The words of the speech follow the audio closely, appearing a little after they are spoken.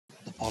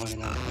following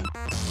announcement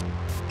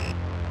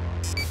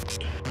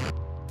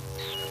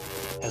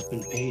has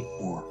been paid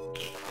for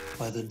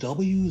by the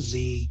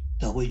WZWA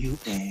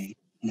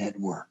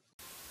network.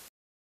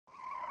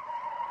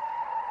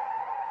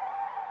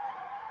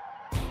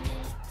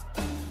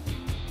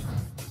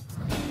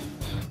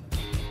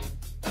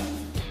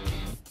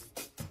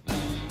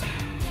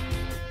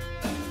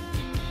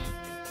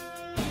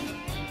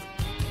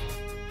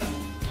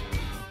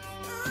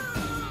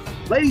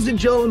 Ladies and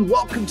gentlemen,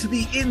 welcome to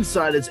the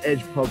Insider's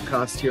Edge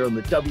podcast here on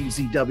the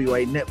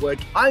WZWA network.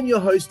 I'm your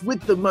host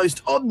with the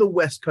most on the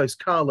West Coast,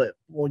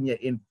 California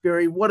in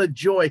Fury. What a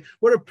joy,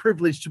 what a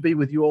privilege to be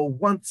with you all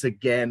once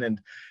again.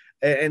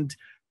 And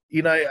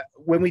you know,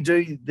 when we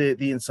do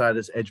the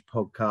Insider's Edge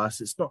podcast,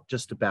 it's not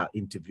just about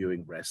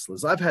interviewing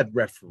wrestlers. I've had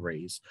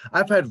referees,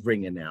 I've had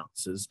ring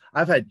announcers,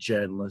 I've had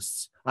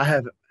journalists, I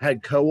have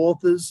had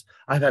co-authors,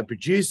 I've had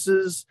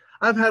producers,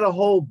 I've had a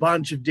whole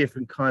bunch of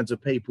different kinds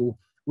of people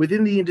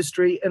within the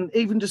industry and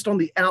even just on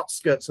the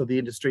outskirts of the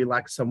industry,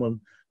 like someone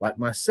like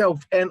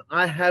myself. And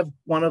I have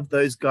one of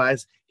those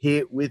guys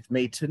here with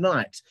me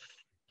tonight.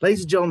 Ladies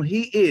and gentlemen,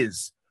 he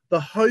is the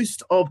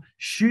host of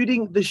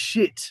Shooting the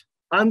Shit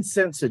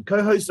Uncensored,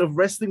 co-host of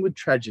Wrestling with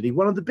Tragedy,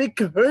 one of the big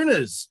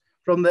kahunas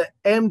from the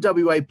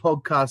MWA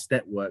Podcast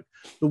Network,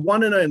 the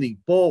one and only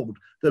bald,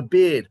 the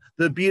beard,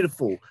 the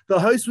beautiful, the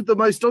host with the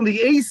most on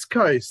the East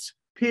Coast,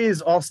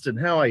 Piers Austin.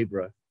 How are you,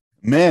 bro?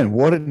 Man,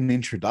 what an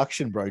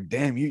introduction, bro.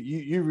 Damn,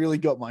 you really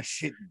got my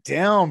shit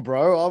down,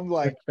 bro. I'm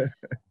like,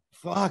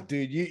 fuck,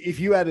 dude. If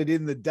you added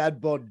in the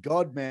dad bod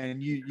god, man,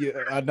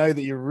 I know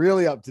that you're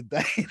really up to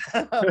date.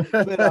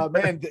 But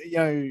man, you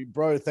know,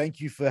 bro, thank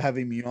you for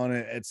having me on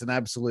it. It's an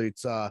absolute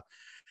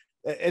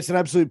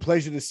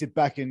pleasure to sit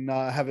back and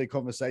have a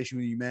conversation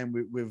with you, man.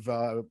 We've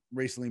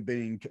recently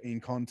been in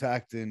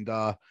contact, and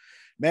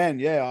man,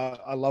 yeah,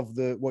 I love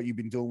what you've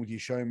been doing with your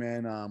show,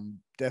 man.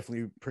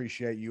 Definitely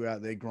appreciate you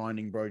out there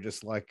grinding, bro,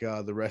 just like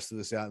the rest of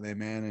us out there,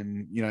 man.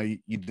 And you know,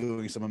 you're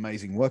doing some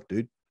amazing work,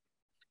 dude.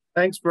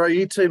 Thanks, bro.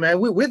 You too,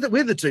 man. We're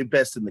the two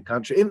best in the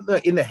country, in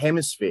the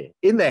hemisphere.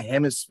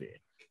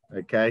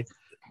 Okay,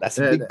 that's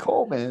a big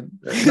call, man.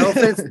 No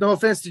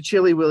offense to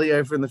Chili Willy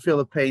over in the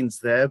Philippines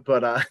there,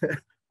 but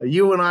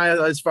you and I,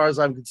 as far as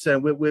I'm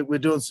concerned, we're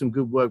doing some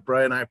good work,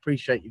 bro, and I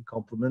appreciate your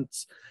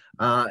compliments.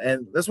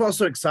 And that's why I'm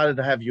so excited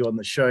to have you on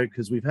the show,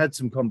 because we've had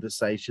some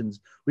conversations.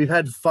 We've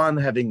had fun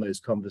having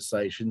those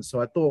conversations. So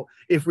I thought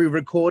if we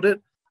record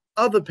it,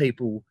 other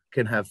people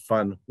can have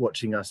fun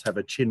watching us have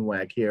a chin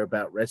wag here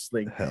about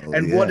wrestling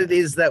what it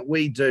is that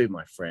we do,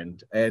 my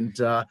friend. And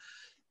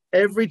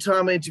every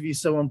time I interview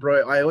someone,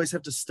 bro, I always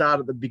have to start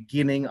at the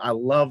beginning. I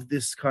love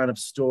this kind of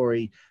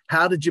story.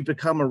 How did you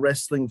become a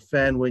wrestling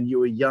fan when you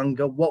were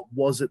younger? What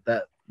was it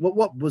that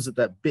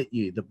bit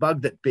you, the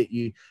bug that bit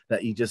you,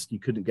 that you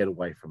couldn't get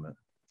away from it?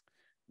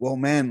 Well,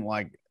 man,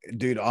 like,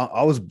 dude,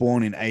 I was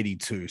born in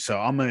 82, so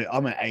I'm an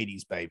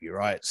 80s baby,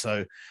 right?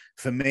 So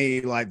for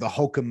me, like the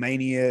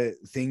Hulkamania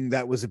thing,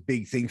 that was a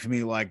big thing for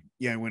me. Like,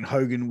 you know, when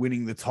Hogan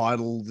winning the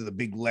title, the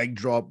big leg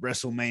drop,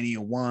 WrestleMania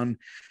 1,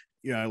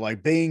 you know,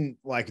 like being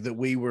like that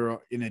we were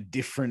in a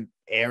different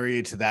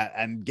area to that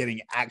and getting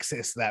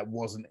access to that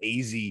wasn't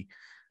easy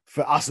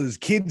for us as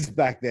kids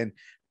back then.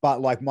 But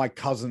like my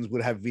cousins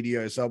would have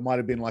videos. So it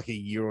might've been like a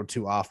year or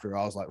two after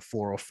I was like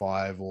 4 or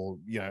 5, or,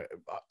 you know,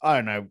 I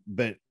don't know,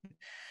 but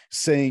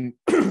seeing,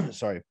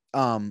 sorry,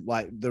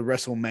 like the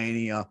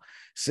WrestleMania,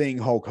 seeing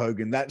Hulk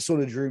Hogan, that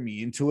sort of drew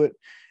me into it.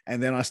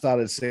 And then I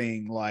started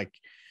seeing like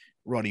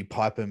Roddy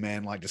Piper,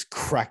 man, like just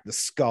crack the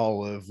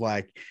skull of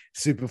like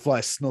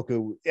Superfly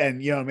Snooker,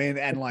 and you know what I mean,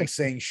 and like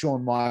seeing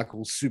Shawn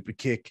Michaels super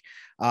kick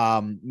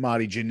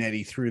Marty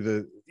Jannetty through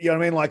the, you know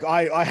what I mean, like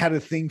I had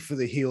a thing for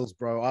the heels,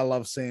 bro. I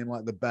love seeing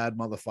like the bad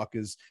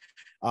motherfuckers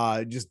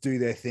just do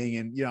their thing.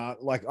 And you know,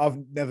 like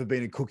I've never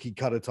been a cookie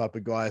cutter type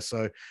of guy,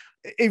 so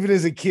even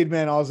as a kid,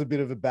 man, I was a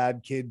bit of a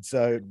bad kid,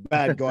 so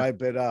bad guy.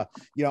 But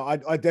you know,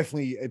 I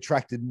definitely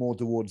attracted more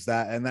towards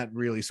that, and that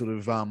really sort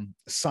of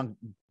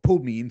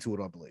pulled me into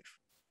it, I believe.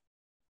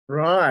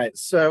 Right.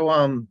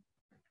 So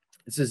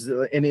this is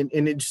an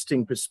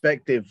interesting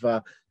perspective,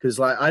 because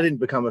like I didn't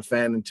become a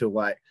fan until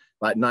like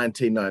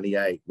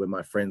 1998, when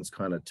my friends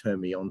kind of turned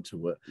me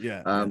onto it.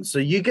 Yeah. So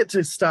you get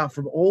to start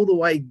from all the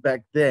way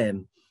back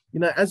then, you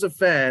know, as a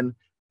fan,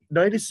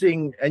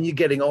 noticing, and you're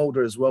getting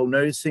older as well,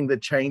 noticing the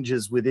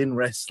changes within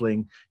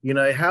wrestling. You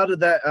know, how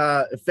did that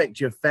affect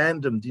your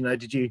fandom? You know,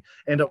 did you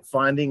end up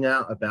finding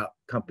out about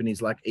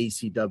companies like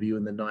ECW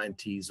in the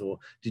 90s, or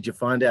did you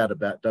find out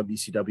about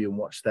WCW and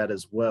watch that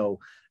as well?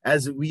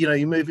 As you know,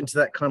 you move into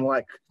that kind of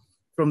like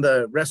from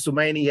the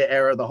WrestleMania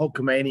era, the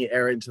Hulkamania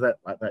era, into that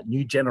like that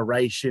new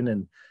generation,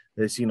 and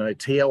there's, you know,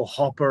 TL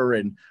Hopper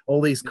and all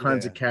these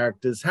kinds of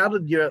characters. How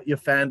did your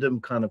fandom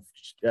kind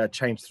of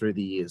change through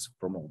the years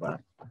from all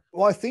that?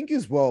 Well, I think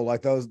as well,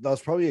 like there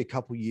was probably a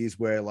couple years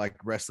where like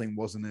wrestling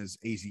wasn't as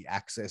easy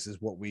access as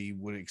what we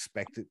would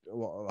expect it,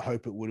 or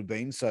hope it would have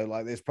been. So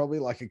like there's probably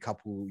like a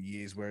couple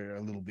years where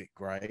a little bit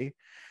gray,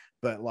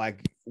 but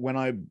like when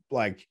I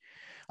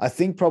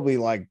think probably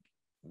like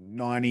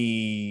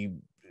 90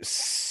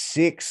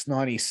 96,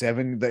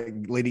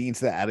 97, leading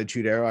into the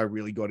Attitude Era, I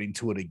really got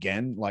into it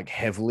again, like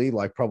heavily,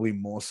 like probably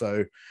more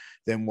so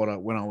than when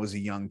I was a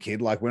young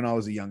kid. Like when I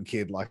was a young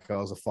kid, like I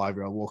was a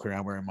 5-year-old walking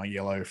around wearing my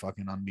yellow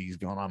fucking undies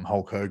going, I'm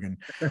Hulk Hogan.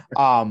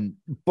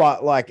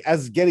 But like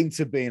as getting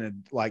to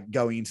being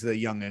going into the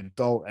young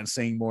adult and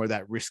seeing more of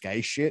that risque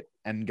shit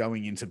and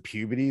going into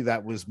puberty,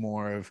 that was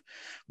more of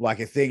like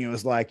a thing. It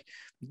was like,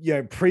 you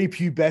know,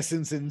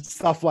 prepubescence and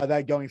stuff like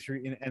that, going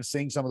through and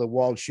seeing some of the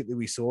wild shit that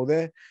we saw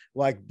there.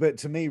 Like, but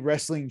to me,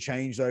 wrestling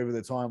changed over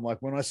the time. Like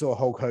when I saw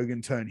Hulk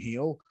Hogan turn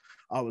heel,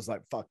 I was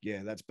like, fuck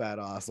yeah, that's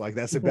badass. Like,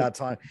 that's about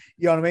time.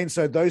 You know what I mean?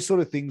 So those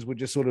sort of things were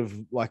just sort of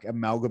like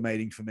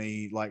amalgamating for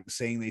me, like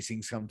seeing these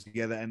things come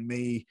together and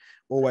me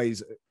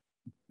always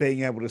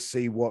being able to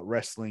see what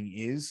wrestling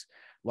is.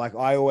 Like,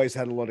 I always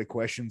had a lot of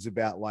questions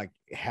about like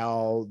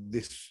how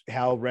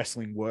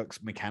wrestling works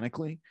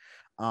mechanically.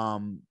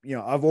 You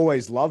know, I've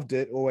always loved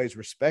it, always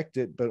respect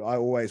it, but I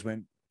always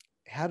went,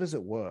 how does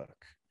it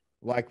work?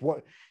 Like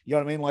what, you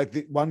know what I mean?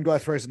 Like one guy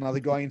throws another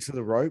guy into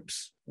the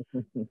ropes.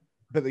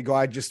 But the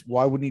guy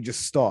why wouldn't he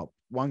just stop?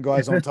 One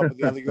guy's on top of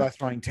the other guy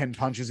throwing 10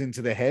 punches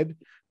into the head,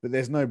 but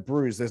there's no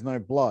bruise, there's no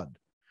blood.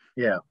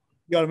 Yeah.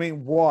 You know what I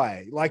mean?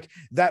 Why? Like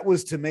that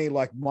was to me,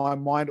 like my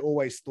mind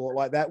always thought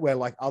like that, where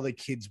like other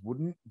kids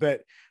wouldn't,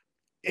 but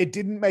it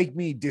didn't make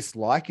me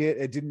dislike it.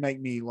 It didn't make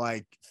me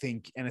like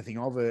think anything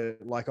of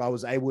it. Like I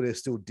was able to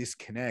still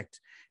disconnect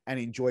and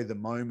enjoy the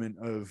moment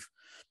of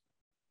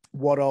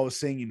what I was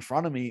seeing in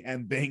front of me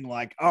and being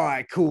like, all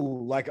right,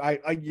 cool. Like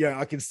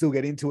I can still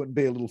get into it and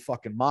be a little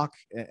fucking muck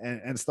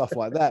and stuff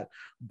like that.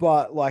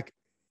 But like,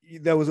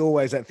 there was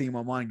always that thing in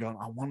my mind going,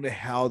 I wonder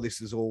how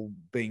this is all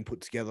being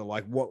put together.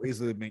 Like what is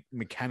the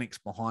mechanics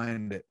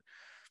behind it?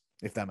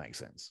 If that makes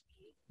sense.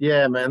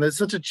 Yeah, man. There's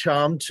such a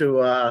charm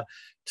to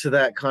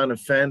that kind of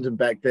fandom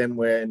back then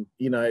when,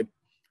 you know,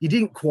 you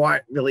didn't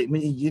quite really, I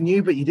mean, you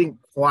knew, but you didn't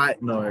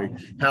quite know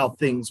how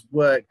things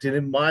worked. And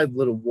in my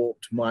little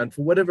warped mind,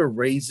 for whatever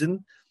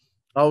reason,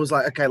 I was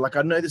like, okay, like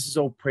I know this is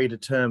all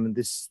predetermined.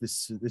 This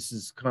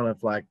is kind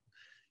of like,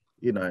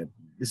 you know,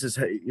 this is,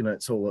 you know,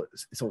 it's all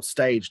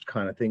staged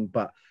kind of thing.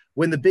 But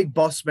when the Big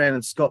Boss Man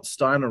and Scott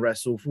Steiner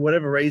wrestle, for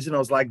whatever reason, I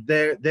was like,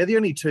 they're the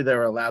only two that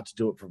are allowed to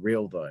do it for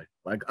real, though.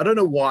 Like, I don't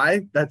know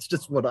why. That's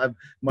just what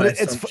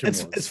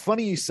it's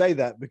funny you say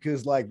that,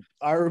 because like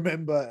I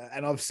remember,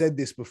 and I've said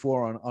this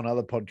before on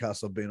other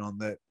podcasts I've been on,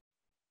 that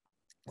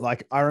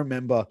like I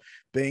remember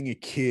being a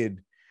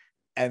kid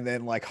and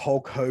then like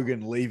Hulk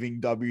Hogan leaving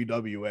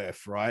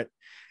WWF, right?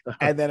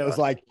 And then it was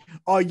like,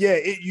 oh yeah,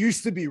 it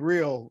used to be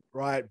real,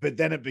 right? But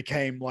then it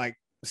became like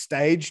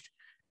staged,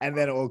 and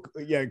then it will,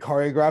 you know,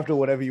 choreographed or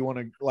whatever you want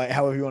to, like,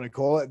 however you want to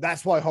call it.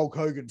 That's why Hulk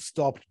Hogan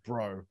stopped,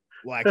 bro.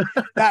 Like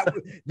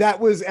that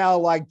was our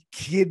like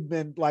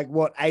like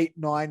what 8,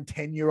 9,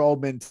 10-year-old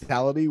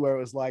mentality, where it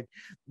was like,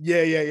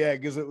 yeah,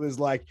 because it was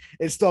like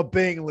it stopped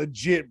being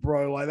legit,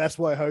 bro. Like that's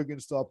why Hogan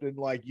stopped. And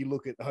like you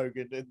look at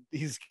Hogan and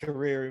his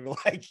career, and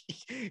like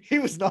he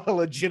was not a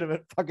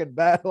legitimate fucking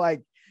bad,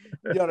 like,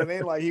 you know what I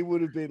mean? Like he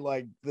would have been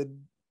like the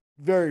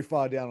very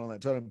far down on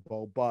that totem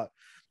pole, but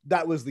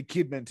that was the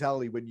kid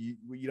mentality when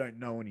you don't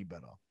know any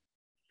better.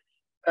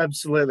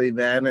 Absolutely,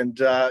 man. And,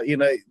 you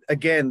know,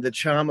 again, the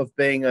charm of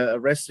being a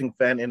wrestling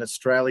fan in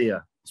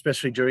Australia,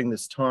 especially during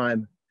this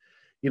time,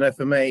 you know,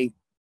 for me,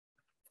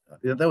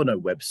 there were no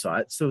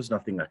websites. There was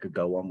nothing I could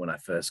go on when I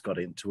first got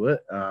into it.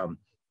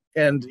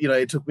 And, you know,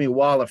 it took me a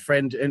while. A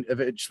friend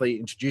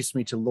eventually introduced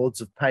me to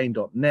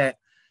lordsofpain.net.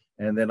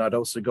 And then I'd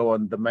also go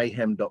on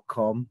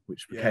themayhem.com,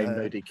 which became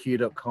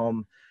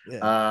nodq.com,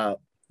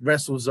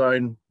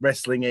 WrestleZone,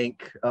 Wrestling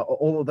Inc.,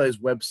 all of those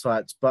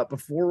websites. But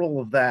before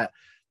all of that,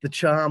 the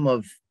charm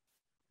of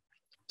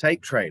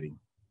tape trading.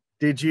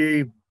 Did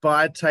you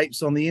buy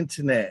tapes on the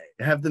internet,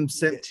 have them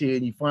sent to you,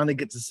 and you finally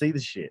get to see the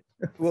shit?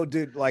 Well,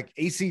 dude, like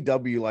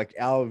ECW, like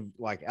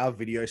our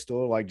video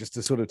store, like just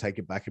to sort of take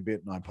it back a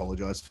bit, and I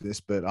apologize for this,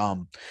 but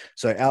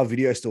so our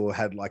video store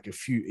had like a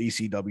few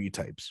ECW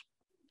tapes,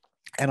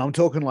 and I'm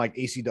talking like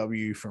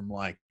ECW from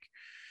like,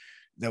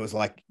 there was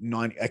like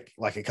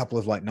a couple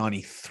of like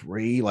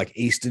 93 like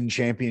Eastern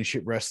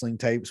Championship Wrestling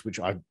tapes, which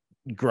I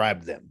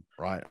grabbed them,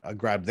 right? I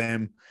grabbed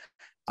them.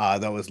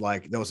 There was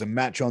a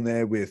match on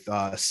there with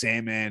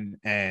Sandman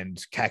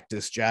and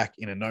Cactus Jack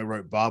in a no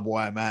rope barbed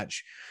wire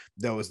match.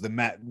 There was like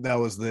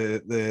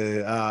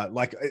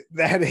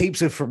they had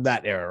heaps of from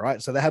that era,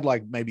 right? So they had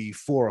like maybe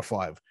 4 or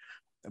 5.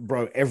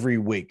 Bro, every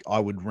week I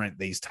would rent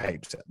these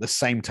tapes, the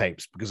same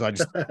tapes, because I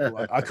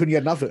couldn't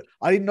get enough of it.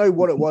 I didn't know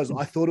what it was.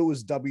 I thought it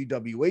was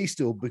WWE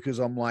still, because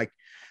I'm like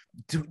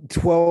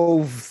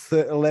 12,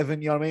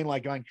 11, you know what I mean?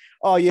 Like going,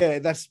 oh yeah,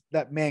 that's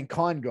that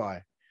Mankind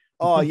guy.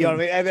 Oh, you know what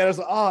I mean? And then I was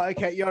like, oh,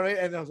 okay, you know what I mean?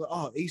 And then I was like,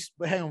 oh,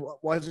 but hang on,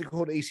 why is it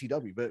called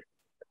ECW? But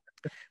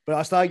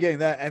I started getting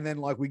that, and then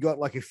like we got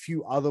like a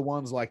few other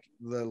ones, like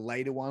the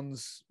later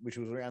ones, which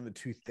was around the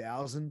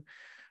 2000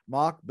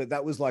 mark, but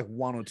that was like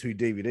 1 or 2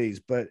 DVDs.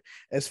 But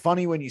it's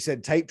funny when you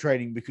said tape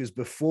trading, because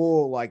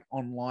before like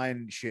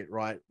online shit,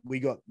 right,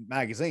 we got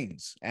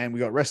magazines, and we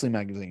got wrestling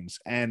magazines,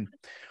 and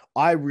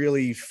I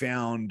really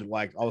found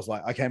like,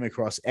 I came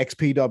across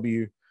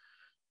XPW,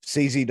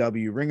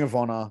 CZW, Ring of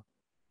Honor.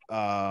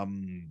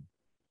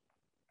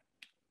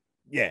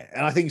 Yeah,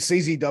 and I think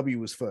CZW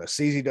was first.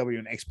 CZW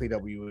and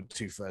XPW were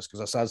two first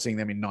because I started seeing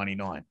them in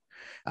 99.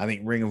 I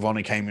think Ring of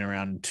Honor came in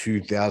around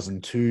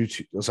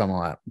 2002 or something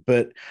like that.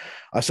 But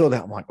I saw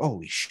that. I'm like,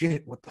 holy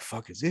shit, what the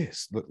fuck is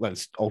this? Look,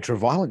 that's ultra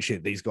violent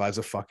shit. These guys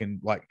are fucking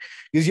like,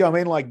 because, you know what I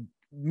mean? Like,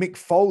 Mick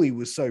Foley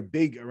was so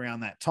big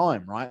around that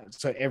time, right?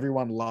 So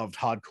everyone loved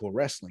hardcore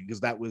wrestling because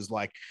that was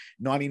like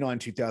 99,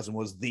 2000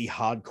 was the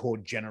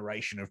hardcore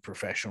generation of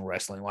professional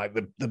wrestling, like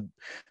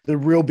the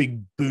real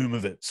big boom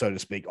of it, so to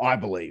speak, I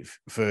believe,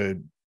 for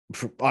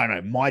I don't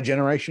know, my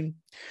generation.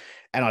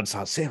 And I'd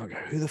start saying, I go,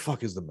 who the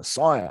fuck is the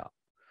Messiah?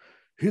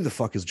 Who the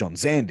fuck is John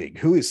Zandig?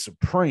 Who is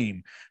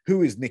Supreme?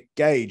 Who is Nick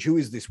Gage? Who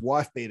is this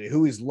wife beater?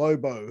 Who is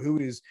Lobo? Who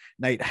is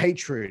Nate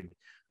Hatred?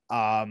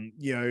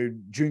 You know,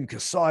 Jun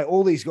Kasai,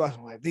 all these guys.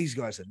 I'm like, these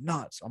guys are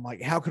nuts. I'm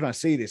like, how can I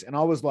see this? And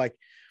I was like,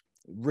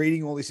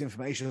 reading all this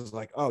information. I was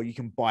like, oh, you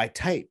can buy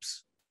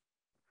tapes,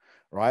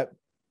 right?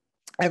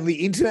 And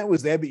the internet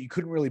was there, but you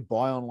couldn't really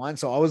buy online.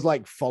 So I was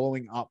like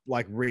following up,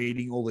 like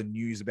reading all the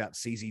news about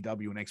CZW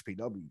and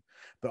XPW.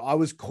 But I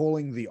was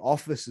calling the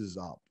offices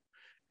up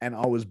and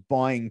I was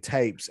buying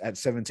tapes at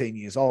 17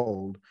 years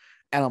old.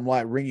 And I'm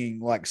like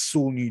ringing like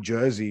Sewell, New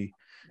Jersey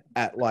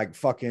at like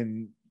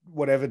fucking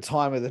whatever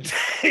time of the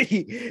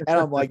day. And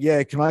I'm like,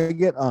 yeah, can I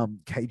get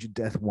Cage of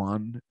Death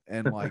 1?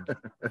 And like,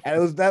 and it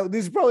was that,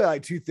 this is probably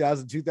like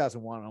 2000,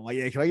 2001. I'm like,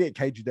 yeah, can I get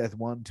Cage of Death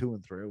 1, 2,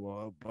 and 3?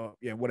 Well,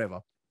 yeah, whatever.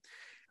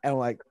 And I'm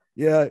like,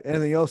 yeah,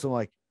 anything else? I'm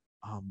like,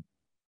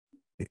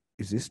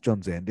 is this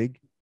John Zandig?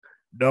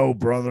 No,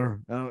 brother.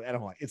 And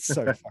I'm like, it's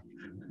so fucking,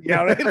 you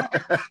know what I mean?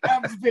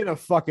 I'm just being a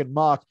fucking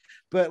mark.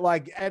 But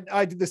like, and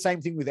I did the same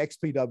thing with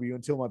XPW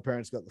until my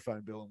parents got the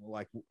phone bill and were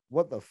like,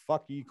 what the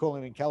fuck are you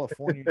calling in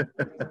California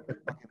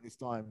this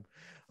time?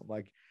 I'm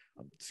like,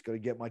 I'm just got to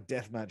get my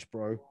death match,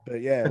 bro.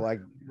 But yeah, like,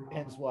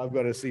 hence why I've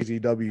got a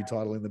CZW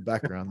title in the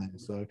background then.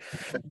 So,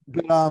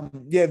 but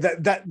yeah,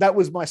 that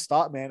was my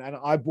start, man. And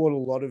I bought a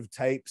lot of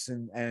tapes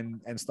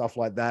and stuff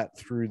like that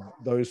through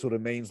those sort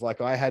of means.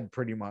 Like, I had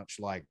pretty much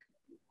like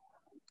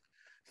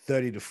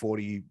 30 to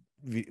 40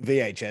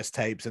 VHS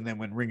tapes, and then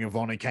when Ring of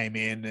Honor came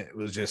in, it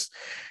was just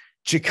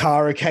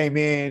Chikara came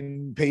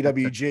in,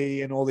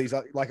 PWG, and all these.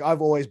 Like,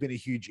 I've always been a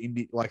huge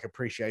indie like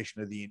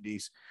appreciation of the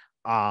indies.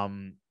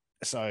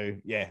 So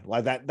yeah,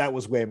 like that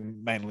was where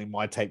mainly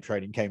my tape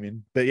trading came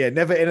in. But yeah,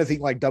 never anything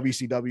like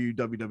WCW,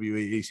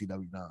 WWE,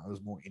 ECW. No, it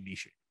was more indie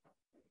shit.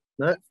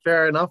 No,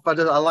 fair enough. I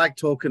like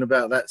talking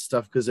about that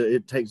stuff because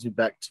it takes me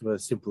back to a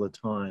simpler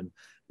time.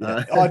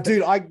 Yeah. Oh,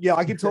 dude, I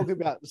could talk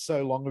about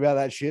so long about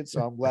that shit.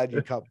 So I'm glad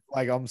you cut.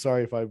 Like, I'm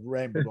sorry if I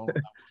rambled on that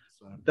one.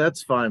 So.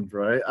 That's fine,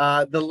 bro.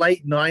 The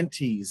late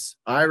 90s,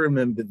 I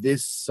remember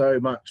this so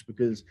much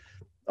because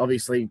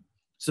obviously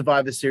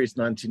Survivor Series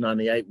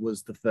 1998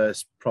 was the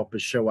first proper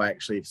show I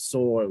actually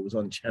saw. It was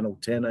on Channel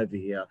 10 over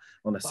here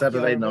on a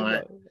Saturday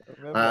night.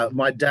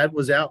 My dad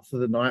was out for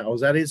the night. I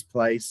was at his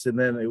place, and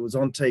then it was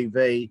on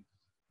TV.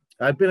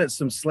 I'd been at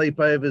some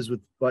sleepovers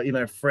with, like, you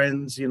know,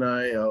 friends, you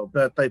know, or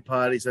birthday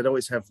parties. They'd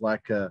always have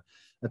like a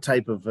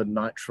tape of a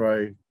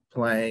Nitro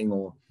playing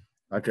or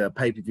like a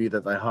pay-per-view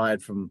that they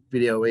hired from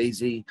Video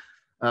Easy.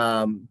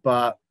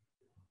 But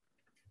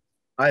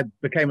I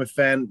became a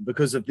fan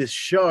because of this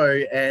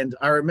show. And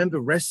I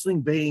remember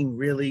wrestling being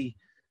really,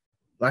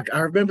 like, I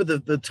remember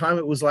the time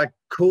it was like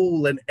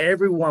cool and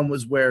everyone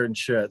was wearing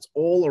shirts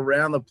all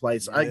around the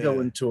place. Yeah. I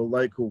go into a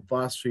local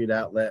fast food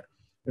outlet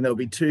and there'll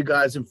be two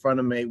guys in front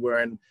of me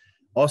wearing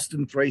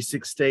Austin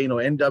 316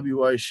 or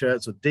NWO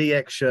shirts or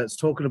DX shirts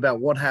talking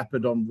about what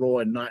happened on Raw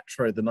and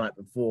Nitro the night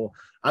before.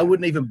 I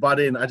wouldn't even butt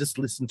in. I just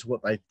listened to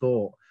what they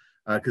thought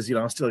because, you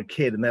know, I'm still a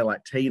kid and they're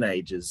like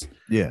teenagers.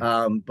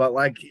 Yeah. But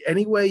like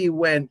anywhere you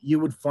went, you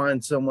would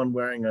find someone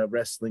wearing a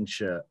wrestling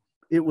shirt.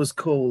 It was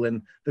cool.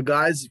 And the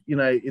guys, you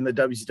know, in the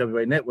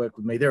WCWA network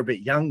with me, they're a bit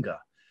younger.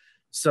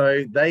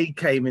 So they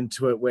came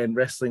into it when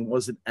wrestling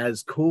wasn't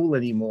as cool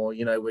anymore.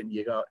 You know, when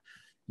you got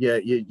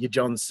your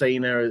John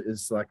Cena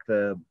is like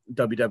the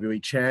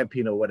WWE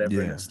champion or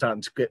whatever, and it's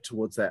starting to get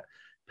towards that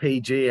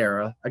PG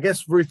era. I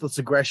guess ruthless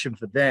aggression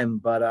for them,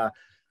 but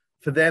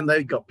for them,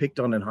 they got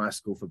picked on in high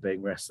school for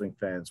being wrestling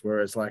fans.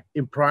 Whereas like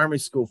in primary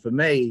school, for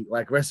me,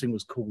 like wrestling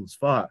was cool as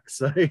fuck.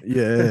 So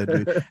yeah,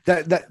 dude.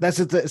 That's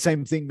the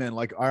same thing, man.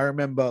 Like I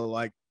remember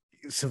like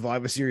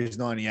Survivor Series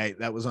 98,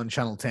 that was on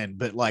Channel 10.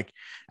 But like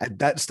at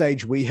that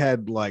stage, we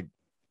had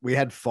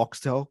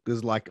Foxtel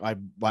because like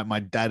my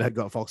dad had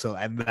got Foxtel,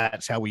 and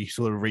that's how we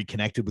sort of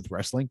reconnected with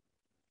wrestling.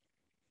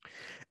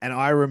 And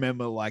I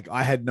remember like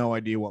I had no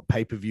idea what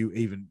pay-per-view,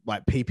 even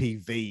like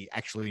PPV,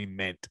 actually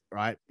meant,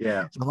 right?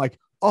 Yeah. So I'm like,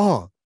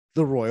 oh,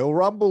 the Royal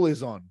Rumble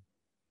is on.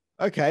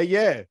 Okay,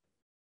 yeah.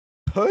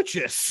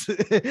 Purchase.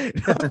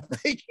 I'm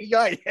thinking,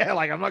 like, yeah,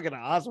 like I'm not gonna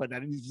ask my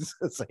dad, he's just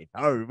gonna say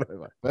no.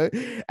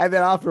 And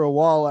then after a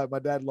while, like my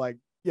dad, like,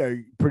 you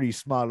know, pretty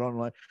smart on,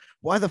 like,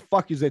 why the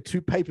fuck is there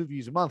 2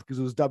 pay-per-views a month? Because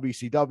it was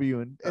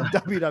WCW and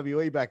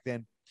WWE back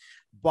then.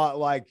 But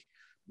like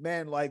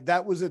man, like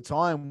that was a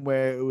time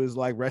where it was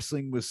like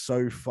wrestling was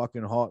so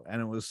fucking hot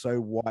and it was so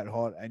white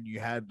hot, and you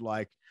had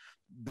like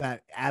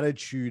that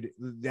attitude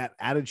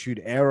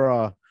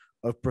era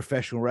of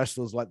professional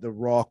wrestlers like The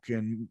Rock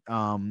and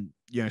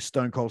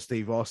Stone Cold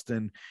Steve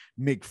Austin,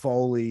 Mick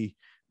Foley,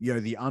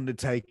 the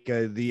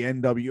Undertaker, the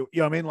NW. You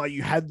know what I mean? Like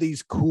you had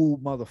these cool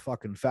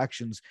motherfucking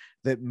factions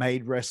that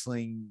made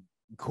wrestling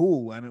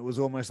cool, and it was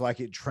almost like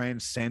it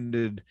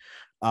transcended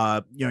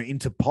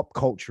into pop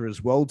culture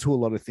as well, to a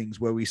lot of things,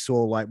 where we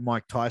saw like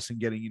Mike Tyson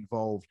getting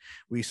involved,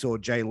 we saw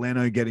Jay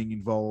Leno getting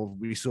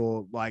involved, we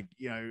saw like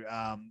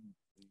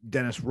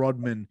Dennis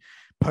Rodman,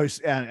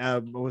 what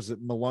was it,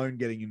 Malone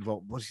getting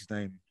involved, what's his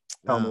name,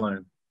 Karl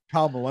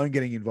Malone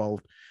getting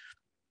involved.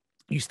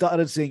 You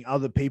started seeing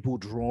other people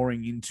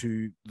drawing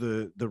into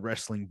the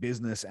wrestling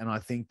business, and I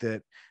think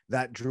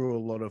that drew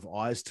a lot of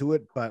eyes to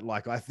it. But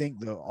like, I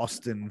think the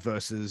Austin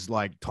versus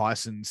like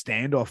Tyson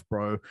standoff,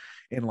 bro,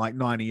 in like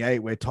 '98,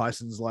 where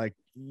Tyson's like,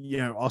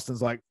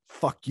 Austin's like,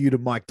 "Fuck you" to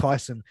Mike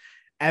Tyson,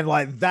 and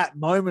like that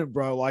moment,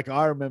 bro, like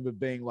I remember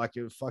being like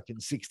a fucking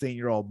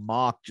 16-year-old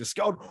Mark, just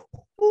going,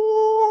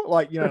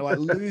 like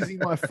losing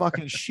my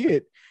fucking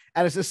shit.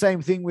 And it's the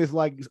same thing with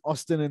like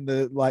Austin and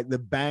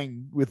the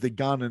bang with the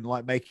gun and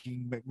like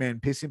making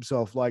McMahon piss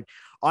himself. Like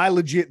I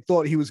legit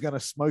thought he was going to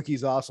smoke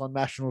his ass on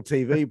national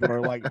TV,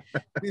 bro. Like,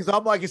 because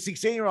I'm like a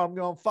 16-year-old, I'm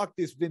going, fuck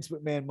this Vince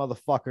McMahon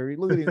motherfucker.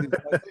 Look at him,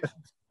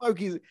 smoke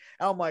his. And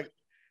I'm like,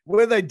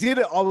 when they did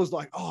it, I was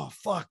like, oh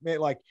fuck, man.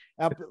 Like,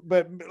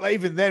 but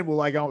even then, we're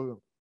like,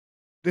 oh,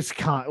 this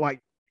can't, like,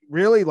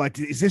 really, like,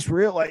 is this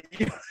real? Like,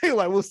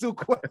 like we'll still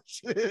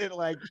question it.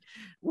 Like,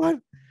 what?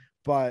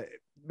 But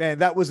man,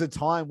 that was a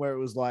time where it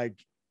was like,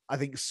 I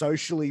think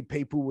socially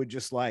people were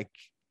just like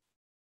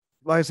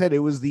I said, it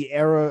was the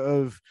era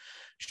of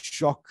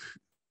shock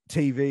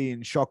TV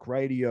and shock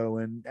radio,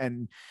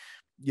 and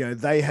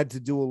they had to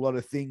do a lot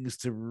of things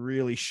to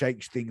really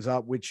shake things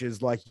up, which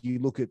is like, you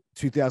look at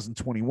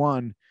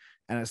 2021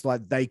 and it's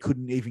like they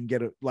couldn't even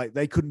get it, like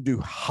they couldn't do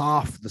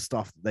half the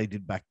stuff that they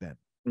did back then.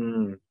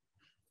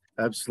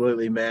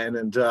 Absolutely, man.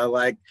 And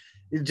like,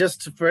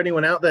 just for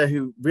anyone out there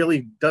who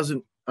really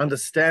doesn't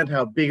understand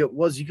how big it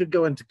was, you could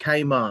go into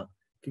Kmart,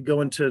 could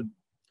go into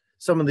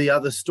some of the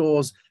other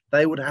stores,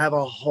 they would have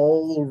a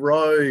whole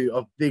row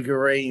of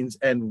figurines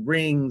and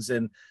rings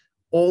and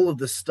all of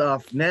the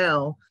stuff.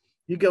 Now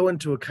you go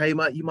into a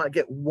Kmart, you might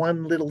get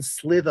one little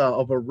slither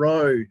of a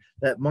row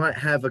that might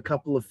have a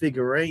couple of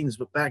figurines.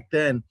 But back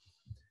then,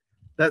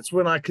 that's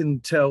when I can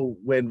tell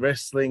when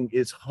wrestling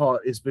is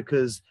hot, is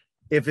because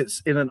if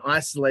it's in an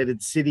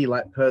isolated city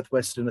like Perth,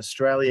 Western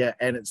Australia,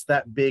 and it's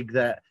that big,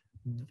 that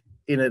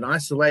in an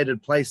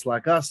isolated place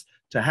like us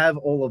to have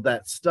all of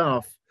that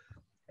stuff,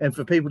 and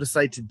for people to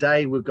say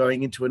today we're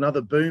going into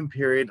another boom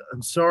period,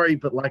 I'm sorry,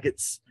 but like,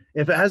 if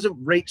it hasn't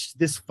reached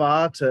this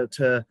far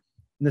to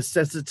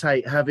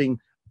necessitate having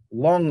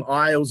long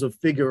aisles of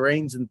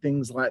figurines and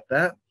things like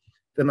that,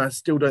 then I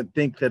still don't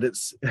think that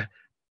it's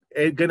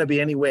going to be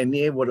anywhere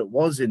near what it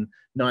was in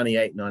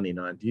 98,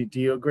 99. Do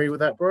you agree with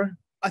that, bro?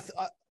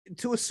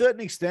 To a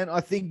certain extent,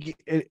 I think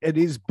it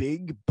is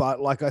big,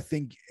 but like, I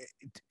think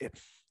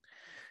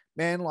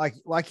man,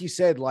 like you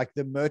said, like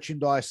the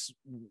merchandise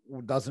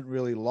doesn't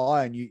really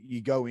lie, and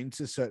you go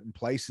into certain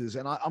places,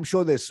 and I'm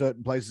sure there's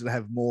certain places that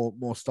have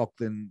more stock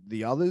than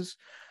the others,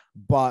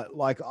 but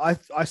like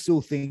I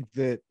still think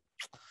that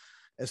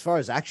as far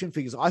as action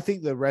figures, I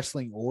think the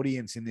wrestling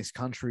audience in this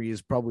country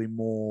is probably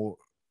more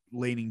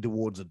leaning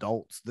towards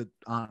adults that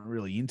aren't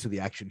really into the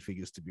action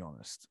figures, to be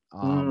honest.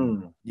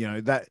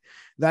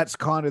 That's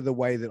kind of the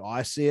way that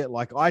I see it.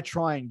 Like, I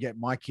try and get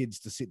my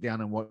kids to sit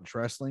down and watch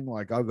wrestling.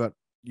 Like, I've got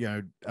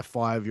a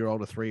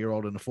 5-year-old, a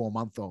 3-year-old, and a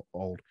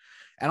 4-month-old,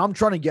 and I'm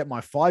trying to get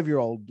my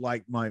 5-year-old,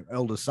 like my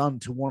elder son,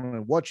 to want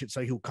to watch it,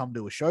 so he'll come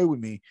to a show with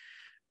me,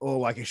 or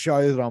like a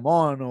show that I'm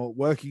on or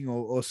working,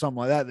 or something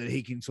like that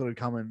he can sort of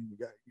come and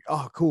go,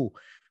 oh, cool.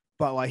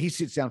 But like, he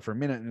sits down for a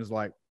minute and is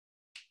like,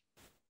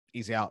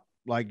 he's out.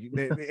 Like,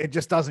 it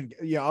just doesn't.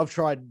 I've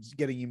tried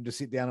getting him to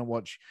sit down and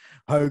watch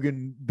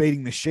Hogan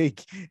beating the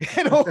Sheik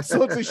and all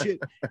sorts of shit,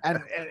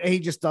 and he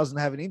just doesn't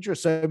have an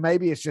interest. So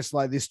maybe it's just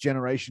like this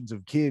generations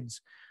of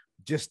kids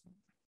just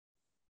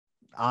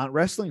aren't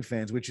wrestling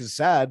fans, which is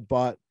sad.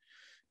 But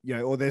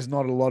or there's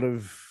not a lot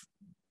of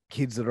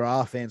kids that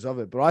are fans of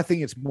it. But I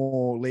think it's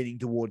more leaning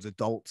towards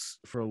adults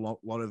for a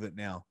lot of it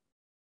now.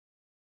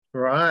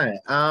 Right.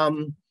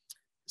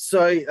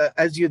 So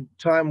as your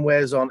time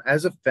wears on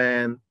as a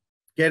fan,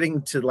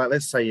 getting to, like,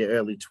 let's say your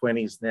early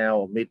 20s now,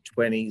 or mid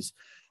 20s,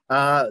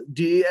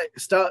 do you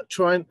start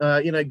trying,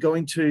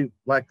 going to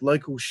like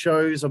local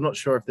shows? I'm not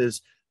sure if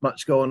there's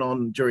much going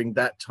on during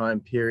that time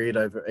period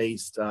over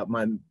East.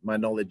 My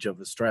knowledge of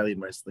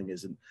Australian wrestling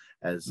isn't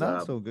as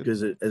good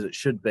as it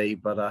should be.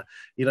 But,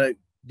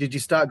 did you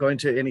start going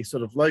to any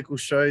sort of local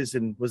shows,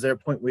 and was there a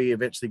point where you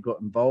eventually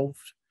got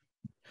involved?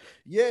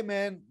 Yeah,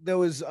 man, there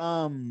was,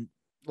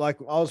 like,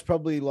 I was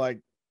probably like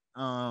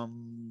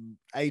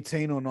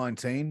 18 or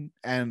 19,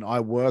 and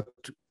I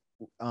worked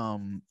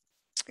in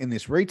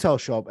this retail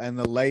shop, and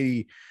the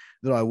lady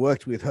that I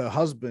worked with, her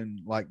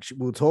husband, like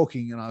we were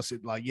talking, and I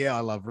said, like, yeah,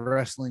 I love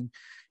wrestling.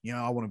 You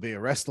know, I want to be a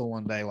wrestler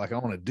one day. Like, I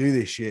want to do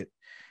this shit.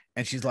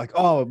 And she's like,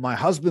 oh, my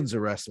husband's a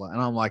wrestler.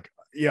 And I'm like,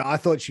 yeah, I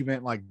thought she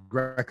meant like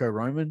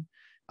Greco-Roman.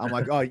 I'm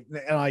like,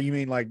 oh, you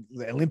mean like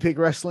the Olympic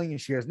wrestling?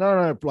 And she goes,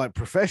 no, like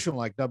professional,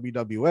 like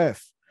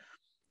WWF.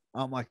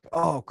 I'm like,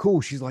 oh,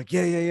 cool. She's like,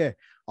 yeah.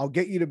 I'll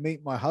get you to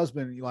meet my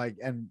husband. Like,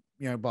 and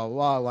you know, blah, blah,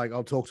 blah. Like,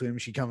 I'll talk to him.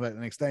 She comes back the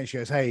next day and she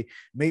goes, hey,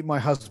 meet my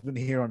husband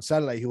here on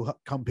Saturday. He'll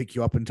come pick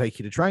you up and take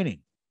you to training.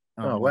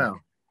 Oh, wow.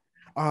 Like,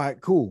 all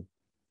right, cool.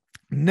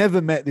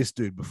 Never met this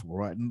dude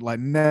before, right? And like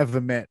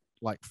never met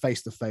like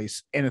face to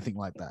face, anything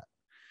like that.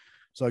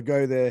 So I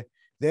go there.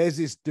 There's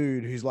this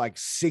dude who's like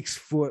 6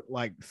 foot,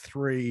 like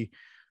 3,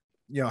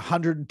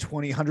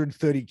 120,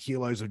 130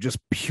 kilos of just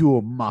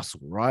pure muscle,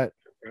 right?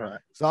 Right.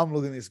 So I'm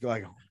looking at this guy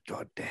going,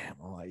 God damn.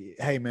 I'm like,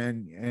 hey,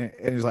 man.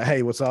 And he's like,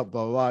 hey, what's up?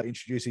 Blah, blah, blah.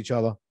 Introduce each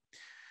other.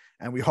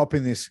 And we hop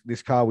in this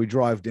car. We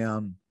drive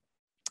down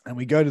and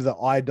we go to the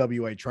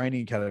IWA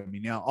Training Academy.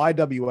 Now,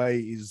 IWA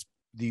is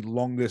the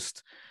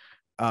longest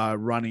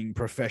running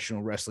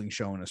professional wrestling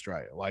show in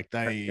Australia. Like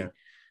they've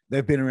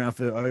been around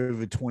for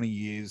over 20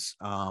 years,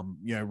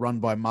 run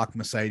by Mark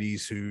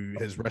Mercedes, who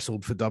has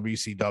wrestled for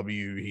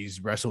WCW. He's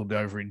wrestled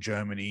over in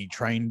Germany,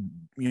 trained,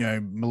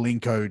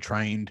 Malenko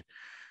trained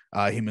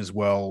him as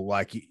well.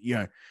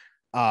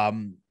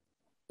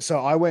 So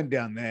I went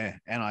down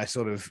there and I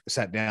sort of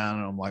sat down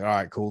and I'm like, all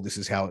right, cool. This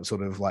is how it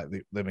sort of like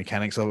the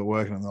mechanics of it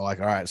work. And they're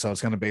like, all right, so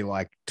it's going to be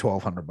like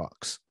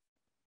 $1,200.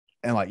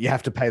 And like, you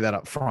have to pay that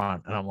up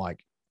front. And I'm like,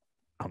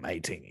 I'm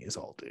 18 years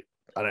old, dude.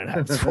 I don't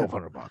have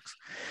 $1,200.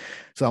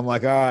 So I'm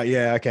like, all right,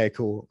 yeah, okay,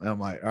 cool. And I'm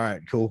like, all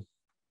right, cool.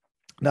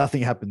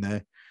 Nothing happened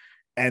there.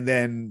 And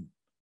then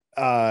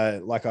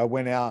I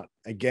went out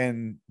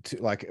again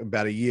to like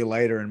about a year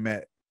later and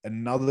met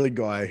another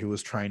guy who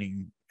was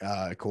training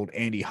called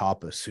Andy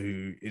Harpus,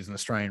 who is an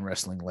Australian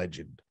wrestling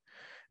legend.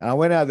 And I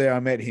went out there, I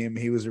met him.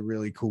 He was a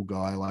really cool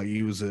guy. Like,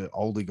 he was an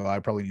older guy,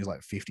 probably in his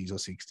like 50s or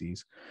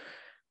 60s.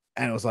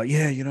 And it was like,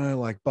 yeah,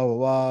 like blah, blah,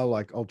 blah.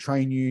 Like, I'll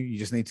train you. You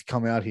just need to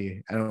come out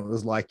here. And it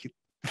was like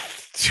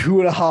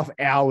 2.5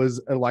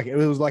 hours. Like, it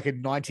was like a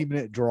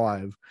 90-minute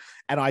drive.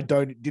 And I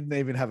didn't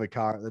even have a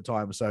car at the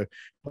time. So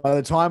by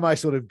the time I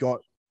sort of got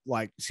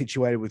like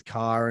situated with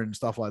car and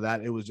stuff like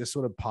that, it was just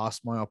sort of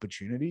past my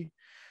opportunity.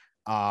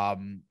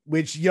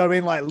 Which, I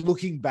mean, like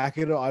looking back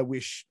at it, I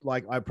wish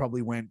like I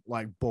probably went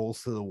like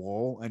balls to the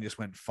wall and just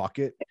went, fuck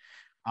it.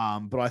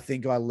 But I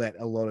think I let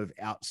a lot of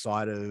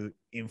outsider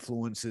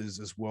influences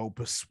as well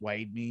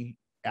persuade me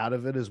out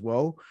of it as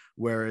well.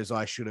 Whereas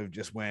I should have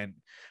just went,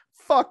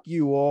 fuck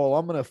you all.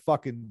 I'm going to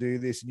fucking do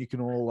this. And you can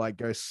all like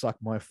go suck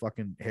my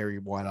fucking hairy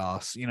white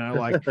ass,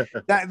 like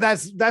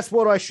that's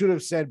what I should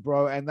have said,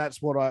 bro. And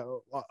that's what I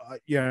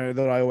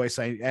that I always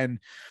say. And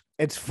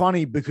it's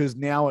funny because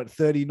now at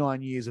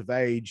 39 years of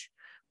age,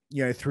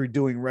 through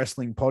doing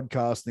wrestling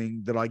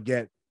podcasting, that I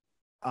get,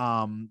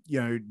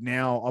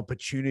 now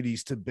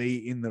opportunities to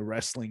be in the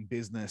wrestling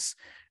business.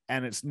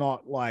 And it's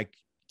not like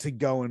to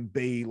go and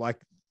be like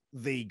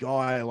the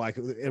guy, like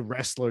a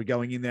wrestler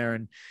going in there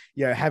and,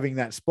 having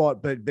that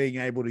spot, but being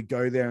able to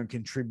go there and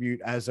contribute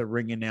as a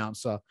ring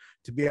announcer,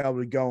 to be able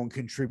to go and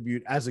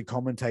contribute as a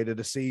commentator,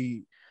 to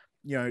see,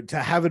 to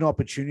have an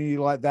opportunity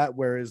like that.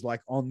 Whereas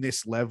like on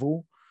this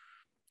level,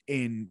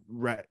 in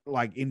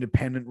like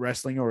independent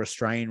wrestling or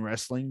Australian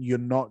wrestling, you're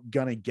not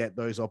going to get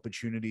those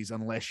opportunities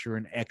unless you're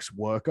an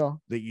ex-worker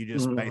that you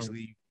just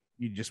basically,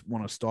 you just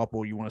want to stop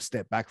or you want to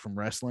step back from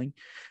wrestling.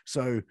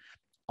 So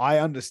I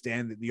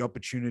understand that the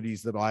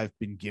opportunities that I've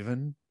been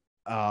given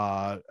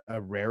are a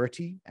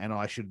rarity, and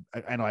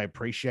I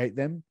appreciate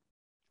them.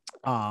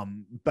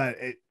 But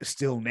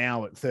still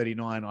now at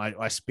 39,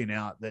 I spin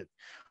out that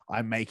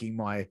I'm making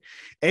my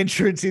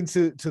entrance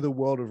into the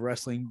world of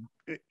wrestling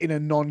in a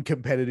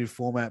non-competitive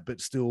format,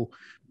 but still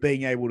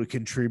being able to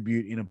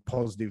contribute in a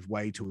positive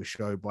way to a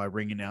show by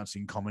ring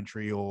announcing,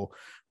 commentary, or,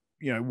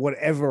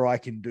 whatever I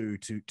can do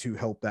to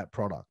help that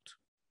product.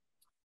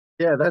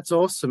 Yeah, that's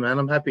awesome, man.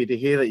 I'm happy to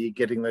hear that you're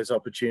getting those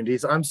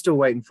opportunities. I'm still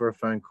waiting for a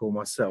phone call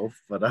myself,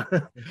 but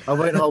I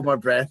won't hold my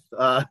breath.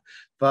 But,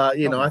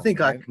 I think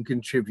I can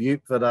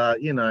contribute, but,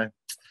 I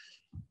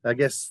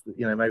guess,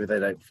 maybe they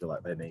don't feel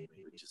like they need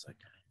me, which is okay.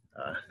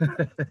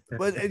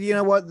 But you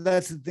know what?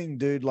 That's the thing,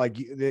 dude. Like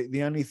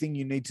the only thing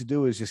you need to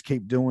do is just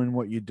keep doing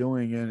what you're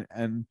doing.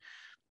 And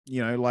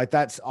like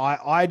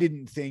I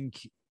didn't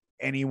think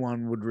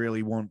anyone would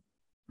really want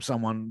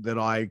someone that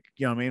I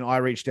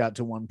reached out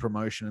to one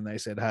promotion and they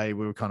said, hey,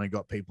 we've kind of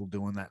got people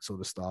doing that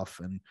sort of stuff.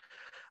 And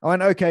I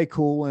went, okay,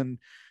 cool. And,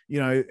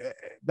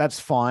 that's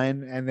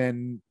fine. And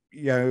then,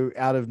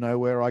 out of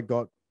nowhere, I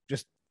got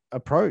just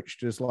approached,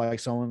 just like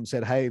someone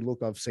said, hey,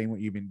 look, I've seen what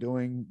you've been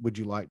doing. Would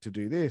you like to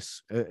do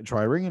this?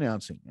 Try ring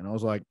announcing. And I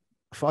was like,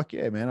 fuck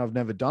yeah, man. I've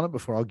never done it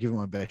before. I'll give it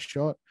my best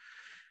shot.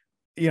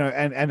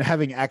 And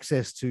having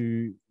access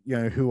to,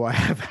 who I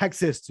have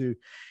access to,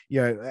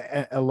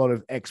 a lot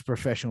of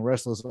ex-professional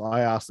wrestlers,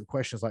 I asked the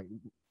questions like,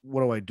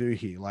 what do I do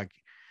here? Like,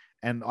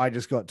 and I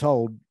just got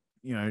told,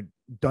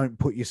 don't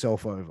put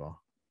yourself over.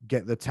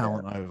 get the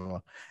talent over.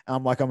 And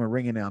I'm like, I'm a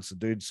ring announcer,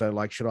 dude. So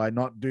like, should I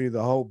not do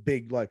the whole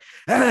big like,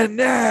 and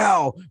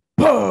now,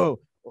 boom,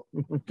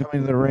 come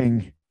into the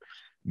ring,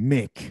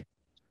 Mick.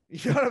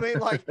 You know what I mean?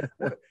 Like,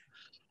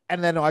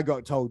 and then I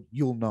got told,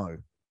 you'll know.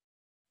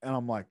 And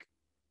I'm like,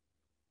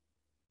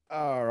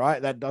 all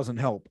right, that doesn't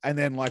help. And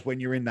then like when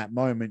you're in that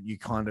moment, you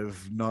kind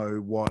of know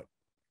what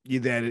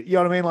you're there to, you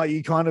know what I mean? Like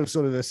you kind of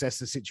sort of assess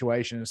the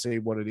situation and see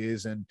what it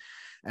is and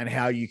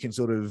how you can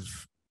sort of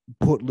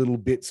put little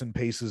bits and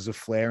pieces of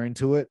flair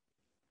into it.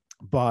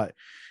 But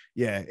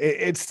yeah,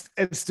 it's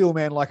still,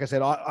 man, like I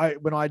said,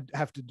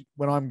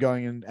 when I'm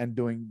going and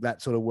doing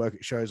that sort of work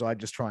at shows, I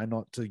just try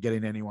not to get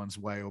in anyone's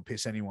way or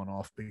piss anyone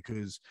off,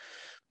 because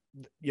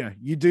you know,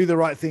 you do the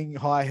right thing.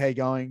 Hi, how you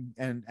going?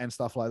 And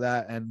stuff like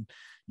that. And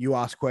you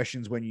ask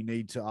questions when you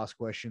need to ask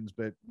questions.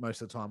 But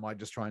most of the time I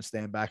just try and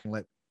stand back and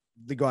let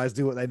the guys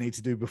do what they need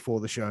to do before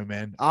the show,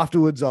 man.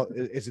 Afterwards,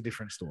 it's a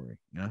different story,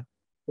 you know?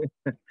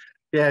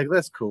 Yeah,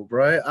 that's cool,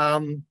 bro.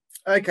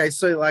 Okay,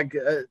 so like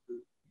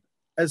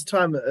as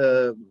time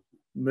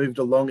moved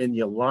along in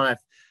your life,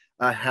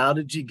 how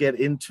did you get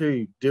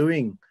into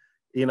doing,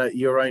 you know,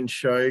 your own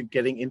show,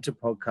 getting into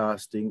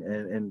podcasting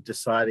and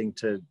deciding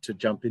to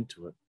jump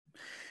into it?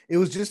 It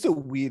was just a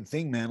weird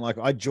thing, man. Like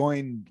I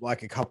joined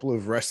like a couple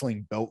of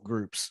wrestling belt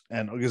groups,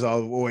 and because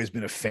I've always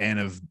been a fan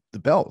of the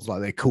belts,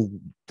 like they're cool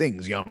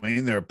things, you know what I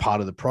mean? They're a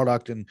part of the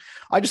product, and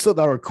I just thought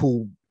they were a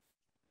cool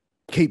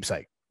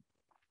keepsake.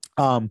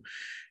 And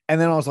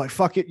then I was like,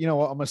 fuck it, you know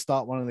what? I'm gonna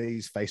start one of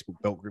these Facebook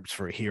belt groups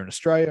for here in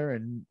Australia,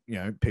 and you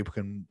know, people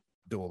can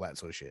do all that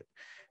sort of shit.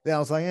 Then I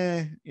was like,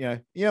 you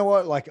know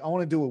what? Like I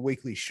want to do a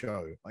weekly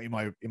show in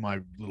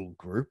my little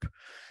group,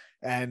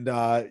 and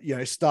you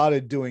know,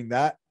 started doing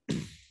that.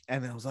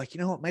 And then I was like, you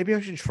know what? Maybe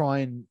I should try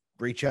and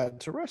reach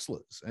out to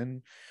wrestlers.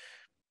 And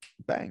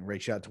bang,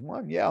 reach out to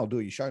one. Yeah, I'll do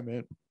your show,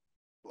 man.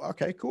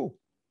 Okay, cool.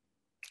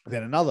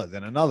 Then another,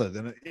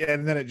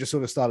 and then it just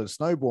sort of started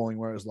snowballing,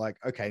 where it was like,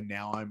 okay,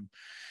 now I'm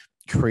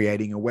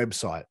creating a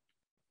website.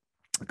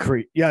 Not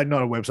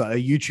a website,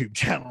 a YouTube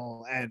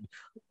channel, and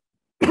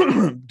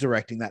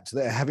directing that to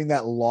there, having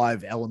that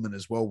live element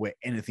as well, where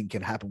anything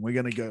can happen.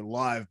 We're going to go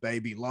live,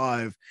 baby,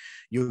 live.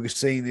 You're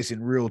seeing this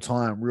in real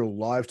time, real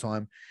live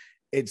time.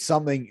 It's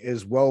something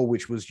as well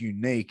which was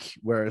unique,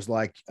 whereas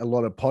like a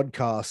lot of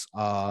podcasts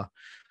are,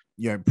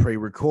 you know,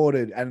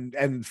 pre-recorded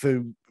and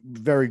for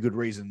very good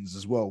reasons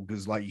as well,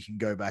 because like you can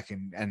go back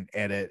and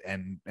edit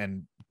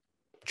and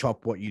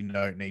chop what you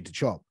don't need to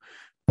chop.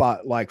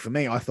 But like for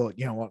me, I thought,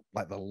 you know what,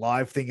 like the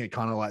live thing, it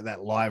kind of like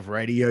that live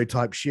radio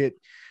type shit,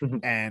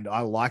 and I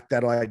liked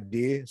that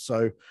idea.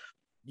 So,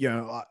 you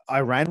know,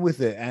 I ran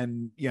with it,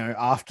 and you know,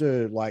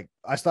 after like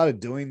I started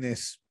doing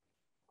this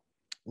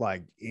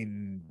like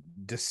in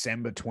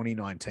December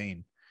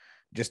 2019,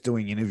 just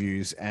doing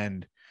interviews.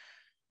 And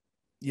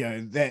you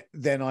know,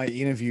 then I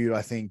interviewed,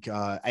 I think,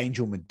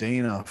 Angel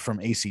Medina from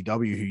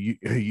ECW,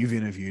 who you've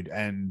interviewed,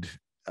 and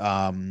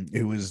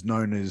who was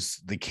known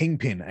as the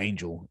Kingpin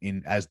Angel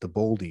as the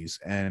Baldies,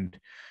 and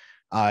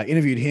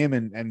interviewed him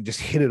and just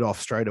hit it off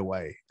straight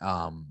away.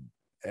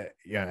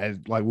 You know, as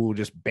like we were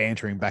just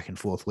bantering back and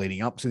forth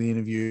leading up to the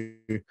interview.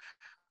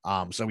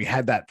 So we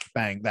had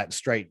that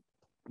straight,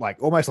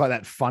 like almost like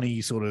that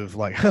funny sort of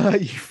like,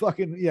 you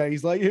fucking, yeah,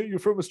 he's like, you're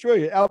from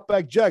Australia,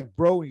 Outback Jack,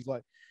 bro. And he's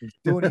like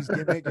doing his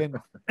gimmick,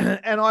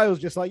 and I was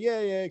just like,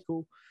 yeah,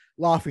 cool,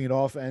 laughing it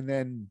off. And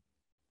then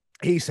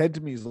he said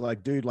to me, he's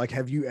like, dude, like,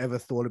 have you ever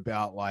thought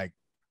about like,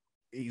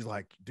 he's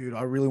like, dude,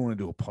 I really want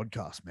to do a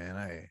podcast, man.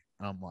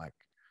 And I'm like,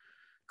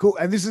 cool.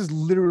 And this is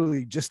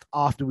literally just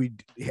after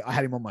I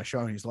had him on my show,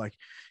 and he's like,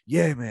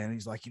 yeah, man.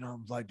 He's like, you know,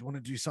 I'm like, do you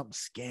want to do something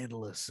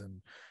scandalous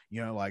and,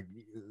 you know, like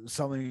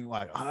something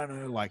like, I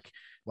don't know, like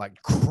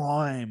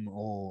crime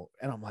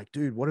and I'm like,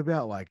 dude, what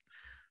about like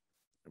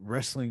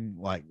wrestling,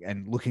 like,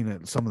 and looking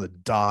at some of the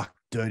dark,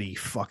 dirty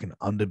fucking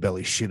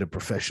underbelly shit of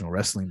professional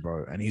wrestling,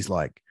 bro. And he's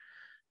like,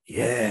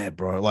 yeah,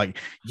 bro, like,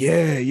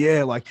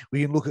 yeah, like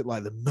we can look at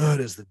like the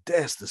murders, the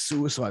deaths, the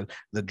suicide,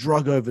 the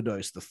drug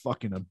overdose, the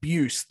fucking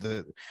abuse,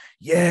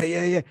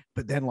 yeah.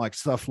 But then like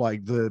stuff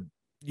like the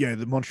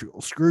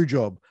Montreal screw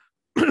job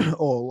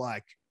or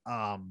like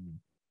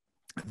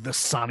the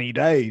sunny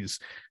days,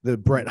 the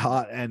Bret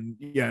Hart, and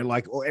you know,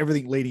 like, or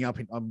everything leading up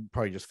I'm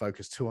probably just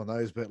focused too on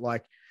those, but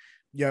like,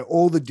 you know,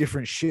 all the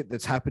different shit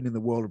that's happened in the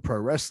world of pro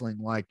wrestling,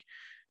 like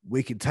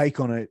we could take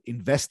on it,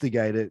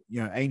 investigate it,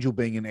 you know, Angel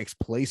being an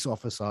ex-police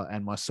officer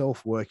and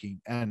myself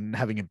working and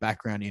having a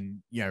background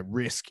in, you know,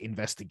 risk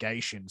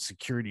investigation,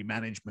 security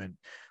management,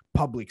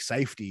 public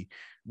safety.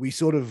 We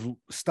sort of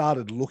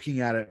started looking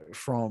at it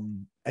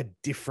from a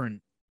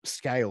different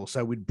scale.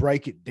 So we'd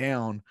break it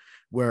down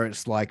where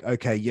it's like,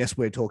 okay, yes,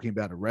 we're talking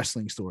about a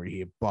wrestling story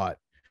here, but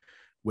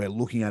we're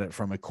looking at it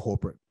from a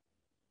corporate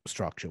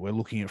structure. We're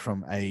looking at it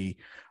from a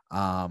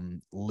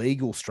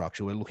legal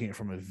structure. We're looking at it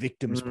from a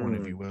victim's point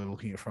of view. We're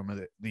looking at it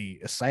from the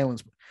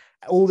assailants,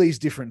 all these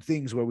different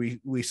things where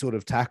we sort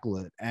of tackle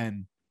it.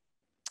 And,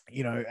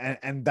 you know,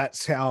 and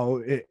that's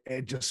how it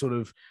just sort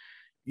of,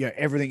 you know,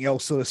 everything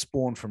else sort of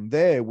spawned from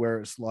there, where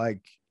it's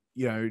like,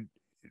 you know,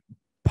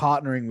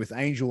 partnering with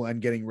Angel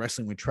and getting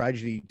Wrestling with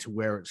Tragedy to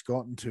where it's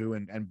gotten to,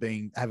 and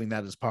having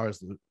that as far as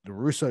the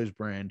Russo's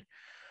brand,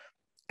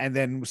 and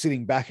then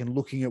sitting back and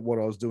looking at what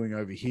I was doing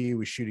over here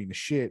with Shooting the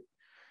Shit.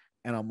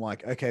 And I'm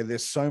like, okay,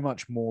 there's so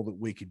much more that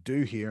we could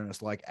do here. And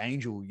it's like,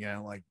 Angel, you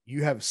know, like,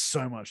 you have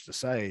so much to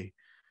say.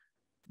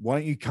 Why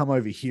don't you come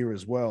over here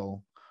as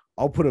well?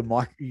 I'll put a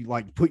mic,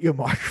 like, put your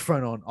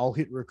microphone on. I'll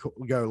hit record,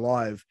 go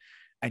live,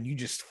 and you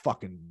just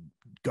fucking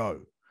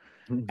go.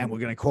 Mm-hmm. And we're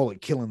going to call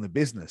it Killing the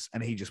Business.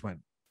 And he just went,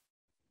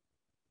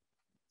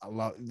 I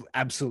love,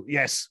 absolutely,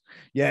 yes.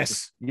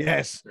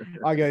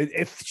 I go,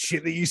 if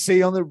shit that you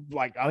see on the,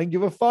 like, I didn't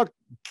give a fuck.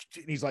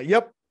 And he's like,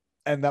 yep.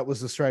 And that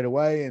was the straight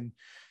away. And,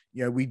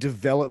 you know, we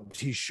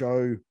developed his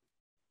show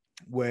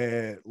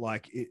where,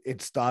 like,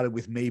 it started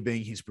with me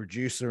being his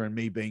producer and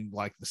me being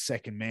like the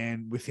second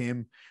man with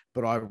him.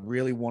 But I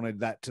really wanted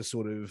that to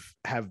sort of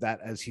have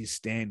that as his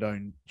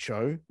standalone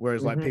show.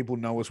 Whereas like people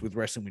know us with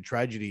Wrestling with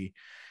Tragedy.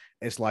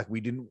 It's like I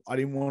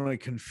didn't want to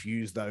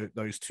confuse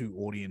those two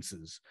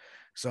audiences.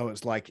 So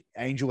it's like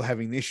Angel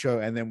having this show,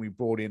 and then we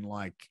brought in,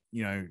 like,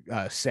 you know,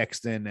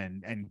 Sexton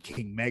and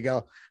King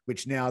Mega,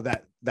 which now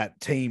that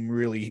team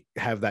really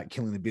have that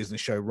Killing the Business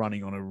show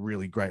running on a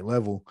really great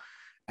level.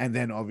 And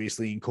then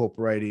obviously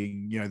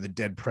incorporating, you know, the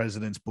Dead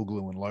Presidents,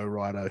 Boogaloo and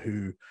Lowrider,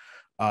 who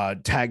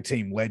tag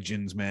team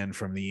legends, man,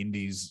 from the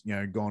indies, you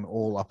know, gone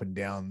all up and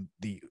down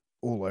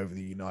all over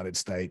the United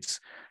States,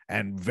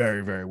 and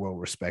very, very well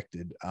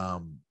respected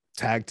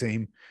tag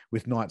team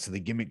with Knights of the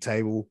Gimmick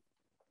Table.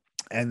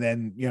 And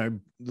then, you know,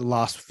 the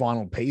last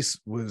final piece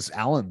was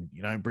Alan,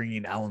 you know, bringing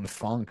in Alan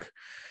Funk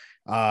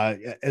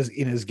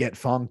as Get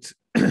Funked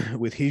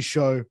with his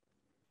show,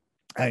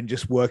 and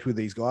just worked with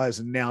these guys.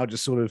 And now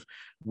just sort of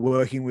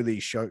working with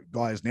these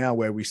guys now,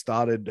 where we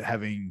started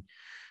having,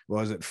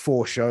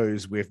 4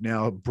 shows. We've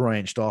now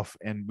branched off,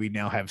 and we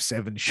now have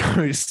 7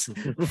 shows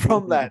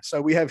from that.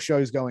 So we have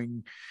shows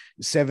going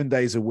 7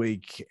 days a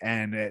week,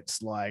 and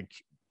it's like,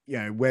 you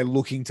know, we're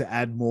looking to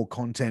add more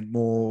content,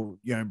 more,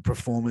 you know,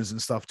 performers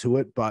and stuff to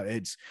it. But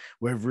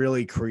we've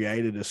really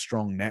created a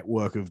strong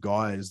network of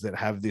guys that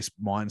have this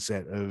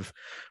mindset of,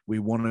 we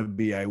want to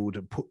be able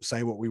to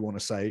say what we want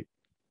to say,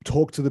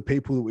 talk to the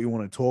people that we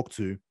want to talk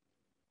to,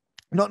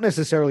 not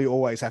necessarily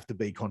always have to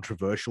be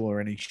controversial or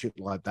any shit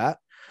like that,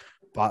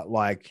 but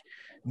like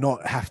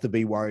not have to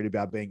be worried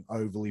about being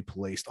overly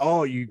policed.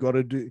 Oh, you got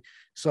to do.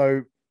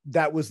 So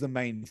that was the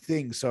main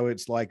thing. So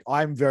it's like,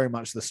 I'm very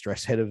much the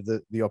stress head of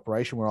the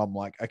operation, where I'm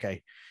like,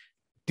 okay,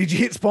 did you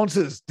hit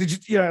sponsors? Did you,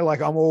 you know,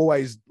 like, I'm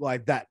always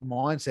like that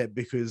mindset,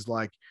 because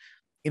like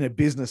in a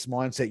business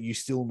mindset, you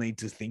still need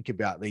to think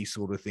about these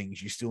sort of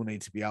things. You still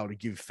need to be able to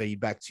give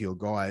feedback to your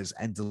guys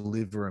and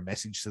deliver a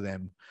message to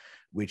them,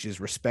 which is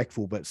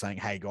respectful, but saying,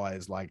 hey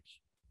guys, like,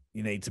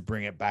 you need to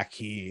bring it back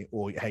here,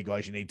 or hey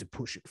guys, you need to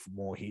push it for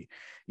more here,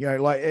 you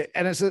know, like,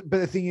 and but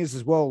the thing is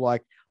as well,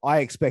 like,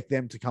 I expect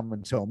them to come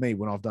and tell me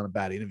when I've done a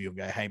bad interview and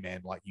go, hey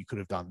man, like, you could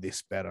have done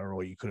this better,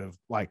 or you could have,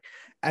 like,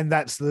 and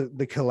that's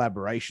the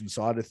collaboration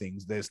side of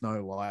things. There's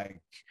no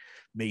like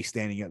me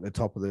standing at the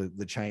top of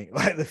the chain,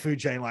 like the food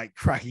chain, like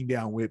cracking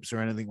down whips or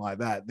anything like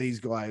that.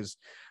 These guys,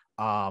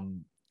 you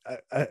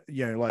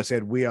know, like I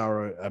said, we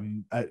are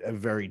a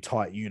very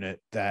tight unit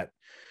that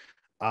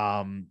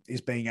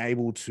is being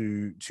able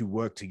to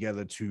work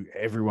together to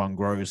everyone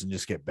grows and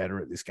just get better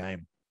at this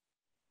game.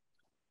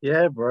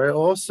 Yeah, bro.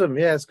 Awesome.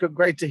 Yeah, it's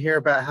great to hear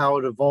about how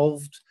it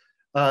evolved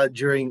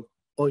during,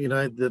 or, you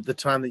know, the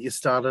time that you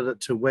started it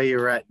to where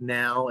you're at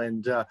now.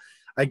 And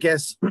I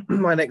guess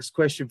my next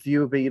question for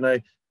you would be, you know,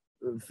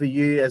 for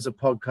you as a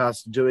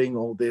podcast doing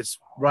all this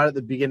right at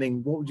the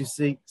beginning, what would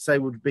you say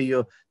would be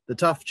the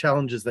tough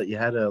challenges that you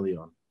had early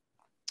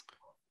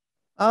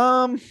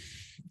on?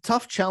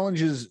 Tough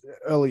challenges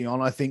early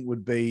on, I think,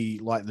 would be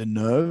like the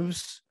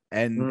nerves,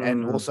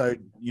 and also,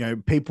 you know,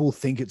 people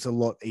think it's a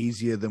lot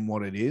easier than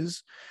what it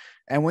is.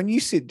 And when you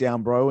sit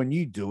down, bro, and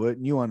you do it,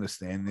 and you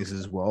understand this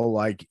as well,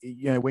 like,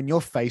 you know, when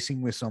you're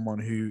facing with someone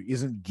who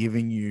isn't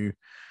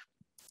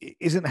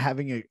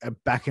having a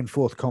back and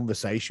forth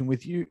conversation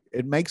with you,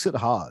 it makes it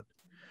hard.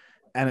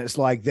 And it's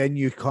like, then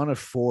you're kind of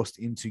forced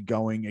into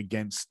going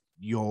against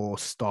your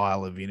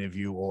style of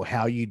interview, or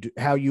how you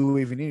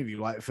even interview.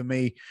 Like for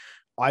me,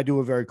 I do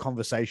a very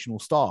conversational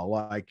style.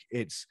 Like,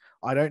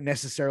 I don't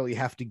necessarily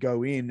have to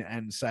go in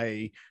and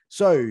say,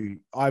 so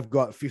I've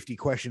got 50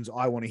 questions,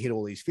 I want to hit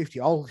all these 50.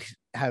 I'll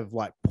have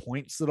like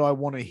points that I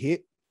want to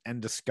hit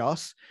and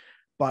discuss,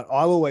 but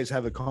I'll always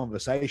have a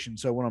conversation.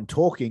 So when I'm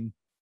talking,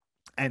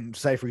 and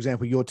say, for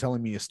example, you're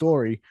telling me a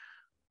story,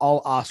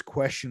 I'll ask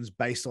questions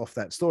based off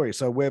that story.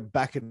 So we're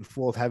back and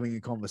forth having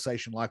a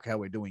conversation like how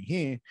we're doing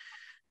here.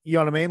 You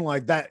know what I mean?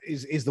 Like, that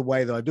is the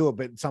way that I do it.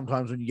 But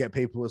sometimes when you get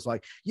people, it's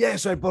like, yeah,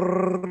 so,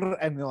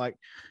 and they're like,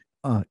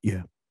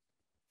 yeah.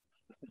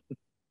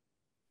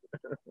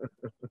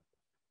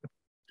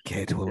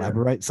 Care to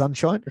elaborate,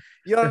 sunshine?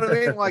 You know what I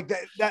mean? Like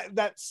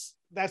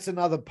that's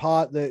another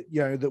part that,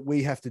 you know, that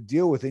we have to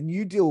deal with. And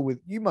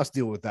you must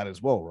deal with that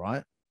as well,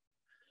 right?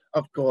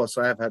 Of course,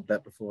 I have had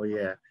that before.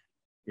 Yeah.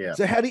 Yeah.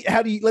 So how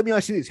do you let me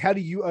ask you this? How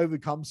do you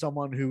overcome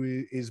someone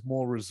who is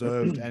more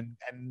reserved and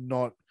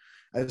not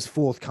as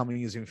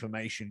forthcoming as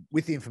information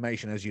with the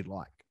information as you'd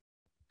like?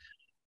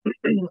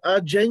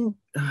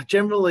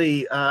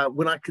 Generally,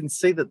 when I can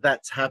see that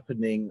that's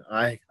happening,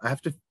 I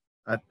have to,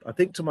 I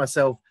think to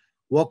myself,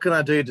 what can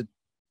I do to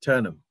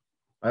turn them?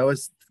 I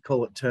always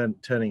call it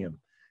turning them.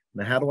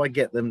 Now, how do I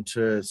get them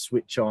to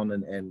switch on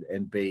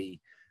and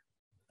be,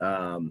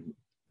 how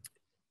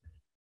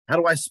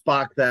do I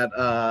spark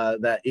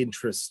that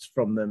interest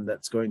from them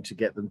that's going to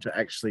get them to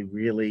actually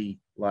really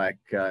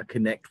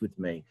connect with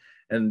me?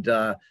 And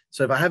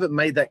so if I haven't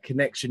made that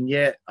connection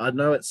yet, I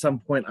know at some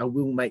point I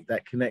will make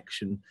that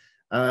connection.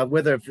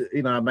 Whether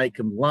I make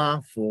them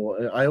laugh,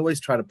 or I always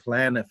try to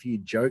plan a few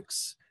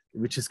jokes,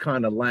 which is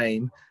kind of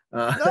lame.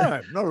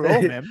 No, not at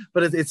all, man.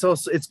 But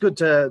it's good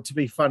to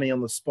be funny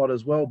on the spot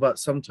as well. But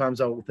sometimes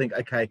I will think,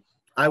 okay,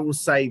 I will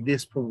say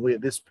this probably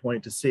at this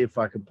point to see if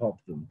I can pop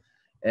them.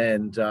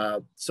 And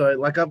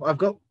so I've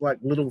got like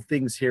little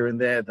things here and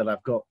there that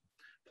I've got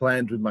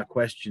planned with my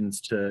questions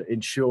to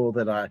ensure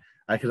that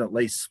I can at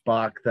least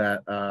spark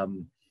that,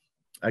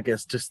 I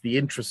guess, just the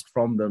interest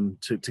from them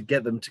to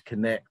get them to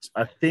connect.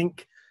 I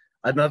think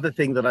another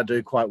thing that I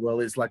do quite well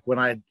is like when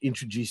I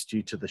introduced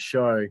you to the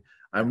show,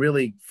 I'm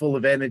really full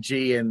of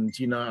energy and,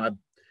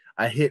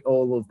 I hit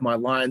all of my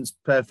lines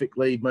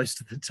perfectly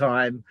most of the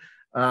time.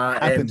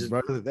 Happens,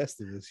 bro, the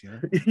best of us,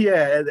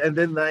 Yeah. And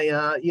then they,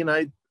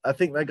 I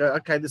think they go,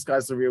 okay, this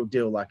guy's the real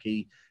deal. Like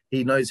he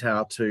knows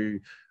how to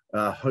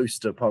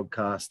host a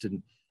podcast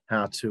and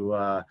how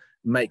to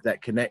make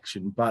that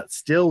connection. But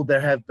still,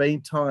 there have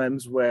been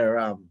times where,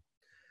 I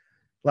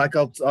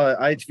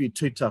interviewed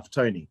Too Tough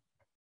Tony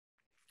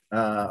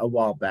a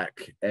while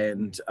back,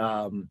 and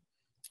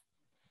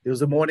it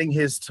was the morning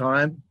his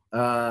time,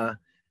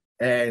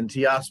 and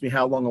he asked me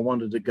how long I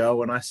wanted to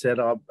go, and I said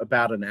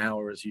about an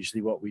hour is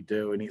usually what we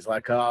do. And he's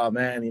like, "Oh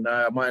man,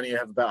 I might only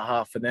have about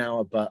half an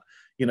hour, but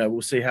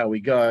we'll see how we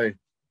go."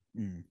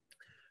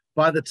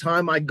 By the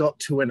time I got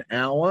to an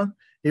hour,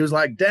 he was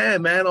like,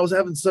 "Damn, man, I was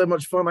having so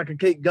much fun, I could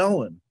keep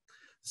going."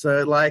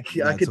 So I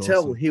could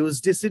tell he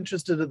was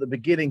disinterested at the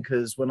beginning,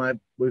 because when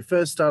we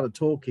first started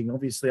talking,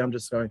 obviously I'm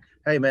just going,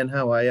 "Hey man,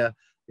 how are you?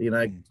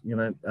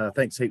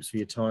 Thanks heaps for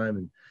your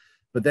time."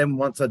 But then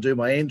once I do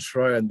my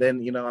intro, and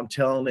then I'm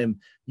telling him,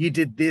 "You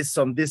did this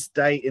on this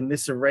date in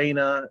this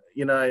arena,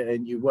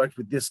 and you worked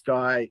with this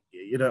guy.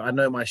 I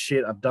know my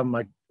shit. I've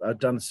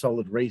done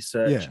solid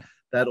research." Yeah.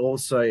 That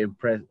also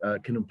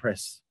can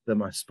impress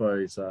them, I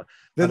suppose.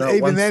 Then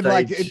even then,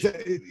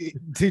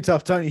 Too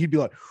Tough Tony, he'd be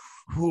like,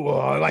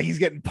 "Whoa," like he's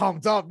getting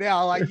pumped up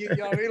now. Like you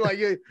know what I mean? Like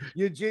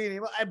you're geeing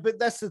him. But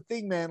that's the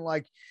thing, man.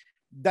 Like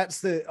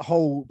that's the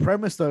whole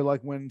premise, though.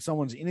 Like when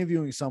someone's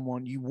interviewing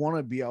someone, you want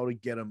to be able to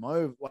get them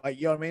over. Like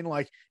you know what I mean?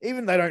 Like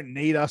even they don't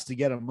need us to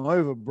get them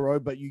over, bro.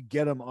 But you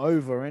get them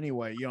over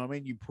anyway. You know what I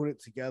mean? You put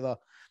it together.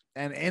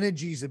 And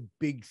energy is a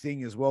big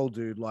thing as well,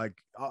 dude. Like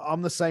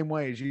I'm the same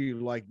way as you.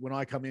 Like when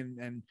I come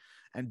in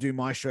and do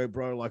my show,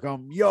 bro, like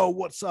yo,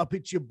 what's up?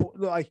 It's your boy.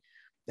 Like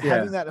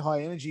having that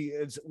high energy,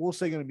 it's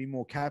also going to be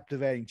more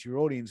captivating to your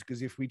audience.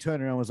 Because if we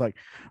turn around and was like,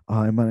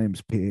 "Hi, my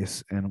name's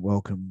Pierce, and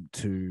welcome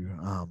to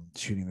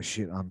Shooting the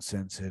Shit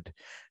Uncensored.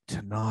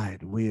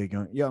 Tonight we are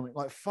going," I mean,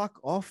 like fuck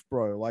off,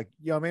 bro. Like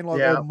I mean,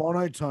 like all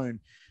monotone.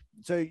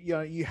 So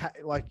you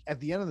like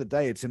at the end of the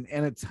day, it's an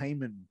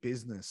entertainment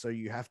business. So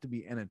you have to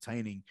be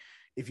entertaining.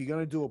 If you're going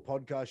to do a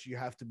podcast, you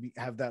have to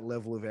have that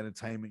level of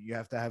entertainment. You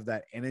have to have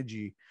that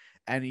energy,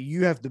 and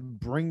you have to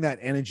bring that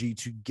energy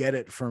to get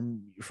it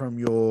from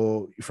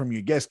your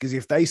guests. Because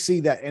if they see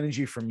that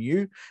energy from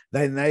you,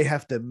 then they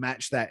have to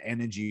match that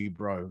energy,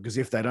 bro. Because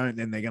if they don't,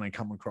 then they're going to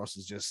come across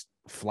as just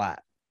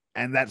flat.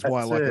 And that's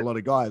why a lot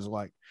of guys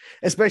like,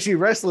 especially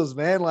wrestlers,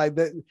 man, like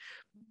that.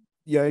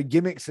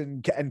 Gimmicks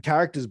and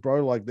characters,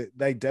 bro, like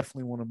they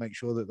definitely want to make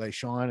sure that they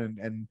shine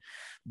and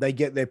they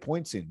get their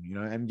points in,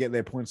 and get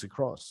their points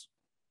across.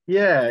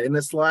 Yeah, and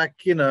it's like,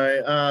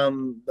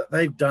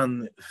 they've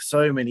done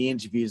so many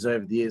interviews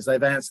over the years.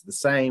 They've answered the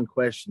same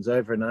questions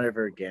over and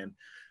over again.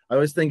 I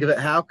always think of it,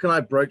 how can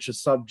I broach a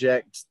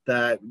subject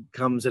that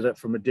comes at it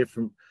from a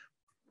different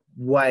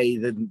way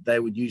than they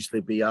would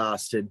usually be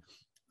asked? And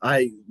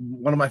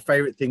one of my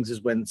favorite things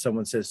is when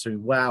someone says to me,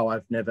 "Wow,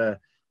 I've never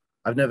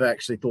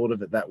actually thought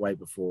of it that way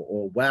before,"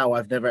 or "Wow,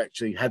 I've never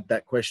actually had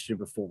that question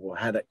before," or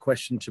 "had that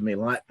question to me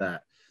like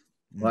that."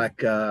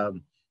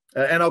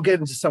 And I'll get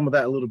into some of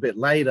that a little bit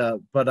later,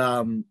 but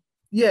I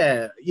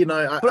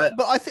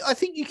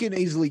think you can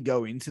easily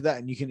go into that,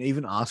 and you can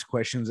even ask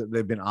questions that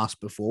they've been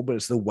asked before, but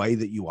it's the way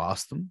that you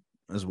ask them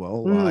as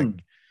well.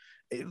 Like,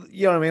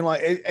 you know what I mean?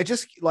 Like it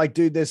just like,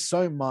 dude, there's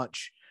so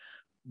much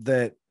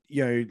that,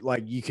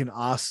 like you can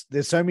ask,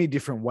 there's so many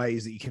different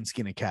ways that you can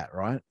skin a cat,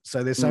 right?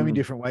 So there's so many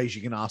different ways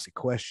you can ask a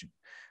question.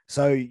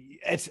 So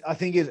I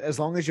think as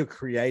long as you're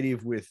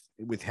creative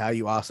with how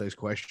you ask those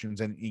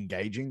questions and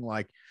engaging,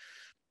 like,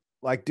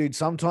 dude,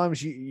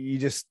 sometimes you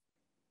just,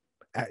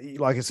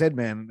 like I said,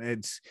 man,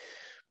 it's,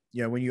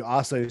 when you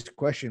ask those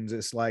questions,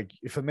 it's like,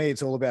 for me,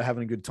 it's all about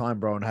having a good time,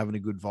 bro, and having a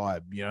good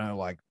vibe,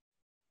 like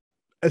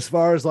as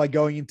far as like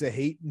going into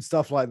heat and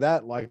stuff like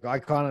that, like I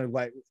kind of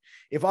like,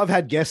 if I've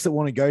had guests that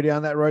want to go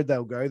down that road,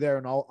 they'll go there,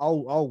 and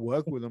I'll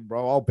work with them,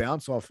 bro. I'll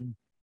bounce off them,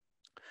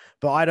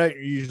 but I don't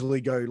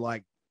usually go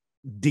like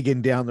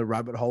digging down the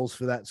rabbit holes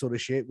for that sort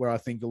of shit. Where I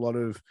think a lot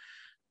of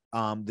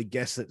the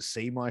guests that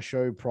see my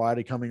show prior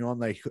to coming on,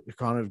 they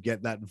kind of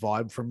get that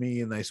vibe from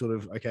me, and they sort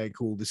of, okay,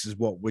 cool, this is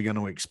what we're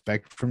going to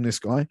expect from this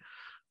guy.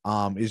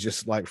 Is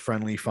just like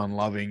friendly, fun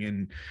loving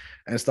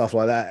and stuff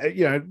like that.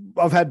 You know,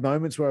 I've had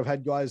moments where I've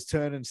had guys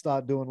turn and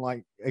start doing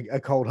like a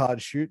cold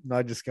hard shoot, and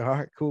I just go, all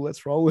right, cool,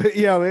 let's roll with it.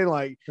 You know what I mean?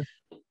 Like,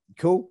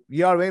 cool.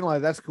 You know what I mean?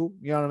 Like, that's cool.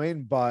 You know what I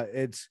mean? But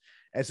it's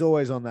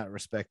always on that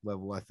respect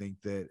level. I think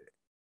that,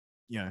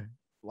 you know,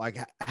 like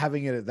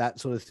having it at that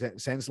sort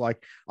of sense.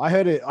 Like I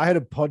heard a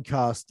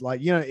podcast,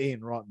 like, you know,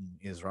 Ian Rotten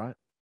is, right?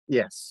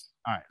 Yes.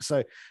 All right.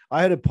 So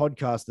I had a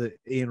podcast that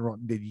Ian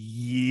Rotten did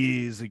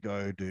years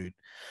ago, dude.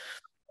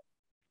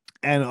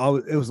 And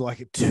it was like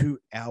a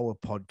 2-hour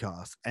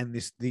podcast, and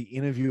the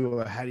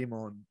interviewer had him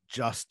on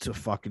just to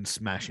fucking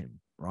smash him,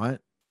 right?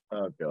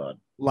 Oh God!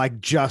 Like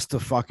just to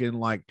fucking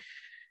like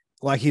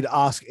he'd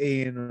ask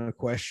Ian a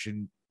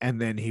question, and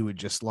then he would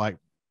just like,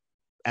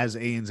 as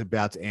Ian's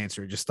about to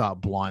answer, just start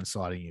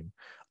blindsiding him.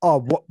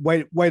 Oh,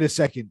 wait a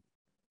second,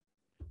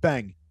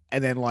 bang.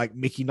 And then like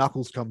Mickey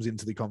Knuckles comes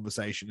into the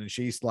conversation, and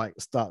she's like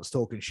starts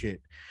talking shit.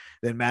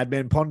 Then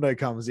Madman Pondo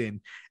comes in,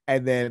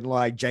 and then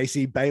like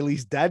JC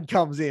Bailey's dad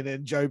comes in,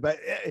 and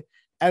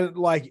and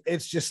like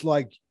it's just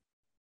like,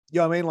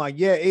 you know what I mean? Like,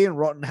 yeah, Ian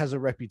Rotten has a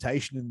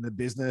reputation in the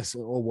business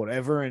or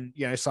whatever, and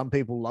you know, some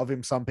people love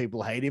him, some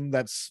people hate him.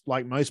 That's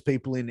like most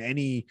people in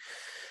anything,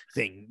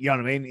 you know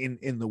what I mean,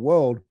 in the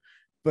world.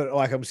 But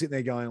like I'm sitting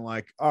there going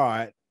like, all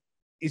right,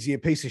 is he a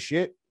piece of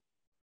shit?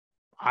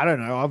 I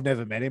don't know. I've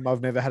never met him. I've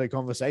never had a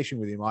conversation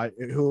with him.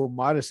 Who am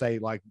I to say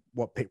like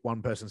what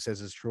one person says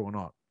is true or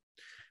not?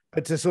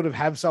 But to sort of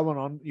have someone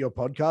on your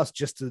podcast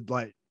just to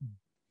like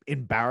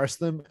embarrass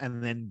them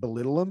and then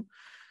belittle them.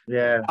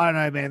 Yeah. I don't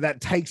know, man. That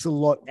takes a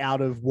lot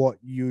out of what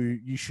you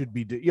should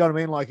be doing. You know what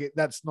I mean? Like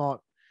that's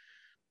not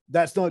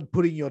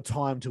putting your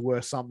time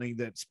towards something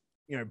that's,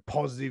 you know,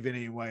 positive in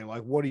any way.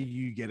 Like, what do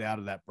you get out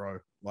of that, bro?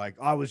 Like,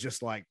 I was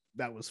just like,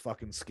 that was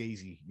fucking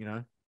skeezy, you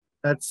know?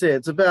 That's it.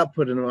 It's about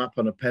putting them up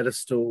on a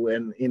pedestal.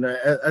 And, you know,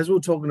 as we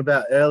were talking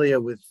about earlier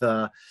with,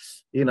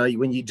 you know,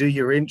 when you do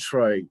your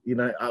intro, you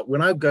know,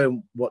 when I go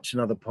and watch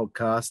another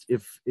podcast,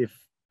 if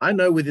I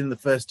know within the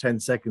first 10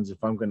 seconds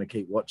if I'm going to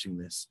keep watching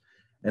this,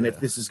 and if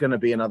this is going to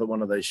be another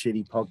one of those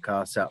shitty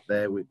podcasts out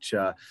there, which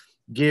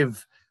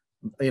give,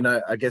 you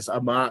know, I guess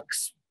a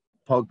Mark's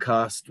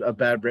podcast a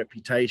bad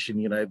reputation,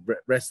 you know,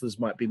 wrestlers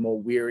might be more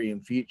weary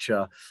in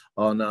future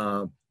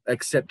on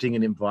accepting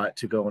an invite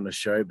to go on a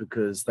show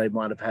because they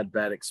might have had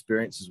bad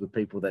experiences with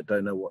people that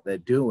don't know what they're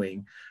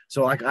doing.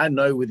 So like, I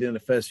know within the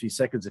first few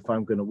seconds if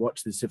I'm going to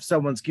watch this, if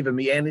someone's giving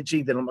me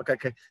energy, then I'm like,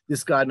 okay,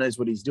 this guy knows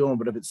what he's doing.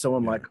 But if it's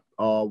someone like,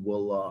 oh,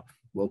 well,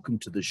 welcome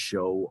to the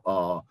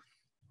show.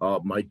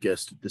 My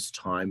guest at this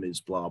time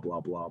is blah,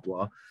 blah, blah,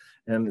 blah.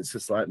 And it's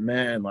just like,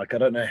 man, like, I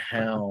don't know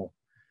how,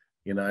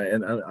 you know,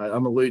 and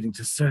I'm alluding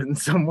to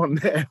someone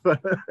there.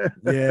 But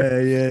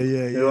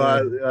yeah.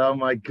 Like, oh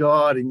my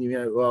God. And, you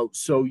know, well,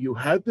 so you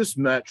had this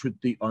match with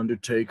The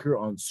Undertaker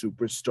on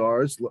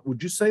Superstars.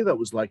 Would you say that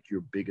was like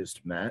your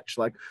biggest match?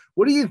 Like,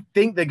 what do you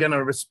think they're going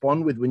to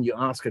respond with when you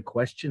ask a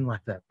question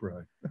like that,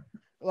 bro?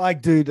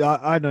 Like, dude,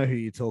 I know who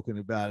you're talking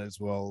about as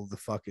well. The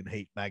fucking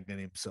heat magnet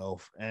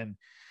himself. And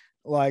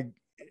like,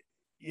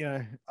 you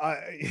know, I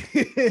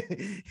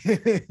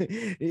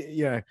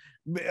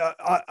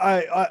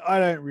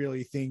don't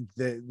really think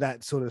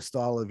that sort of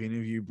style of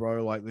interview,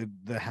 bro, like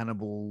the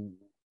Hannibal,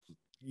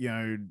 you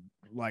know,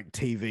 like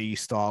TV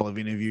style of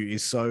interview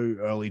is so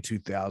early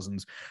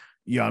 2000s.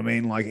 You know what I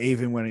mean? Like,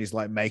 even when he's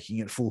like making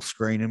it full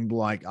screen and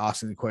like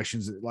asking the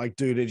questions, like,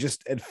 dude,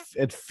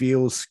 it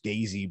feels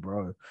skeezy,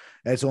 bro.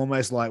 It's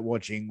almost like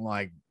watching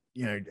like,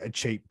 you know, a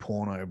cheap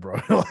porno,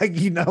 bro. Like,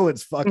 you know,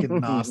 it's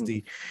fucking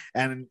nasty.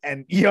 and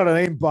you know what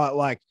I mean? But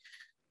like,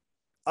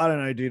 I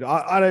don't know, dude.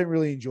 I don't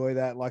really enjoy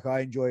that. Like,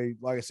 I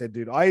said,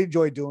 dude, I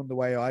enjoy doing the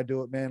way I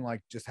do it, man.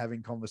 Like, just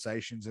having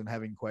conversations and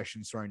having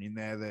questions thrown in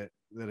there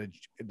that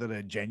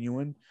are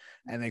genuine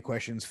and they're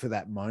questions for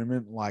that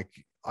moment. Like,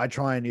 I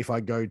try, and if I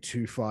go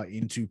too far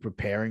into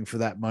preparing for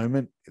that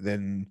moment,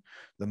 then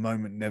the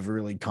moment never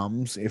really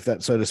comes, if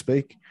that so to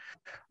speak.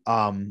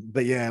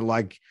 But yeah,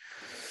 like,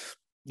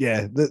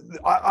 yeah,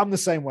 I'm the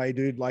same way,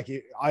 dude. Like,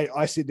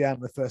 I sit down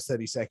in the first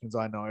 30 seconds,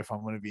 I know if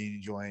I'm going to be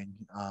enjoying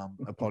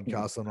a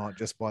podcast or not,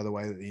 just by the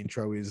way that the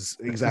intro is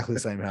exactly the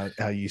same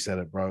how you said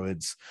it, bro.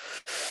 It's,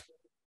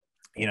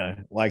 you know,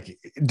 like,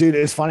 dude,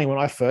 it's funny, when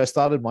I first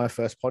started my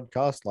first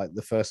podcast, like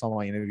the first time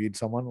I interviewed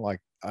someone, like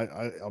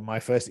my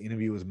first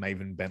interview was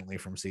Maven Bentley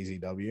from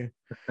CZW.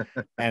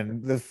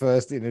 And the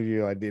first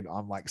interview I did,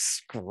 I'm like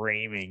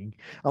screaming.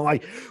 I'm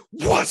like,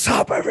 what's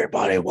up,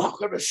 everybody?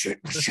 Welcome to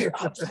Shoot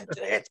Up.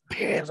 It's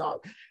pants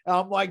up. And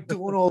I'm like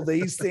doing all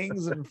these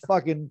things and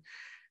fucking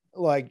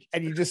like,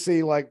 and you just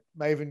see like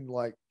Maven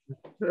like,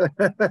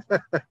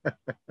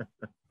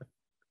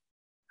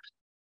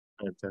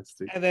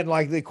 Fantastic. And then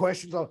like the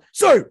questions are,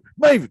 so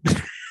Maven,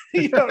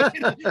 you know what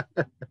I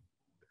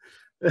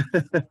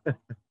mean?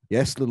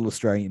 Yes, little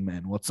Australian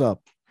man, what's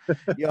up?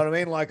 You know what I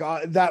mean? Like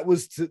that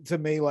was to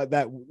me like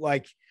that.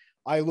 Like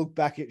I look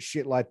back at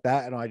shit like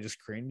that and I just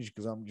cringe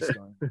because I'm just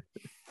going,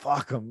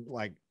 fuck. I'm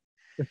like,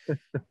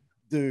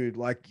 dude,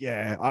 like,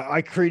 yeah,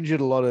 I cringe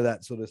at a lot of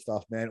that sort of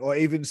stuff, man. Or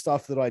even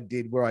stuff that I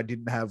did where I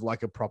didn't have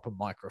like a proper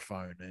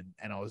microphone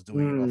and I was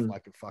doing it off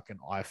like a fucking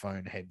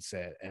iPhone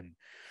headset and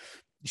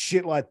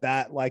shit like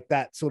that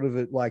sort of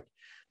it, like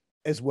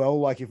as well.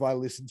 Like if I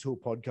listen to a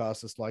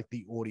podcast, it's like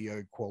the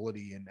audio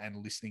quality and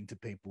listening to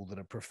people that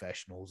are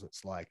professionals.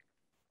 It's like,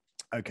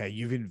 okay,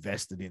 you've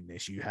invested in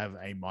this. You have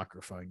a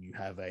microphone, you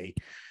have a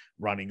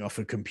running off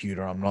a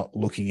computer. I'm not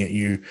looking at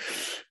you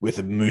with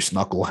a moose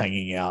knuckle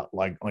hanging out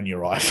like on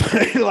your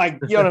iPhone. Like,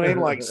 you know what I mean?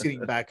 Like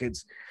sitting back,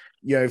 it's,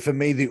 you know, for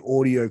me, the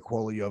audio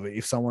quality of it,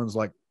 if someone's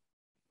like,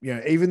 you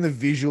know, even the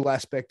visual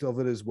aspect of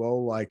it as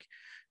well, like,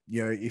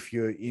 you know, if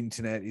your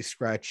internet is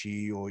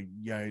scratchy or, you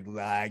know,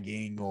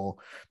 lagging or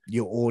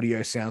your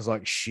audio sounds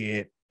like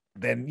shit,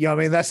 then, you know, I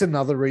mean, that's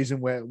another reason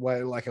where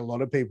like a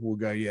lot of people will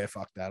go, yeah,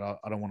 fuck that.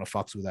 I don't want to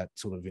fucks with that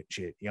sort of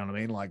shit. You know what I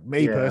mean? Like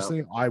me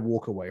personally, I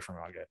walk away from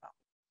it. I go, no.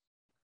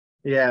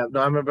 Yeah, no,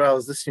 I remember I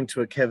was listening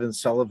to a Kevin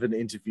Sullivan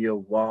interview a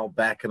while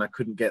back and I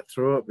couldn't get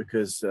through it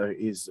because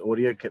his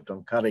audio kept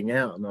on cutting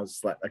out. And I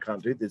was like, I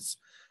can't do this.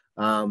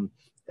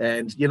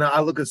 And, you know, I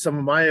look at some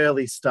of my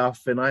early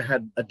stuff and I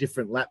had a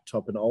different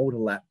laptop, an older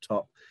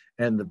laptop,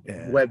 and the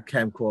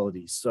webcam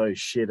quality is so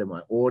shit and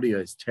my audio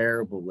is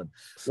terrible. And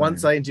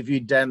once I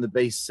interviewed Dan the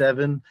Beast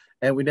 7,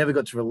 and we never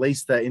got to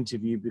release that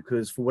interview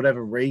because for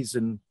whatever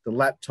reason, the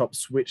laptop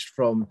switched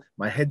from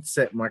my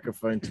headset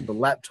microphone to the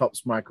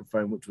laptop's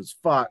microphone, which was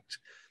fucked.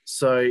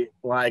 So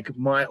like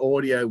my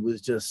audio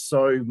was just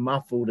so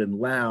muffled and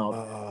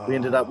loud. We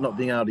ended up not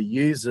being able to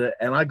use it.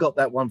 And I got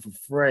that one for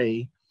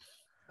free.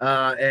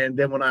 And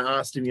then when I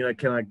asked him, you know,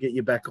 can I get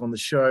you back on the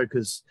show?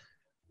 Because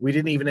we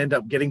didn't even end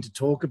up getting to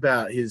talk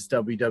about his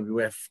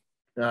WWF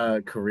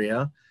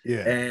career.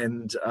 Yeah.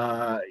 And,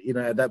 you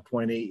know, at that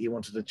point he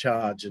wanted to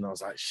charge and I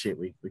was like, shit,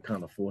 we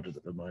can't afford it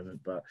at the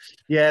moment. But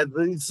yeah,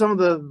 some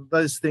of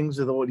those things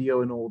with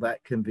audio and all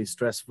that can be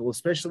stressful,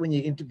 especially when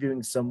you're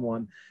interviewing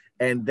someone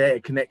and their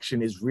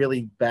connection is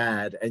really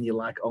bad. And you're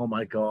like, oh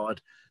my God,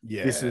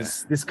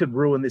 this could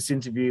ruin this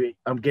interview.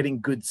 I'm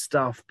getting good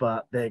stuff,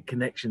 but their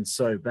connection's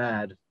so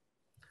bad.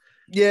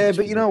 Yeah,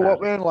 but you know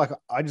what, man? Like,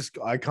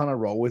 I kind of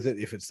roll with it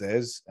if it's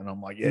theirs, and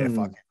I'm like, yeah,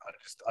 fuck it.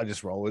 I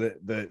just roll with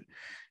it. But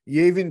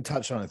you even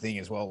touched on a thing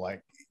as well,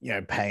 like, you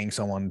know, paying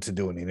someone to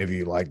do an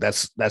interview, like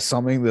that's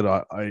something that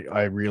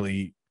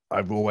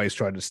I've always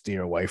tried to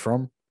steer away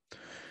from.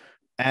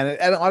 And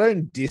I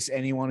don't diss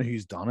anyone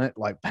who's done it,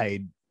 like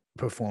paid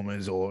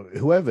performers or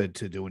whoever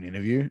to do an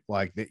interview,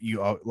 like that.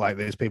 You are like,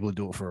 there's people who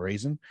do it for a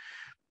reason.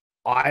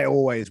 I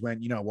always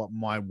went, you know what,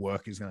 my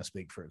work is going to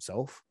speak for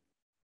itself.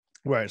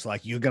 Where it's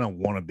like, you're going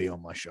to want to be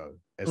on my show.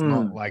 It's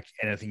not like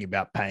anything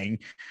about paying.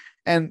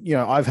 And, you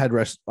know, I've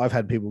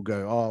had people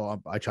go, oh,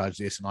 I charge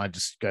this. And I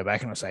just go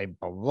back and I say,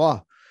 blah,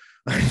 blah,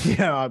 blah.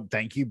 Yeah,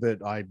 thank you. But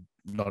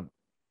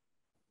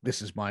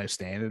this is my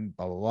standard,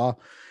 blah, blah, blah.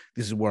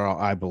 This is where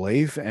I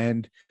believe,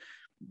 and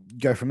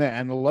go from there.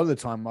 And a lot of the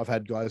time I've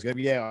had guys go,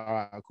 yeah, all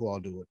right, cool, I'll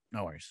do it.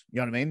 No worries.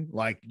 You know what I mean?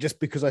 Like, just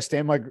because I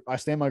stand my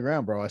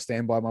ground, bro. I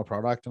stand by my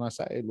product and I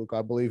say, look,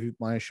 I believe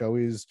my show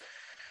is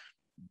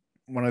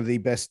one of the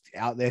best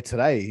out there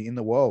today in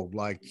the world.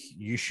 Like,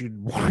 you should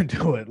want to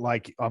do it.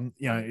 Like, you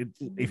know,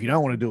 if you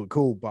don't want to do it,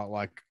 cool. But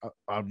like,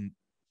 I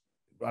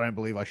don't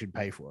believe I should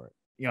pay for it.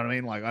 You know what I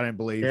mean? Like, I don't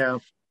believe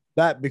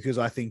that, because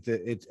I think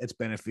that it's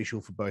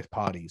beneficial for both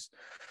parties.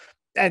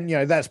 And, you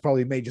know, that's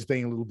probably me just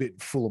being a little bit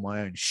full of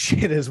my own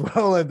shit as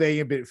well and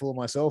being a bit full of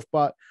myself.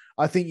 But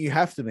I think you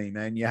have to be,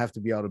 man. You have to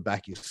be able to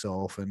back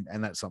yourself.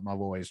 And that's something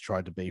I've always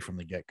tried to be from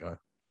the get-go.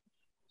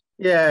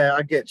 Yeah,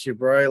 I get you,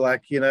 bro.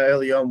 Like, you know,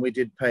 early on we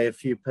did pay a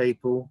few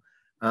people.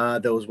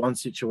 There was one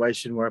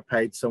situation where I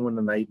paid someone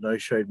and they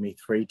no-showed me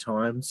 3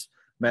 times.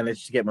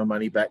 Managed to get my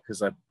money back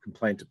because I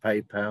complained to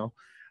PayPal.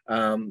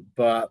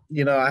 But,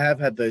 you know, I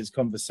have had those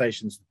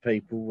conversations with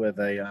people where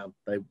they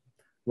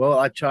well,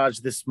 I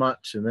charge this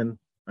much. And then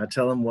I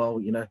tell them,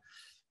 well, you know,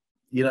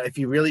 if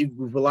you really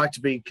would like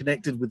to be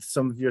connected with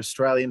some of your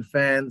Australian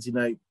fans, you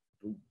know,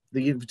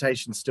 the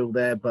invitation's still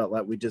there, but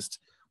like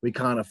we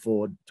can't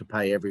afford to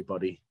pay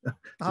everybody to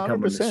come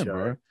on the show.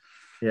 Bro.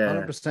 Yeah,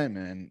 100%,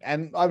 man.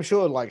 And I'm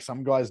sure like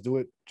some guys do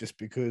it just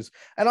because,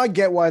 and I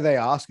get why they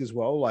ask as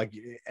well. Like,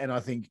 and I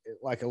think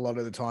like a lot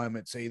of the time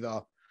it's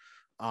either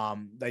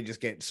they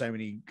just get so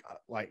many,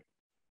 like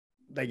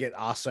they get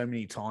asked so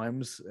many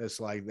times. It's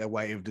like their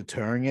way of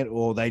deterring it,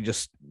 or they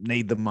just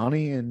need the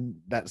money and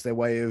that's their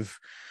way of,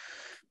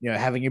 you know,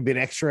 having a bit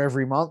extra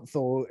every month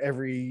or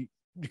every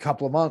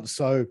couple of months.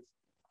 So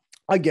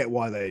I get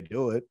why they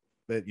do it,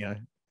 but you know,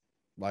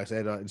 like I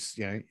said, it's,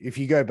 you know, if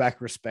you go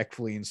back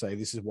respectfully and say,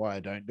 this is why I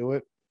don't do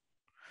it,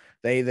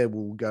 they either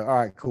will go, all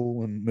right,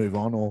 cool, and move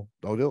on, or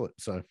they'll do it.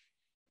 So,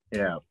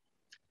 yeah.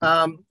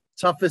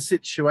 Toughest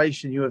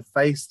situation you have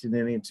faced in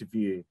an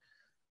interview?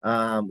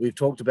 We've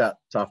talked about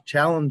tough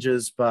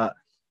challenges, but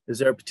is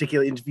there a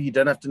particular interview, you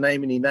don't have to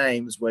name any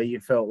names, where you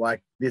felt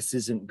like this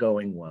isn't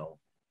going well?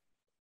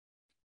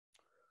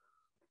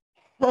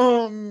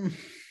 I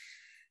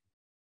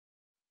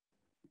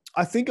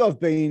think I've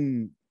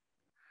been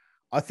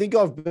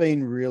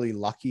really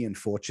lucky and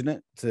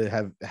fortunate to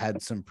have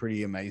had some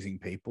pretty amazing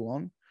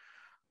people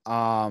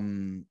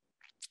on.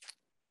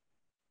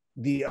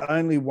 The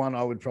only one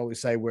I would probably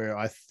say where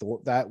I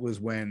thought that was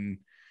when,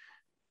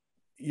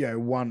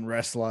 one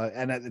wrestler,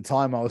 and at the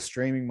time I was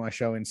streaming my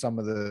show in some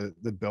of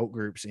the belt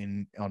groups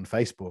on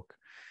Facebook,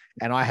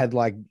 and I had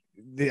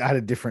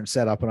a different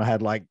setup, and I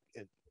had like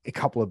a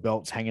couple of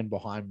belts hanging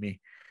behind me,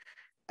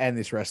 and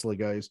this wrestler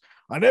goes,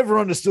 "I never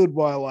understood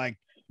why like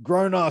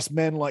grown-ass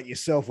men like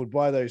yourself would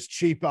buy those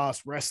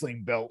cheap-ass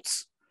wrestling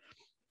belts."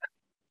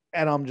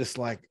 And I'm just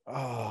like,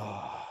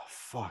 oh,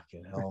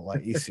 fucking hell.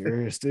 Like, you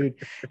serious, dude?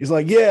 He's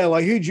like, yeah,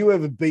 like, who'd you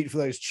ever beat for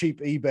those cheap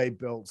eBay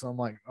belts? I'm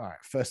like, all right,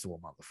 first of all,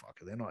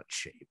 motherfucker, they're not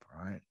cheap,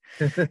 right?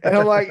 And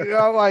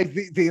I'm like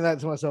thinking that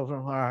to myself. And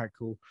I'm like, all right,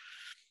 cool.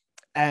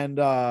 And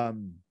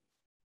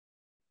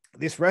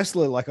this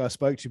wrestler, like I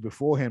spoke to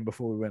beforehand,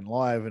 before we went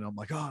live, and I'm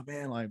like, oh,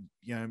 man, like,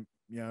 I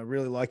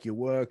really like your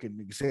work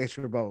and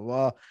etc. Blah, blah,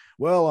 blah.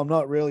 Well, I'm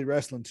not really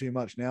wrestling too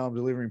much now. I'm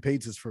delivering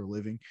pizzas for a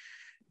living.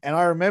 And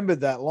I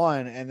remembered that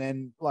line. And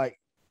then like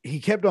he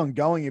kept on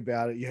going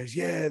about it. He goes,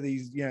 yeah,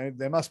 these,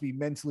 they must be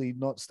mentally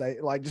not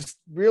like just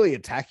really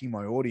attacking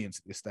my audience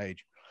at this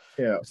stage.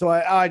 Yeah. So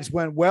I just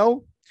went,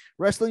 well,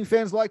 wrestling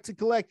fans like to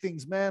collect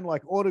things, man,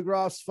 like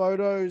autographs,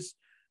 photos,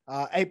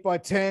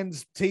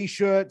 8x10s,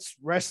 t-shirts,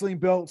 wrestling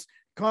belts,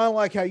 kind of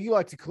like how you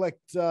like to collect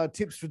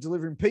tips for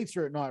delivering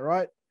pizza at night,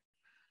 right?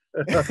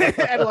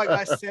 And like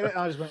I said it, and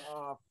I just went,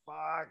 oh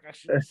fuck, I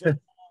should have said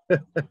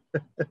that.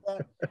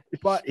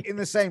 But in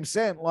the same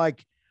sense,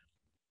 like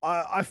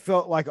I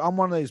felt like I'm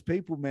one of those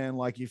people, man.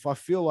 Like if I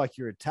feel like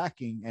you're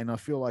attacking, and I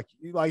feel like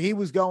he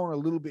was going a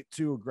little bit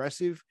too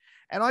aggressive,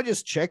 and I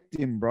just checked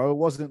him, bro. It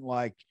wasn't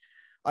like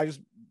I just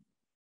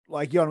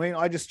like, you know what I mean?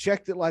 I just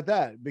checked it like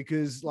that,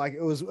 because like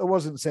it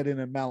wasn't said in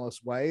a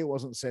malice way, it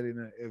wasn't said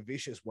in a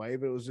vicious way,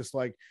 but it was just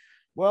like,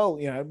 well,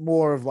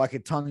 more of like a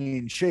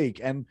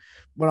tongue-in-cheek. And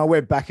when I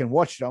went back and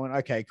watched it, I went,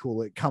 okay,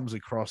 cool. It comes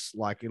across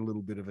like a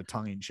little bit of a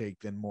tongue-in-cheek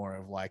than more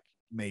of like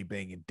me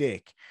being a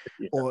dick.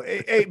 Yeah. Or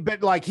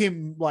but like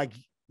him, like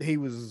he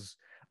was,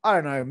 I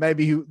don't know,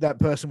 maybe that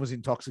person was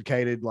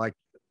intoxicated. Like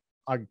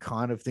I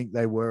kind of think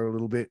they were a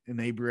little bit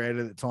inebriated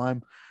at the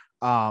time.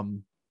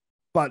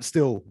 But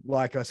still,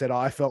 like I said,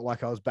 I felt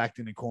like I was backed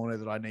in a corner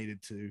that I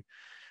needed to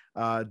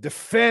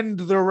defend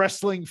the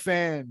wrestling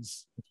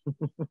fans.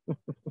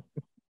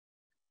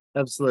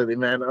 Absolutely,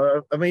 man.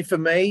 I mean, for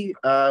me,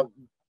 I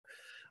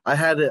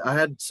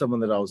had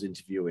someone that I was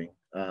interviewing,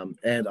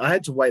 and I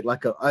had to wait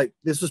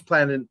this was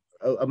planned in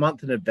a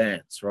month in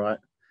advance, right?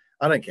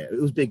 I don't care.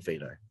 It was Big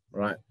Vito,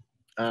 right?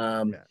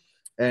 Yeah.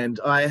 And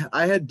I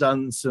had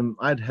done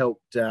I'd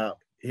helped out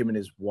him and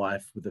his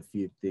wife with a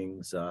few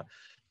things.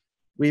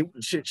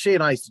 She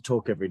and I used to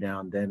talk every now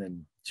and then,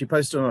 and she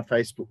posted on her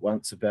Facebook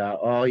once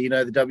about, the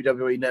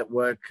WWE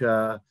Network,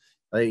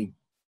 they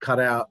cut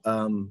out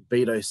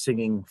Vito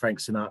singing Frank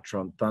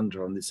Sinatra on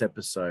Thunder on this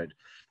episode.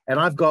 And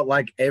I've got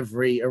like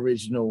every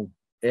original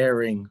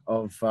airing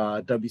of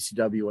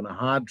WCW on a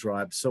hard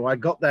drive. So I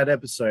got that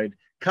episode,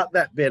 cut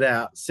that bit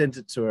out, sent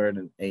it to her in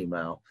an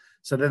email.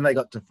 So then they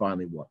got to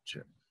finally watch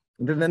it.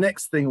 And then the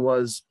next thing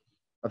was,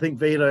 I think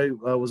Vito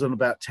was on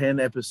about 10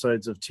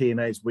 episodes of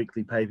TNA's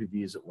weekly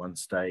pay-per-views at one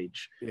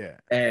stage. Yeah.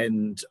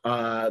 And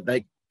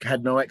they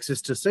had no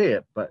access to see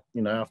it. But,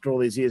 after all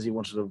these years, he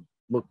wanted to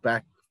look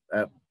back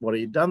at what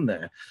he'd done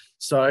there.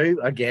 So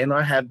again,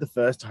 I had the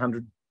first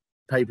 100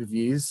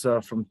 pay-per-views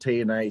from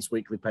TNA's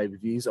weekly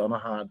pay-per-views on a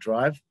hard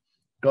drive,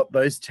 got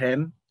those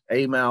 10,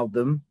 emailed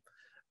them,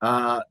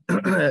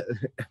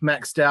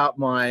 maxed out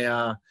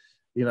my,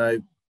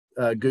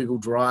 Google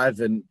Drive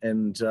and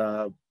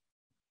my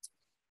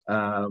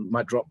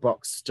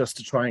Dropbox just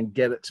to try and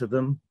get it to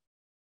them.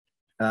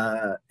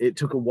 It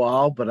took a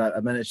while, but I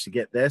managed to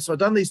get there. So I've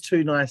done these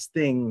two nice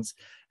things.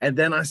 And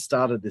then I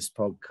started this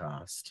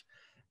podcast.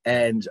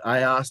 And I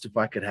asked if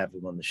I could have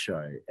him on the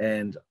show.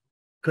 And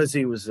because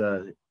he was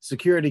a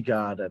security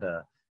guard at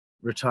a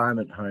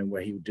retirement home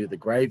where he would do the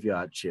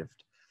graveyard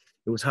shift,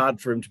 it was hard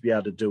for him to be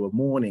able to do a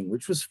morning,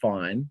 which was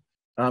fine.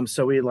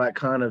 So we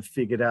kind of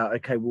figured out,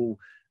 okay, well,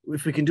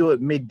 if we can do it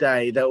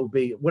midday, that will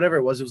be whatever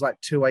it was like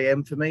 2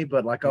 a.m. for me.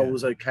 But I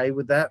was okay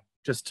with that,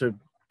 just to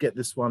get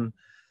this one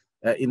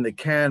in the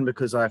can,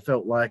 because I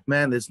felt like,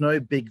 man, there's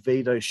no Big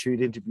Vito shoot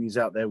interviews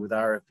out there with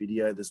RF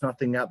Video. There's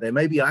nothing out there.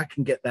 Maybe I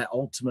can get that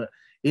ultimate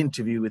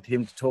interview with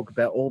him to talk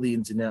about all the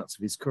ins and outs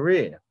of his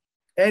career.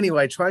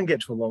 Anyway, try and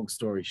get to a long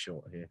story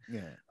short here.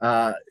 Yeah.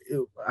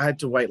 I had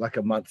to wait like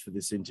a month for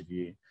this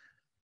interview.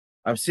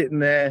 I'm sitting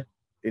there.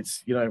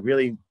 It's,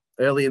 really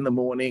early in the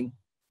morning.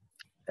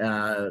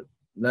 No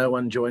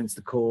one joins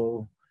the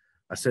call.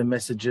 I send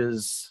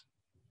messages.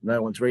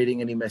 No one's reading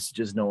any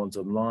messages. No one's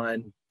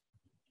online.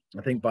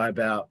 I think by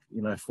about,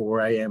 4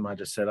 a.m., I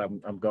just said,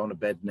 I'm going to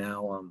bed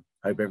now.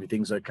 hope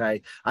everything's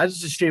okay. I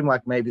just assumed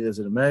like maybe there's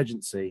an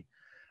emergency.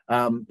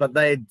 But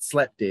they had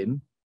slept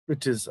in,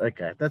 which is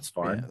okay. That's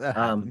fine. Yeah, that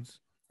happens.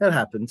 That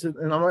happens.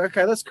 And I'm like,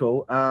 okay, that's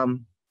cool.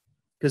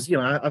 Because, you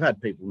know, I've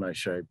had people no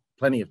show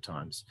plenty of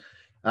times.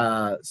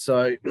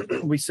 So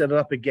we set it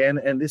up again.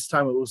 And this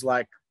time it was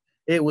like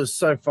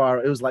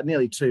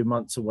nearly 2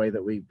 months away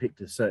that we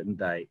picked a certain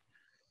date.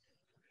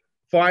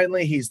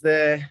 Finally, he's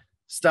there,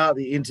 start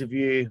the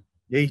interview.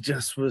 He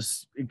just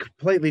was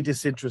completely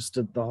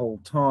disinterested the whole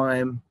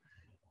time.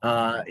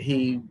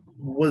 He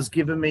was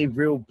giving me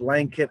real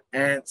blanket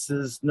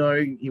answers. No,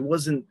 he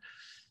wasn't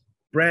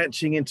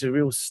branching into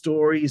real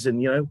stories.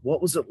 And, you know,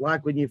 what was it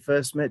like when you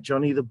first met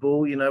Johnny the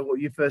Bull? You know, what were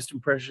your first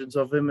impressions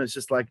of him? It's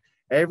just like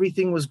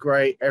everything was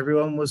great.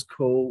 Everyone was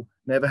cool.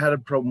 Never had a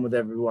problem with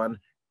everyone,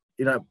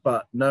 you know,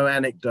 but no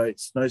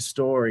anecdotes, no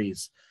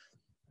stories.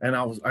 And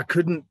I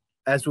couldn't,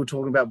 as we were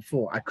talking about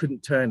before, I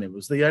couldn't turn him. It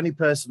was the only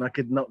person I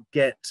could not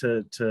get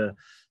to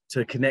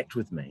connect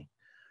with me.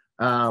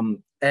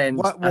 And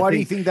why do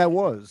you think that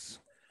was?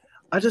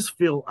 I just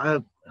feel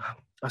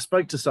I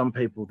spoke to some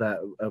people that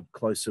are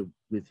closer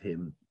with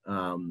him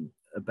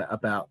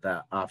about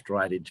that after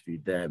I'd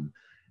interviewed them,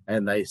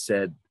 and they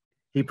said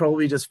he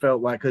probably just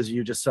felt like, as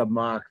you just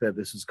submarked, that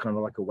this was kind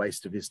of like a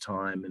waste of his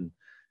time, and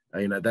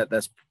you know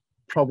that's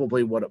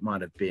probably what it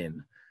might have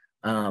been.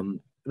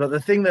 But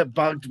the thing that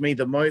bugged me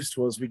the most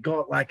was we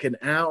got like an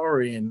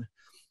hour in.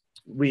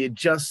 We had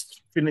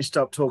just finished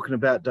up talking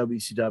about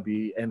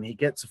WCW, and he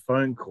gets a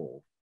phone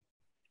call.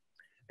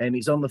 And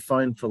he's on the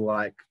phone for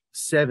like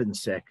 7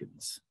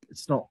 seconds.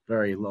 It's not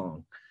very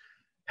long.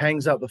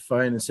 Hangs up the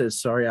phone and says,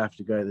 sorry, I have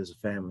to go. There's a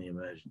family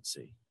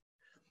emergency.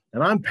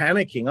 And I'm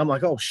panicking. I'm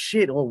like, oh,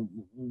 shit. Well,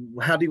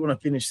 how do you want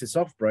to finish this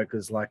off, bro?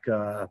 Because like,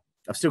 I've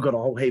still got a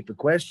whole heap of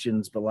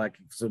questions, but like,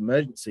 if it's an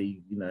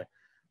emergency, you know.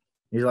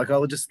 He's like, oh,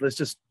 let's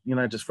just, you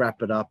know, just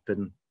wrap it up.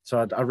 And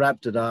so I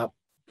wrapped it up,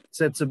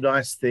 said some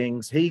nice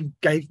things. He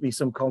gave me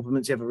some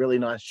compliments. You have a really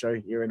nice show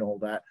here and all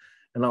that.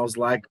 And I was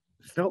like,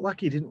 felt like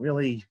he didn't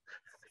really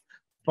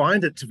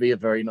find it to be a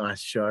very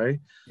nice show.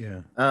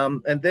 Yeah.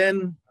 And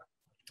then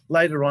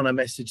later on, I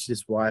messaged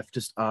his wife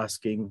just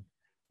asking,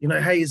 you know,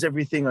 hey, is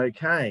everything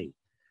okay?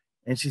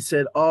 And she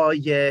said, oh,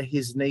 yeah,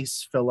 his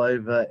niece fell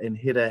over and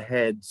hit her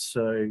head.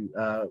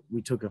 So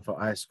we took her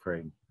for ice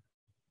cream.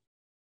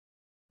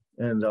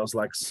 And I was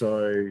like,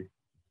 so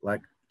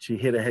like she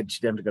hit her head,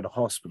 she'd have to go to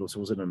hospital. So it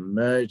was an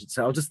emergency.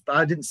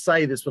 I didn't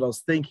say this, but I was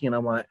thinking, and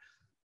I'm like,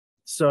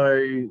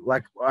 so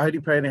like I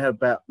only had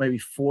about maybe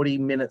 40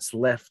 minutes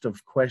left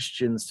of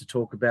questions to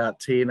talk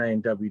about TNA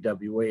and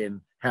WWE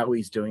and how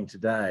he's doing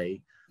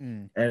today.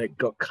 And it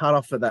got cut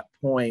off at that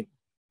point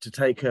to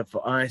take her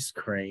for ice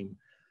cream.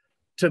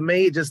 To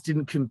me, it just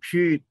didn't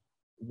compute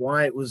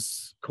why it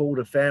was called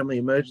a family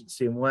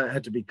emergency and why it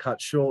had to be cut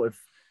short. If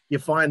you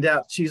find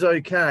out she's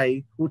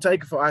okay, we'll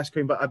take her for ice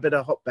cream, but I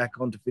better hop back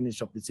on to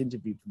finish off this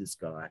interview for this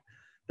guy.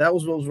 That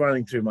was what was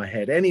running through my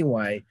head.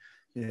 Anyway,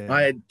 yeah.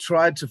 I had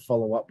tried to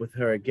follow up with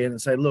her again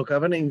and say, look,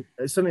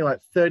 it's only like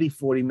 30,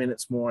 40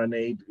 minutes more I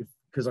need,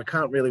 because I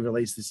can't really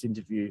release this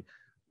interview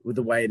with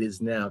the way it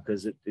is now,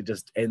 because it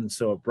just ends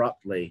so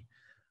abruptly.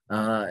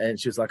 And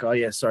she was like, oh,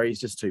 yeah, sorry, he's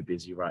just too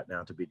busy right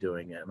now to be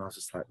doing it. And I was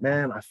just like,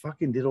 man, I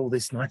fucking did all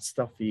this nice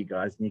stuff for you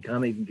guys, and you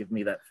can't even give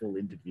me that full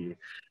interview.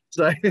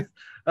 So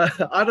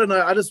I don't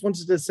know. I just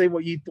wanted to see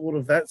what you thought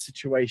of that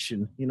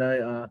situation, you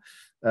know,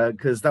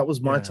 because that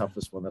was my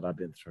toughest one that I've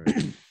been through.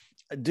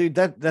 Dude,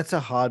 that's a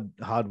hard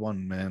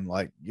one, man.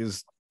 Like,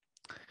 because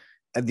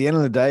at the end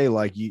of the day,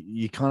 like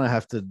you kind of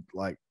have to,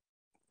 like,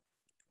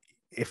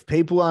 if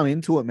people aren't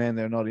into it, man,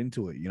 they're not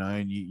into it, you know,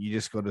 and you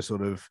just got to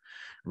sort of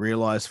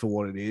realize for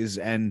what it is.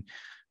 And,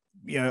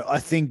 you know, I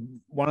think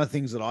one of the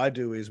things that I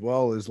do as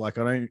well is, like,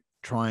 I don't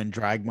try and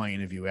drag my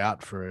interview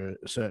out for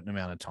a certain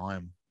amount of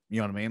time.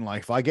 You know what I mean?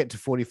 Like, if I get to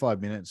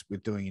 45 minutes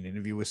with doing an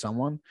interview with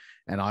someone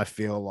and I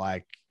feel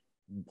like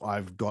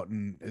we've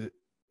gotten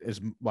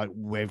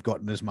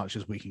as much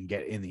as we can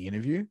get in the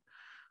interview,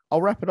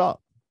 I'll wrap it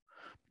up.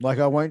 Like,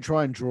 I won't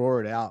try and draw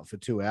it out for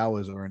 2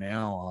 hours or an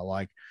hour.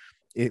 Like,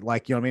 you know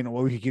what I mean?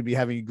 Well, you could be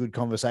having a good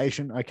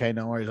conversation. Okay,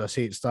 no worries. I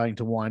see it starting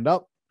to wind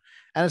up.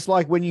 And it's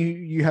like when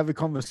you have a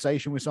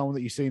conversation with someone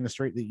that you see in the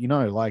street that you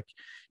know, like,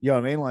 you know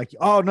what I mean? Like,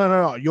 oh,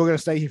 no, you're going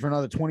to stay here for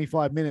another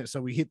 25 minutes. So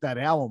we hit that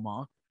hour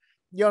mark.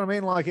 You know what I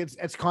mean? Like,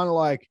 it's kind of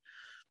like,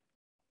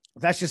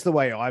 that's just the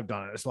way I've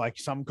done it. It's like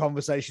some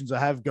conversations I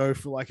have go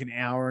for like an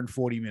hour and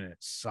 40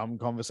 minutes. Some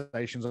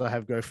conversations I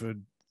have go for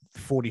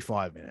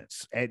 45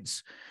 minutes.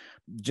 It's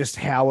just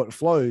how it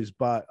flows.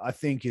 But I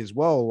think as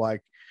well,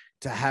 like,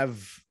 to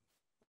have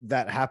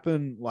that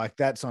happen, like,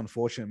 that's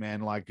unfortunate,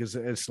 man. Like, because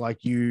it's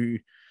like you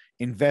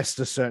invest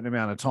a certain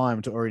amount of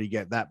time to already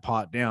get that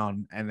part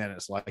down, and then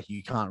it's like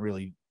you can't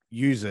really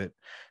use it.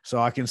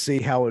 So I can see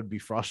how it'd be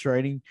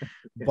frustrating.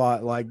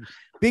 But like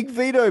Big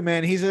Vito,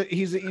 man, he's an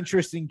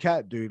interesting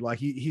cat, dude. Like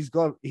he's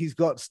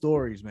got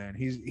stories, man.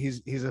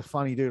 He's a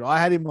funny dude. I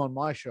had him on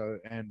my show,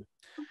 and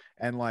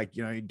like,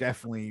 you know, he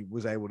definitely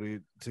was able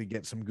to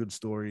get some good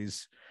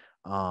stories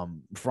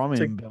from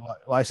him. But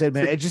like I said,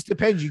 man, it just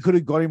depends. You could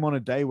have got him on a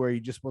day where he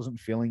just wasn't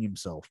feeling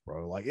himself,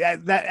 bro. Like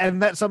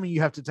that's something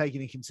you have to take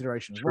into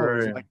consideration as well.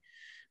 It's like,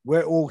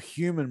 we're all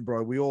human,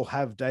 bro. We all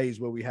have days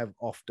where we have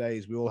off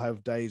days. We all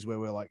have days where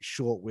we're like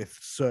short with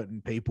certain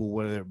people,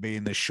 whether it be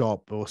in the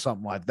shop or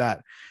something like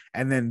that.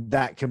 And then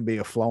that can be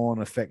a flow-on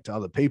effect to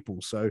other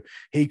people. So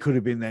he could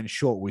have been then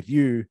short with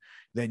you.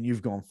 Then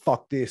you've gone,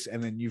 fuck this.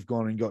 And then you've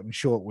gone and gotten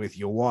short with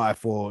your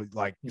wife or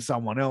like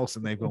someone else.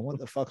 And they've gone, what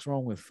the fuck's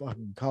wrong with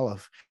fucking color?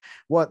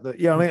 What the,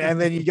 you know what I mean? And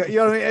then you go, you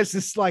know what I mean? It's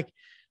just like,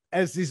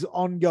 as this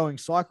ongoing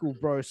cycle,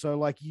 bro. So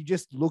like, you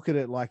just look at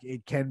it like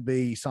it can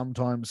be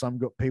sometimes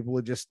some people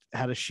have just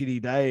had a shitty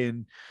day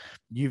and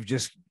you've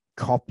just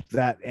copped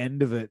that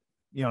end of it,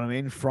 you know what I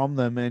mean, from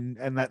them.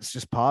 And that's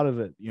just part of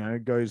it, you know,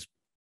 it goes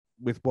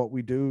with what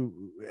we do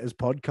as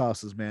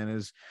podcasters, man,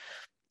 is,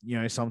 you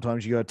know,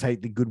 sometimes you got to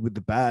take the good with the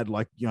bad.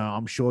 Like, you know,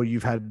 I'm sure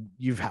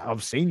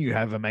I've seen you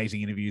have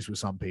amazing interviews with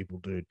some people,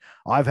 dude.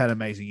 I've had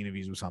amazing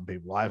interviews with some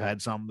people. I've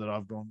had some that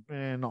I've gone,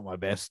 not my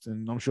best.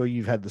 And I'm sure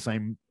you've had the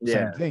same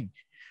thing.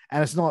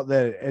 And it's not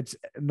that it's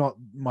not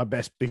my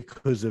best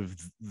because of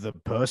the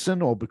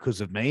person or because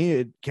of me.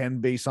 It can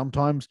be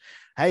sometimes,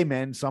 hey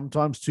man,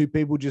 sometimes two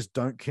people just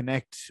don't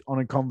connect on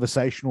a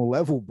conversational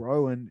level,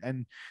 bro.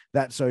 And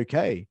that's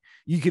okay.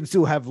 You can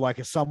still have like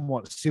a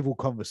somewhat civil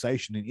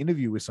conversation and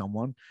interview with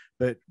someone,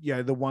 but you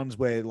know, the ones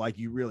where like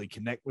you really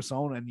connect with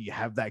someone and you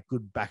have that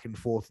good back and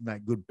forth and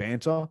that good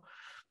banter,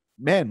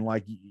 man,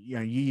 like, you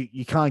know,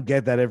 you can't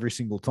get that every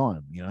single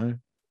time, you know,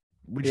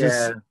 which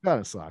is kind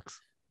of sucks.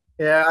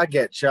 Yeah, I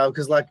get you,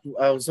 because like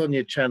I was on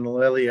your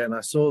channel earlier and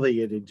I saw that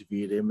you'd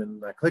interviewed him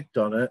and I clicked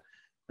on it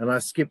and I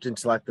skipped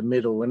into like the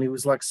middle and he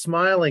was like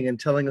smiling and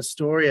telling a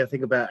story, I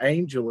think, about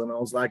Angel. And I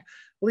was like,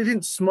 well, he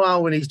didn't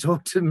smile when he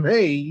talked to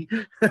me.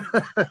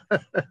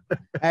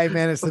 Hey,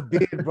 man, it's the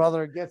beard,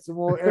 brother. It gets them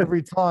all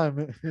every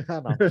time.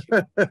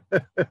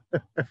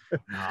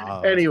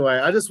 Anyway,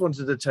 I just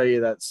wanted to tell you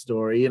that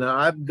story. You know,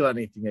 I haven't got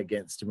anything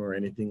against him or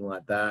anything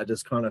like that. I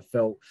just kind of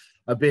felt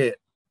a bit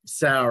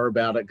sour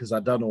about it because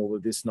I'd done all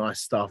of this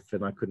nice stuff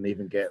and I couldn't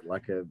even get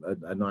like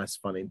a nice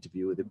fun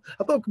interview with him.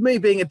 I thought, me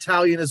being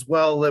Italian as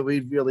well, that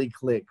we'd really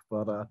click,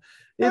 but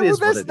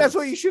that's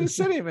what you should have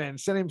sent him, man.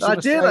 Send him some.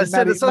 I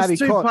said it's us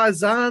two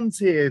paisans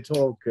here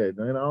talking,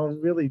 and I was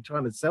really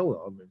trying to sell it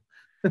on him.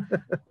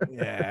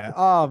 Yeah.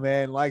 Oh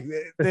man, like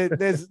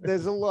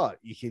there's a lot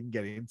you can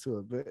get into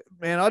it, but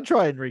man, I'd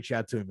try and reach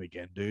out to him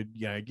again, dude.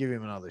 You know, give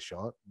him another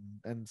shot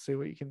and see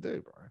what you can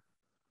do, bro.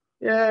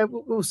 Yeah,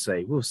 we'll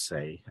see. We'll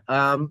see.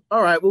 All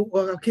right. Well,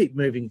 I'll keep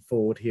moving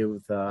forward here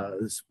with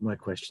my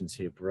questions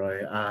here,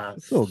 bro.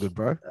 It's all good,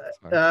 bro.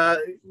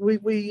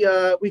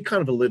 We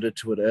kind of alluded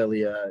to it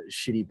earlier,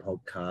 shitty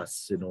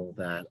podcasts and all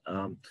that.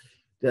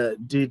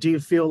 Do you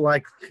feel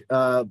like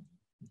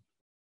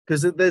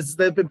because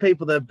there've been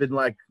people that have been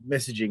like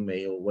messaging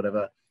me or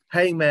whatever,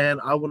 hey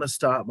man, I want to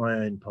start my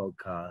own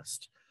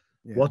podcast.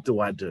 Yeah. What do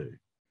I do?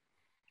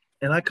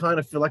 And I kind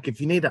of feel like if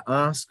you need to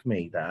ask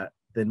me that,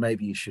 then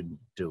maybe you shouldn't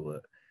do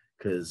it,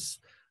 because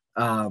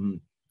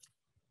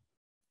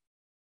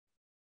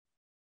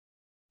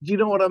you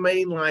know what I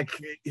mean? Like,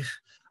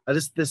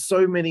 there's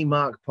so many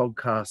Mark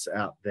podcasts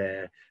out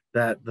there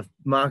that the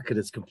market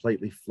is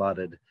completely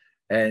flooded.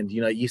 And,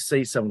 you know, you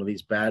see some of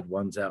these bad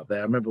ones out there.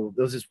 I remember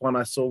there was this one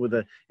I saw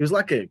he was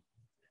like a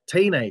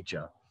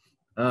teenager.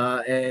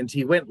 And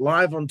he went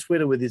live on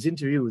Twitter with his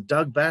interview with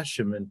Doug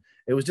Basham. And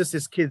it was just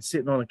this kid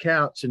sitting on a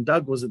couch and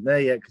Doug wasn't there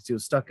yet because he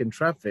was stuck in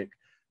traffic.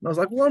 And I was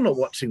like, well, I'm not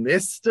watching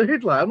this,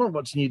 dude. Like, I'm not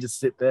watching you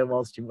just sit there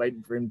whilst you're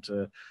waiting for him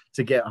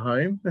to get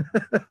home.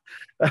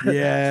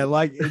 Yeah,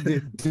 like,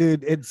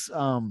 dude, it's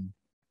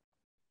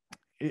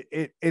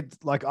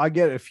it's like I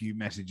get a few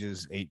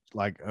messages each,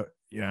 like,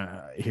 you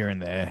know, here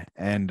and there,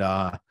 and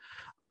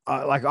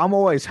I'm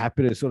always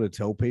happy to sort of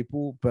tell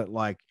people, but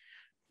like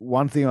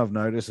one thing I've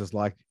noticed is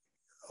like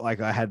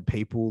I had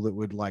people that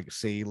would like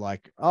see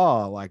like,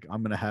 oh, like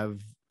I'm gonna have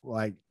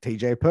like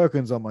TJ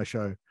Perkins on my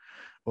show,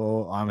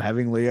 or I'm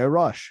having Leo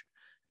Rush.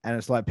 And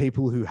it's like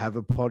people who have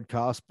a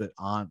podcast but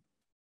aren't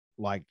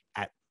like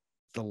at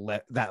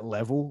that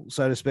level,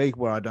 so to speak,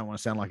 where I don't want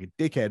to sound like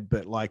a dickhead,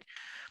 but like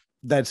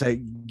they'd say,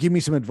 give me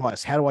some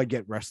advice. How do I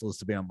get wrestlers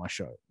to be on my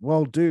show?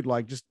 Well, dude,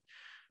 like just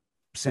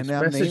send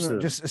out an email.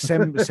 Just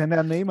send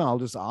out an email.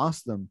 Just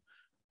ask them.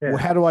 Yeah. Well,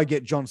 how do I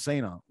get John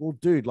Cena? Well,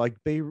 dude, like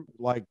be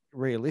like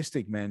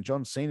realistic, man.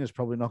 John Cena's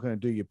probably not going to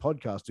do your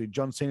podcast, dude.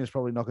 John Cena's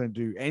probably not going to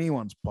do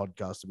anyone's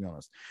podcast, to be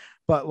honest.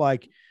 But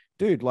like,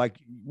 dude, like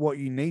what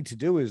you need to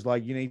do is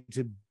like, you need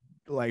to,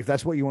 like, if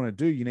that's what you want to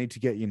do, you need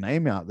to get your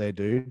name out there,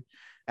 dude.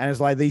 And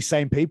it's like these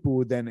same people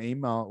would then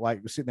email,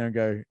 like sit there and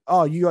go,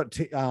 oh, you got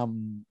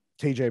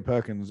TJ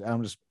Perkins. And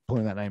I'm just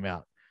pulling that name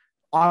out.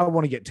 I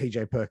want to get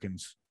TJ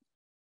Perkins.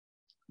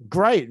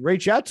 Great.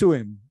 Reach out to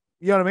him.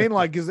 You know what I mean?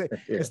 Like, cause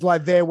it's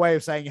like their way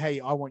of saying, hey,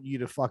 I want you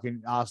to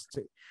fucking ask.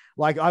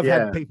 Like I've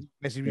had people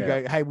message me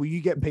go, hey, will you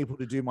get people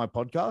to do my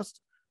podcast?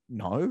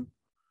 No.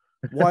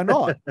 Why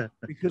not?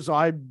 Because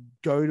I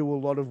go to a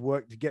lot of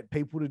work to get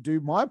people to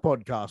do my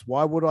podcast.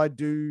 Why would I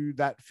do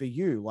that for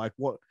you? Like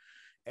what,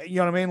 You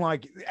know what I mean?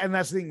 Like, and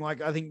that's the thing.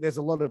 Like, I think there's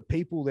a lot of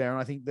people there, and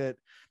I think that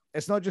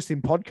it's not just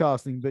in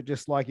podcasting, but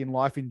just like in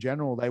life in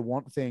general, they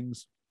want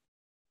things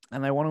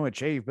and they want to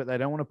achieve, but they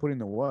don't want to put in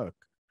the work.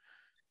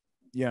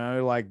 You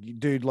know, like,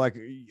 dude, like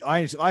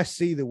I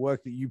see the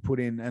work that you put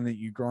in and that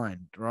you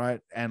grind, right?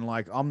 And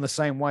like, I'm the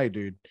same way,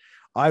 dude.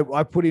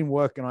 I put in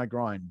work and I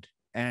grind,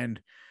 and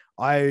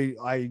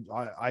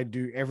I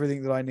do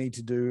everything that I need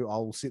to do.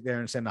 I'll sit there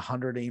and send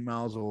 100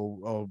 emails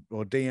or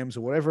DMs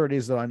or whatever it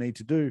is that I need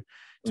to do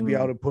to be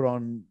able to put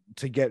on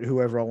to get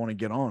whoever I want to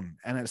get on.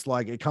 And it's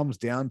like, it comes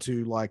down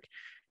to like,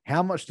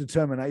 how much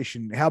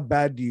determination, how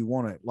bad do you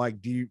want it?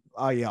 Like, do you,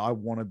 oh yeah, I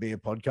want to be a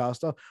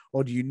podcaster,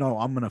 or do you know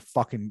I'm going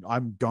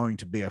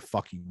to be a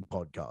fucking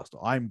podcaster.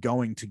 I'm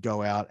going to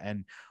go out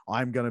and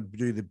I'm going to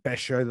do the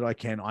best show that I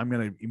can. I'm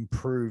going to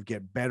improve,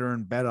 get better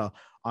and better.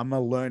 I'm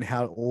going to learn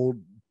how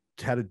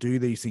to do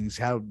these things,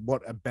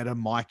 what a better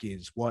mic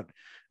is, what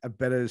a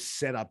better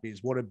setup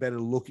is, what a better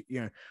look,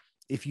 you know.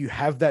 If you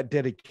have that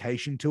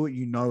dedication to it,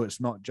 you know,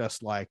 it's not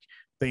just like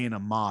being a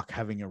mark,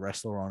 having a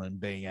wrestler on and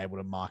being able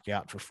to mark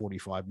out for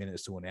 45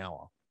 minutes to an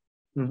hour.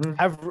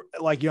 Have,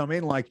 like, you know what I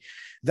mean? Like,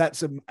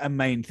 that's a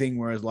main thing.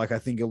 Whereas like, I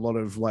think a lot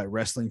of like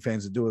wrestling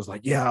fans that do is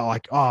like, yeah,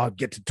 like, oh, I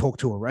get to talk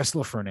to a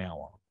wrestler for an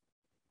hour.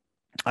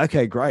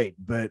 Okay, great.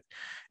 But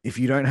if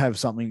you don't have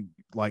something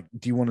like,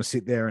 do you want to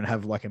sit there and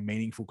have like a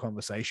meaningful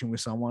conversation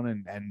with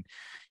someone and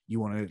you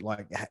want to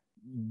like,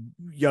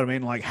 you know what I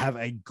mean? Like, have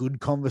a good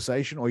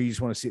conversation, or you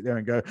just want to sit there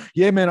and go,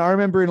 yeah, man, I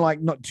remember in like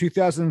not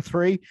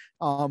 2003,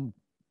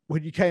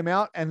 when you came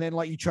out and then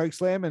like you choke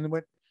slam and then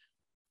went,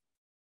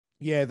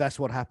 yeah, that's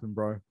what happened,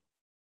 bro.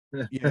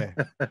 Yeah.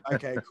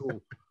 Okay,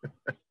 cool.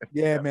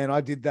 Yeah, man,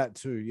 I did that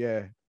too.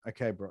 Yeah.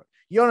 Okay, bro.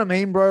 You know what I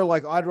mean, bro?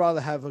 Like, I'd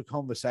rather have a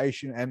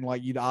conversation and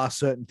like you'd ask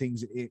certain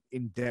things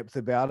in depth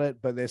about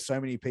it. But there's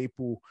so many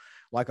people,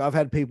 like I've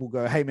had people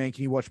go, hey man,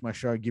 can you watch my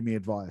show? Give me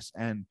advice.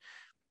 And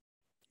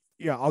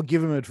yeah, I'll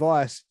give them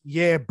advice.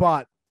 Yeah,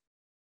 but.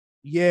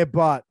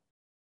 And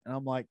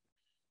I'm like,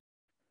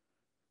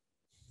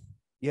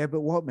 yeah,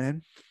 but what,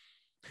 man?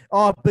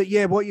 Oh, but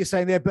yeah, what you're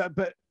saying there,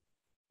 but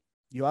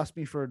you asked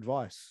me for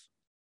advice.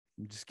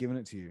 I'm just giving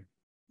it to you.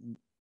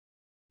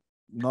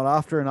 Not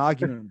after an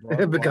argument, bro.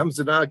 It becomes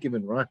an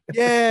argument, right?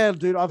 Yeah,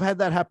 dude, I've had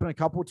that happen a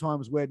couple of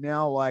times where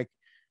now, like,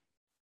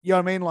 you know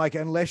what I mean? Like,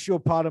 unless you're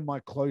part of my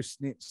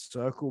close-knit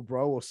circle,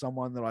 bro, or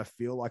someone that I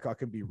feel like I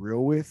can be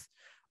real with,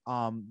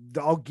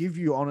 I'll give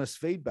you honest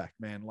feedback,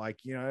 man.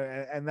 Like, you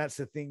know, and that's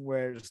the thing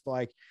where it's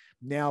like,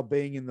 now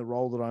being in the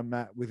role that I'm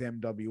at with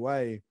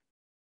MWA,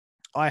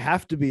 I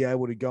have to be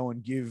able to go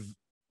and give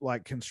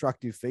like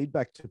constructive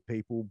feedback to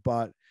people.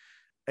 But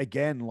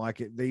again,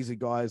 like, these are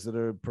guys that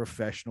are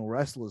professional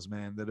wrestlers,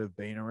 man, that have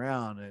been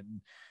around,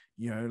 and,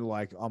 you know,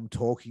 like, I'm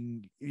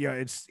talking, you know,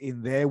 it's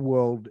in their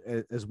world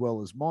as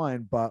well as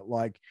mine, but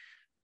like,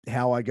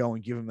 how I go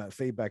and give them that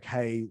feedback.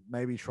 Hey,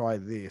 maybe try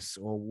this,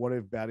 or what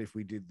about if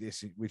we did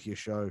this with your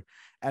show?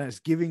 And it's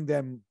giving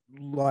them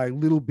like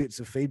little bits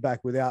of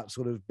feedback without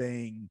sort of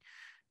being,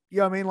 you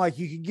know what I mean? Like,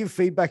 you can give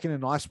feedback in a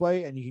nice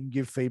way and you can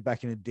give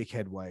feedback in a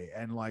dickhead way.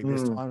 And like,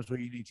 there's times where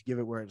you need to give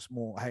it where it's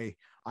more, hey,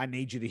 I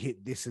need you to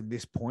hit this and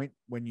this point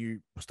when you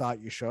start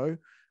your show.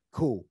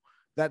 Cool.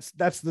 That's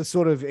the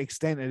sort of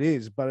extent it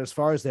is. But as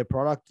far as their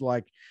product,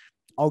 like,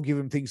 I'll give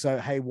them things like,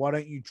 hey, why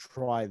don't you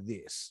try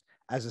this?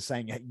 As a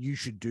saying, you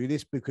should do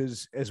this,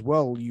 because as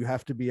well, you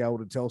have to be able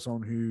to tell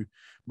someone who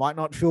might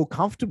not feel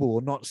comfortable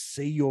or not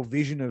see your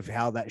vision of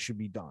how that should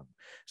be done.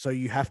 So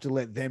you have to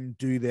let them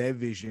do their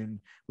vision.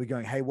 We're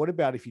going, hey, what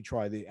about if you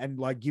try this? And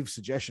like, give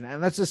suggestion.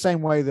 And that's the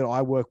same way that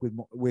I work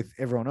with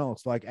everyone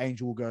else. Like,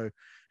 Angel will go,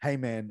 hey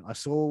man, I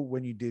saw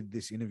when you did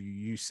this interview,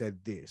 you said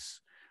this.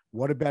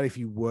 What about if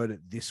you word it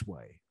this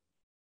way?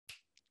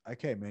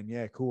 Okay, man.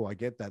 Yeah, cool. I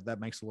get that. That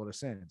makes a lot of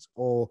sense.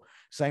 Or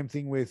same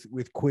thing with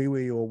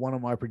Kiwi, or one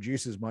of my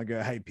producers might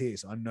go, hey,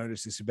 Pierce, I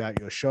noticed this about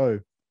your show.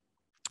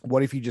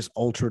 What if you just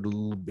alter it a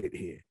little bit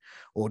here,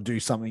 or do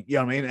something, you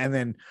know what I mean? And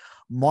then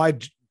my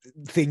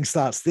thing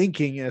starts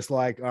thinking, and it's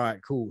like, all right,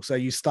 cool. So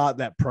you start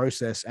that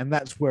process, and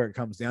that's where it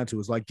comes down to,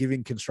 is like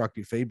giving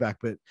constructive feedback.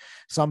 But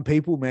some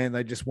people, man,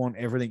 they just want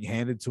everything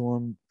handed to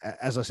them.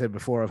 As I said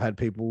before, I've had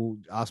people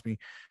ask me,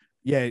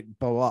 yeah,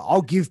 blah, blah, blah.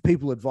 I'll give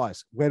people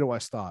advice. Where do I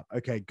start?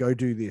 Okay, go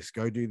do this,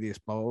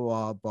 blah,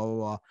 blah, blah, blah,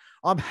 blah.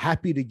 I'm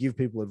happy to give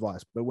people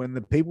advice. But when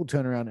the people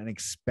turn around and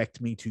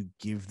expect me to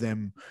give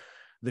them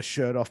the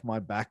shirt off my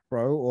back,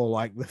 bro, or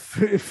like the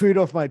food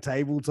off my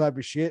table type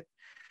of shit,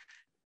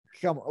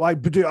 come on. Like,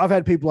 dude, I've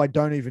had people I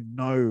don't even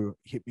know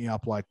hit me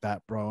up like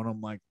that, bro. And I'm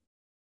like,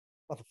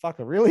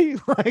 motherfucker, really?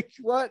 Like,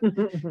 what?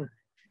 You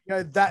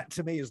know, that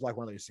to me is like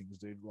one of those things,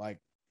 dude. Like,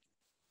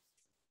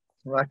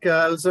 it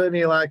was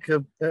only like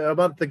a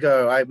month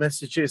ago, I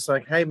messaged you. It's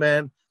like, hey,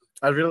 man,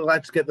 I'd really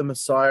like to get the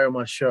Messiah on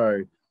my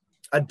show.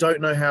 I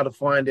don't know how to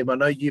find him. I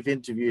know you've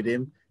interviewed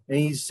him. And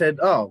he said,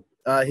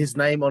 his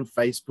name on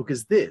Facebook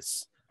is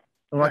this.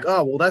 I'm like,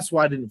 oh, well, that's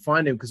why I didn't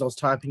find him, because I was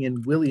typing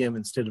in William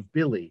instead of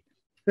Billy.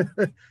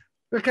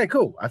 Okay,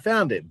 cool. I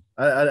found him.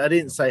 I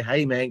didn't say,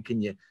 hey, man,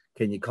 can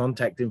you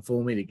contact him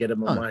for me to get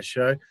him on my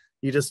show?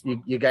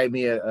 you gave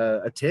me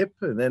a tip,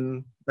 and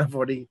then I've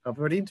already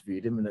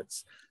interviewed him, and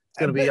it's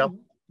going to be up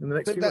in the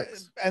next few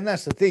weeks. And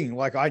that's the thing.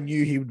 Like, I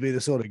knew he would be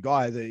the sort of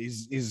guy that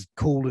is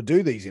cool to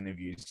do these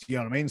interviews. You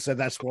know what I mean? So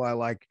that's why,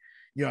 like,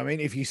 you know what I mean?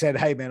 If you said,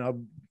 hey man,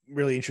 I'm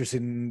really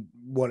interested in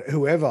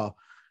whoever,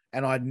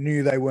 and I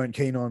knew they weren't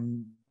keen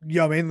on, you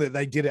know what I mean, that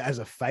they did it as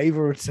a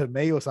favor to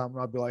me or something,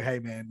 I'd be like, hey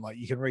man, like,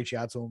 you can reach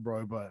out to him,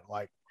 bro, but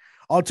like,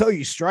 I'll tell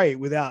you straight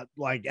without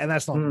like, and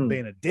that's not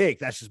being a dick.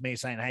 That's just me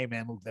saying, hey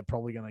man, look, they're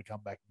probably going to come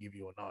back and give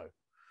you a no.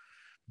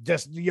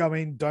 Just, you know what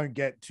I mean? Don't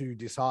get too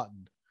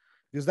disheartened,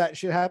 because that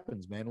shit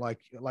happens, man. Like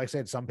I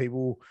said, some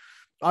people,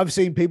 I've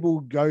seen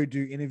people go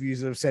do interviews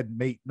that have said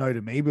no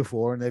to me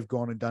before, and they've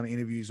gone and done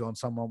interviews on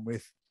someone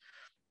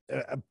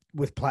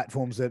with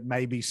platforms that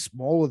may be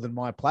smaller than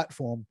my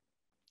platform.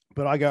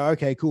 But I go,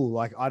 okay, cool.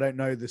 Like, I don't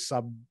know the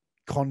sub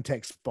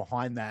context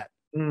behind that.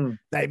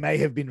 They may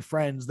have been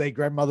friends. Their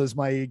grandmothers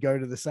may go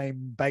to the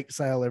same bake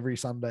sale every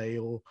Sunday,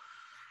 or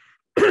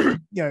you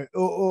know,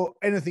 or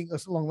anything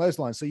along those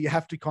lines. So you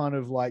have to kind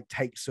of like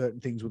take certain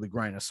things with a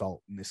grain of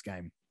salt in this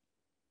game.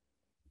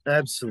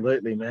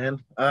 Absolutely,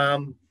 man.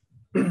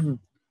 Who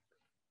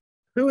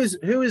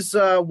is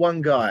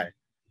one guy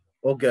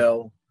or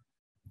girl?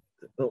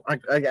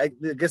 I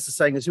guess the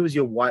saying is, who is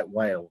your white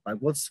whale? Like,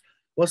 what's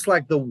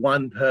like the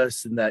one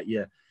person that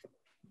you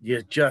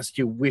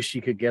wish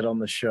you could get on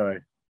the show?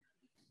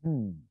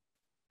 Ooh.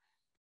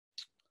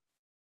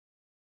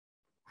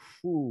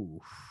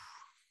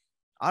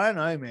 I don't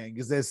know, man,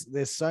 because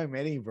there's so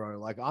many, bro.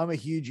 Like, I'm a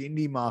huge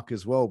indie mark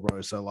as well, bro.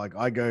 So like,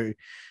 I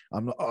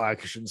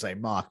shouldn't say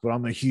mark, but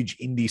I'm a huge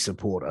indie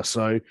supporter.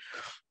 So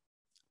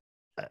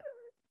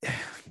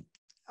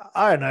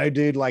I don't know,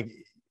 dude. Like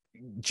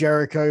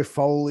Jericho,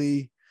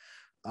 Foley,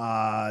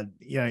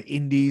 you know,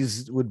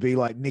 indies would be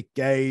like Nick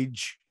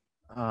Gage,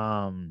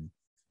 like,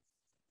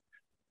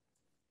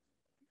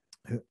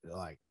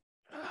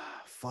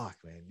 fuck,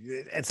 man,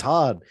 it's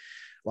hard.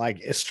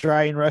 Like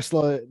Australian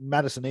wrestler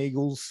Madison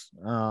Eagles,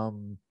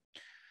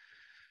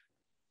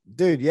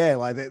 dude, yeah,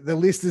 like the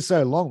list is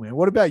so long, man.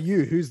 What about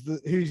you?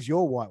 Who's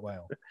your white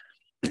whale?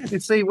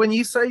 You see, when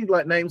you say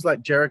like names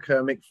like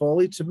Jericho, Mick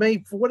Foley, to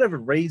me, for whatever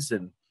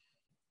reason,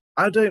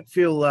 I don't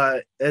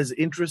feel as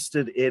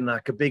interested in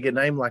like a bigger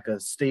name like a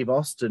Steve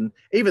Austin,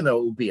 even though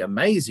it would be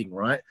amazing,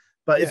 right?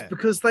 But it's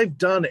because they've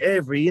done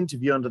every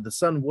interview under the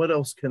sun. What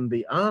else can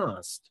be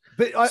asked?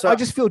 But I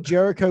just feel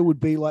Jericho would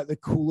be like the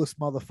coolest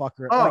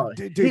motherfucker. Oh, like,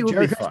 dude, he would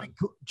be fun.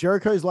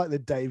 Jericho's like the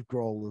Dave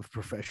Grohl of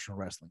professional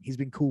wrestling. He's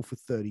been cool for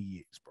 30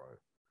 years, bro.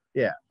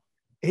 Yeah.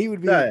 He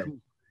would be cool.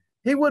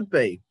 He would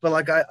be. But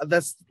like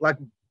that's like,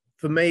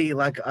 for me,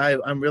 like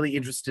I'm really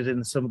interested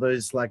in some of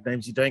those like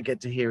names you don't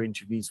get to hear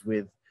interviews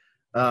with.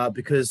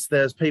 Because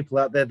there's people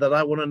out there that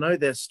I want to know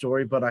their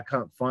story, but I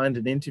can't find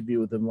an interview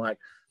with them. Like,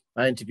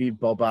 I interviewed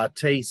Bob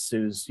Artiste,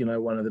 who's, you know,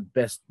 one of the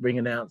best ring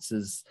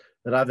announcers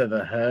that I've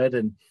ever heard.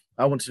 And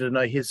I wanted to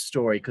know his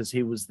story because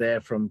he was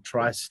there from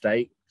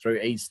Tri-State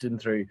through Eastern,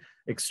 through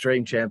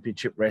Extreme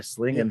Championship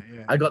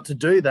Wrestling. I got to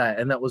do that.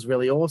 And that was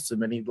really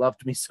awesome. And he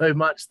loved me so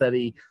much that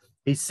he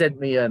sent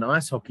me an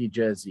ice hockey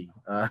jersey.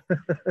 No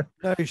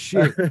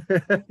shit.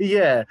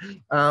 Yeah.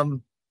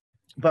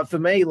 But for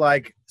me,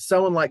 like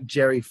someone like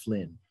Jerry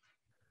Flynn,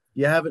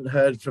 you haven't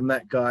heard from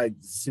that guy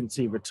since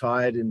he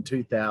retired in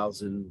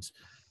 2000.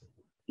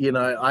 You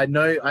know, I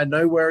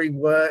know where he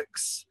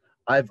works.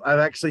 I've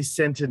actually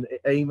sent an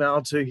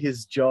email to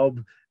his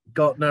job,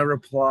 got no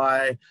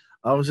reply.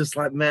 I was just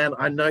like, man,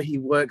 I know he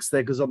works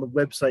there because on the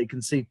website you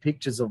can see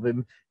pictures of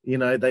him. You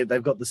know,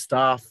 they've got the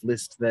staff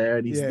list there,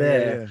 and he's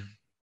there. Yeah.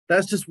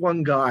 That's just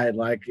one guy.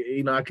 Like,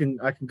 you know, I can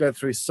go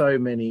through so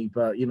many,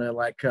 but you know,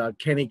 like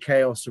Kenny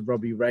Chaos or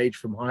Robbie Rage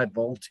from High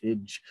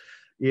Voltage.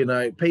 You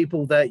know,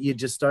 people that you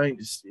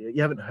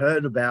haven't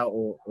heard about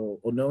or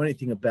know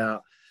anything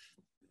about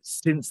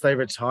since they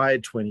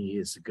retired 20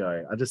 years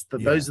ago.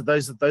 Those are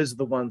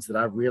the ones that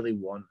I really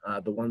want.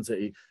 The ones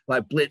that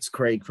like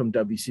Blitzkrieg from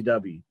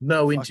WCW.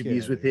 No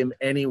interviews with him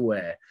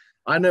anywhere.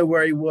 I know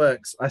where he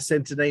works. I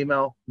sent an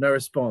email, no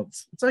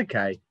response. It's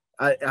okay.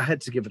 I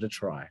had to give it a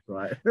try,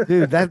 right?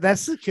 Dude,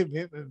 that's the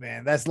commitment,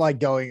 man. That's like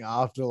going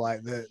after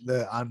like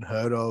the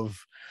unheard of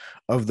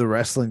the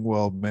wrestling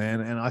world,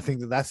 man. And I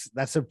think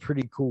that's a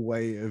pretty cool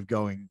way of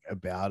going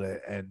about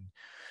it. And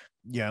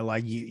you know,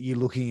 like you're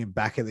looking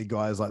back at the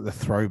guys like the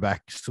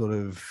throwback sort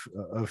of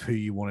who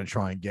you want to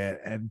try and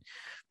get. And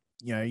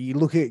you know, you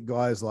look at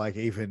guys like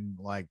even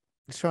like,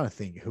 just trying to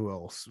think who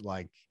else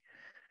like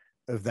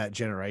of that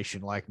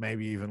generation, like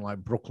maybe even like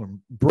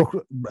Brooklyn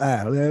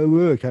I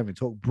can't even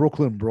talk.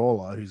 Brooklyn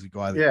Brawler, who's a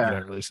guy that you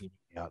don't really see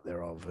out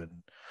there of, and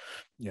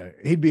you know,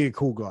 he'd be a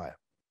cool guy.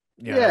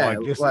 You know,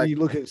 like just like, you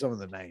look at some of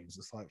the names,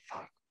 it's like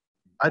fuck.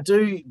 I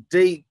do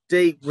deep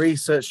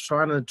research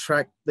trying to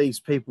track these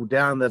people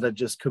down that are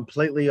just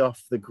completely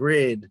off the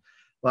grid.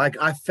 Like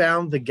I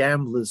found the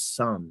Gambler's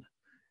Son.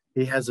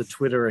 He has a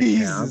Twitter account.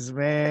 Jesus,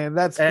 man,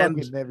 that's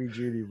fucking heavy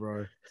duty,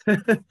 bro.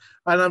 And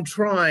I'm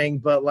trying,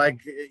 but like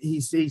he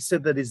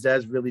said that his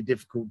dad's really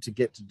difficult to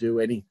get to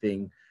do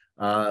anything.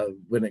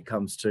 when it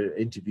comes to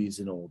interviews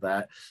and all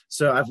that.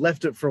 So I've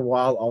left it for a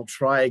while. I'll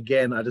try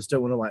again. I just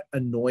don't want to like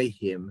annoy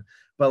him.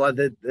 But like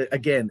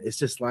again, it's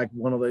just like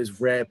one of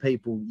those rare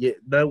people. Yet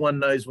no one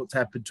knows what's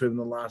happened to him in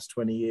the last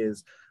 20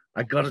 years.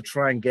 I got to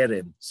try and get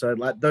him. So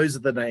like those are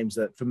the names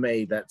that for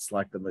me, that's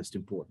like the most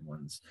important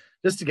ones,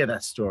 just to get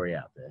that story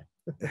out there.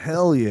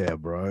 Hell yeah,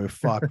 bro.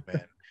 Fuck,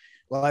 man.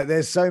 Like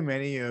there's so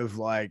many of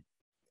like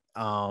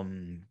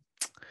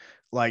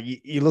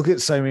you look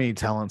at so many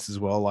talents as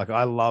well. Like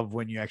I love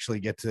when you actually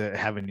get to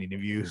have an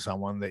interview with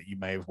someone that you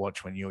may have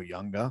watched when you were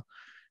younger,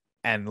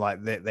 and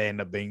like they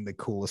end up being the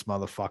coolest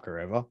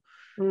motherfucker ever.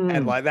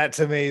 And like that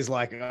to me is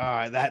like, all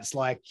right, that's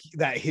like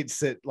that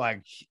hits it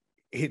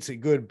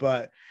good.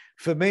 But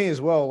for me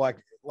as well, like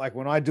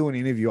when I do an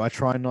interview, I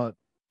try not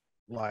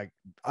like,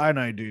 I don't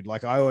know, dude,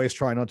 like I always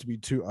try not to be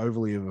too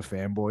overly of a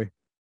fanboy.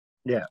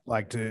 Yeah.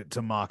 Like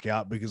to mark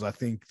out, because I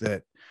think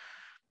that,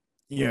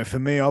 you know, for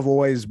me, I've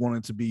always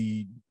wanted to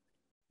be,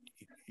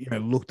 you know,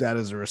 looked at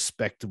as a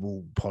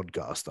respectable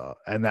podcaster.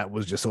 And that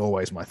was just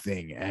always my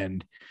thing.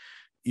 And,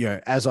 you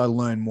know, as I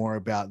learn more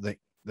about the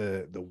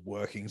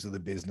workings of the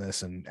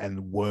business and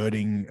the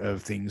wording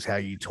of things, how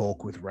you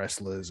talk with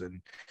wrestlers,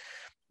 and,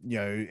 you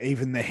know,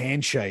 even the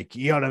handshake,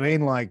 you know what I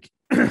mean? Like,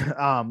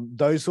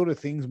 those sort of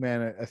things,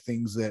 man, are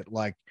things that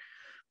like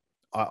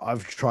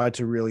I've tried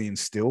to really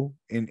instill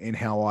in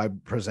how I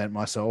present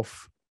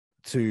myself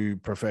to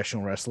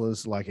professional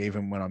wrestlers. Like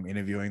even when I'm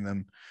interviewing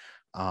them,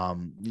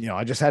 you know,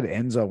 I just had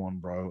Enzo on,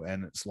 bro,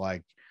 and it's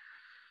like,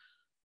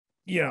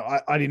 you know,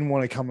 I didn't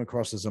want to come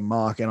across as a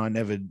mark, and I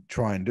never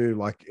try and do.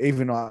 Like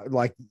even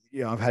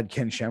you know, I've had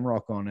Ken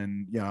Shamrock on,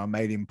 and you know, I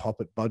made him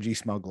pop at Budgie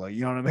Smuggler.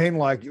 You know what I mean?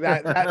 Like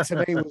that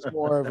to me was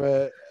more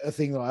of a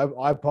thing that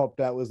I popped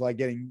at, was like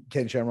getting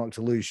Ken Shamrock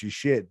to lose his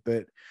shit.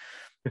 But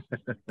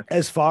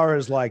as far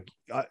as like,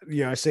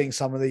 you know, seeing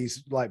some of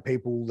these like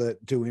people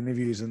that do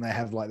interviews and they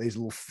have like these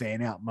little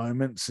fan out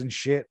moments and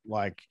shit,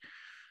 like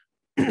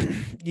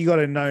you got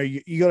to know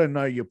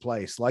your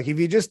place. Like if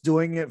you're just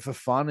doing it for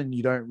fun and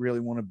you don't really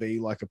want to be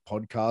like a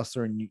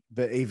podcaster,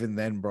 but even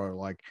then, bro,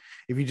 like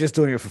if you're just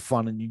doing it for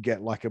fun and you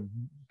get like a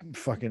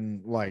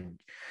fucking like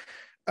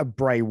a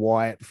Bray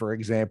Wyatt, for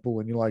example,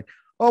 and you're like,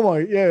 oh my,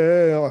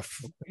 yeah,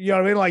 you know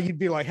what I mean? Like you'd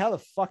be like, how the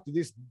fuck did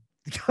this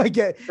guy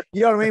get,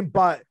 you know what I mean?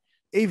 But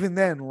even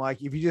then,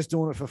 like if you're just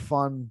doing it for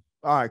fun,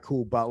 all right,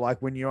 cool. But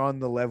like when you're on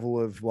the level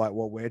of like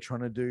what we're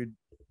trying to do,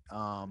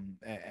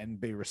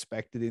 and be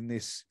respected in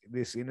this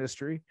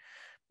industry,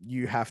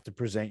 you have to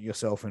present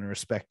yourself in a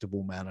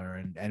respectable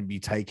manner and be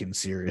taken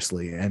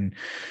seriously. And,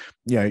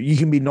 you know, you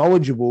can be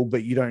knowledgeable,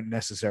 but you don't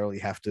necessarily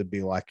have to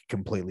be like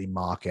completely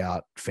mark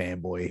out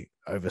fanboy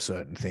over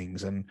certain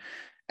things. And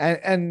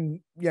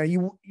you know,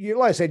 you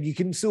like I said, you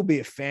can still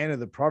be a fan of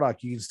the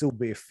product. You can still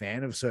be a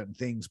fan of certain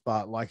things,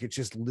 but like, it's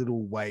just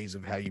little ways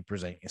of how you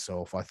present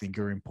yourself, I think,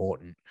 are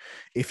important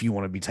if you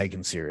want to be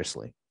taken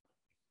seriously.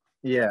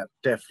 Yeah,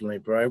 definitely,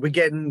 bro. We're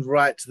getting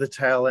right to the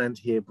tail end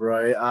here,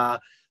 bro.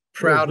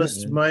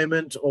 Proudest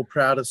moment or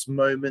proudest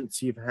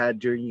moments you've had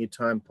during your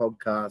time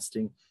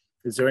podcasting?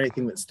 Is there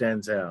anything that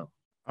stands out?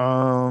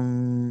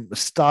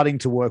 Starting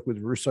to work with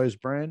Russo's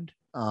brand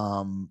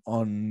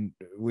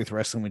with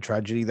Wrestling with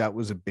Tragedy, that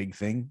was a big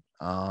thing.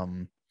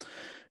 You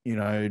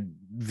know,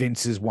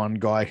 Vince is one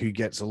guy who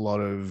gets a lot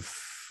of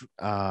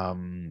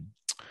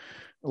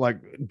like,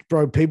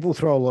 bro, people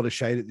throw a lot of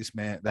shade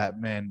at that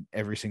man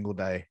every single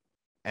day.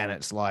 And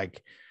it's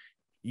like,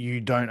 you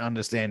don't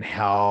understand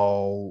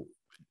how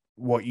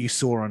what you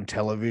saw on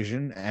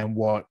television and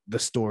what the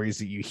stories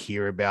that you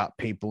hear about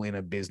people in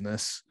a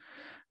business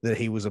that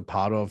he was a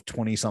part of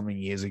 20 something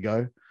years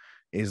ago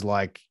is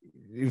like,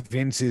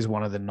 Vince is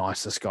one of the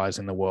nicest guys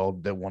in the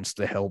world that wants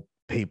to help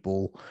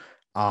people.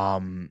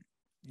 You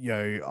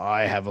know,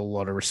 I have a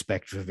lot of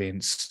respect for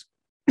Vince.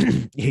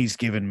 He's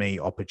given me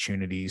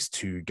opportunities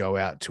to go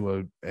out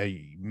to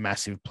a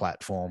massive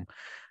platform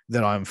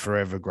that I'm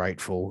forever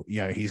grateful.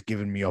 You know, he's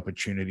given me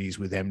opportunities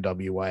with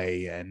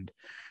MWA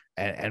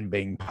and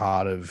being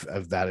part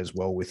of that as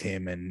well with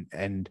him,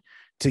 and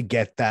to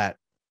get that,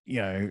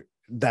 you know,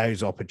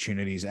 those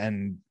opportunities.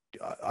 And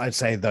I'd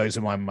say those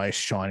are my most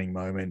shining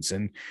moments,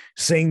 and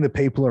seeing the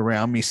people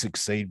around me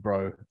succeed,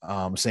 bro.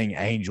 Seeing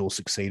Angel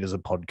succeed as a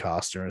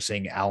podcaster, and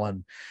seeing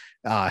Alan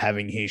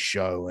having his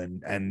show,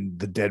 and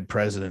the Dead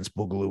Presidents,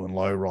 Boogaloo and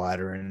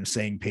Lowrider, and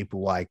seeing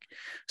people like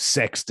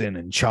Sexton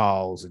and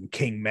Charles and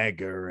King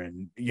Mega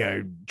and, you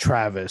know,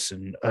 Travis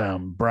and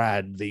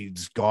Brad,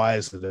 these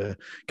guys that are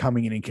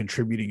coming in and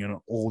contributing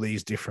on all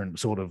these different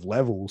sort of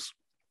levels.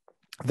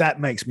 That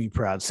makes me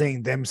proud.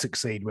 Seeing them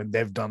succeed when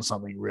they've done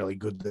something really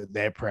good that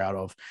they're proud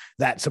of,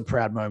 that's a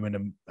proud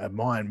moment of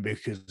mine,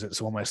 because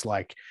it's almost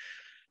like,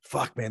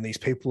 fuck, man, these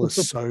people are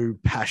so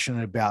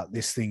passionate about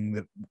this thing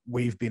that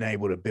we've been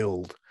able to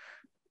build.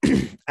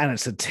 And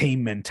it's a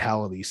team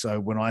mentality. So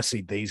when I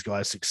see these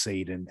guys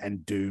succeed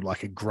and do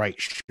like a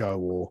great show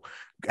or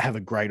have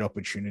a great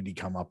opportunity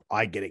come up,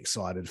 I get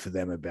excited for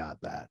them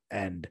about that.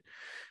 And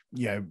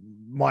you know,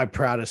 my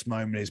proudest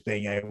moment is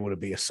being able to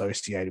be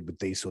associated with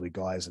these sort of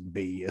guys and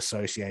be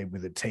associated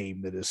with a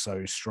team that is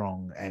so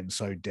strong and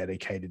so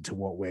dedicated to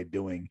what we're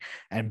doing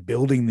and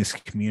building this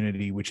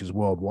community, which is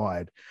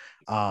worldwide,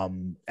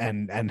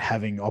 and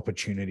having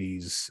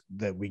opportunities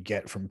that we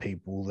get from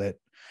people that,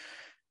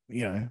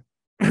 you know,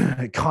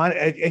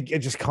 it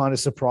just kind of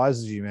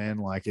surprises you, man.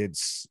 Like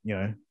it's, you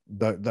know,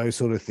 those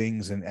sort of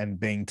things, and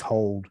being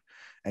told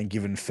and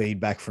given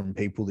feedback from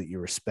people that you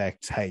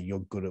respect, hey, you're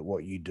good at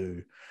what you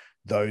do.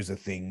 Those are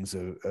things,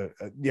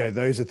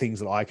 those are things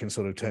that I can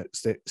sort of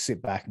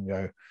sit back and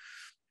go,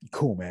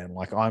 cool, man.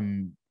 Like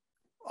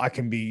I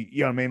can be,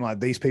 you know what I mean? Like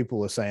these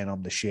people are saying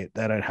I'm the shit.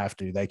 They don't have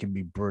to. They can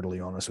be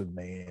brutally honest with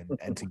me,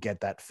 and to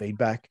get that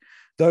feedback,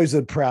 those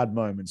are proud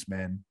moments,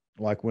 man.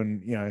 Like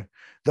when, you know,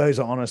 those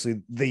are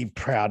honestly the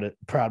proud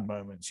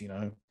moments, you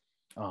know,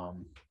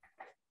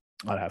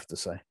 I'd have to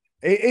say.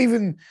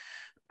 Even,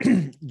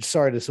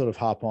 sorry to sort of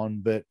harp on,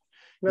 but,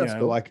 you know,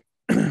 cool. Like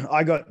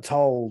I got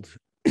told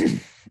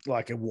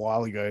like a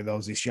while ago, there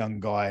was this young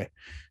guy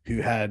who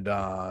had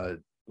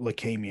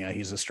leukemia.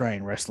 He's an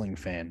Australian wrestling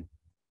fan.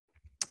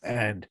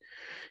 And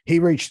he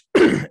was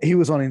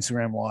on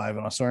Instagram Live,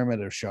 and I saw him at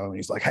a show, and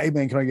he's like, hey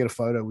man, can I get a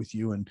photo with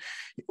you? And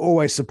he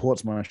always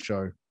supports my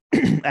show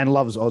and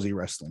loves Aussie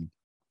wrestling.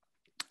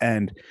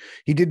 And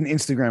he did an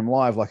Instagram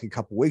Live like a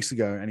couple of weeks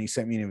ago, and he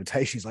sent me an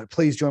invitation. He's like,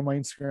 please join my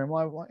Instagram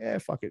Live. I'm like, yeah,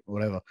 fuck it,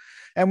 whatever.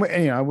 And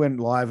you know, I went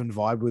live and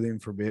vibed with him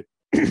for a bit.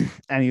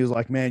 And he was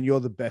like, man,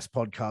 you're the best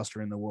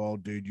podcaster in the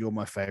world, dude. You're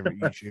my favorite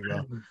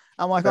YouTuber.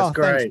 I'm like, that's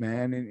great. Thanks,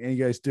 man. And he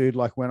goes, dude,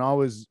 like when I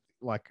was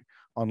like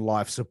on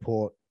life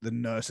support, the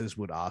nurses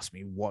would ask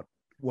me, what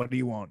do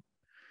you want?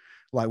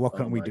 Like, what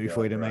can we do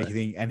for you to make you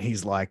think? And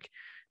he's like,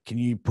 can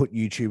you put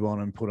YouTube on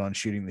and put on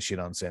Shooting the Shit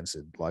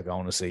Uncensored? Like, I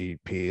want to see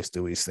Pierce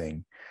do his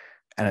thing.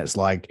 And it's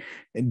like,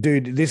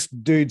 dude, this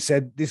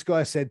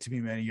guy said to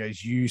me, man, he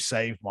goes, you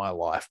saved my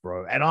life,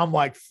 bro. And I'm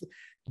like,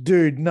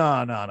 dude, no.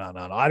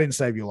 I didn't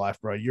save your life,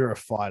 bro. You're a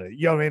fighter.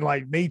 You know what I mean?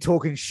 Like me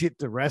talking shit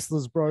to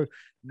wrestlers, bro.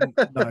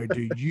 No,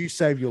 dude, you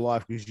saved your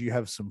life because you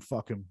have some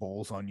fucking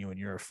balls on you and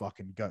you're a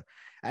fucking go.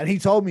 And he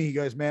told me, he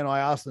goes, man, I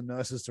asked the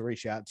nurses to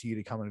reach out to you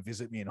to come and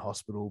visit me in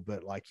hospital,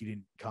 but like you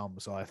didn't come.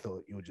 So I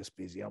thought you were just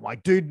busy. I'm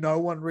like, dude, no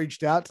one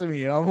reached out to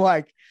me. And I'm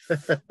like,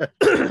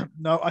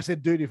 no, I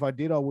said, dude, if I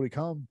did, I would have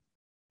come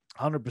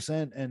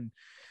 100%. And,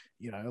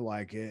 you know,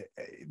 like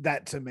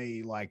that to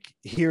me, like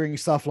hearing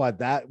stuff like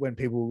that when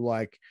people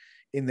like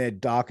in their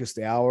darkest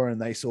hour and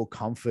they saw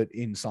comfort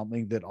in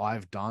something that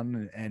I've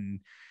done and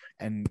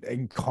in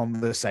a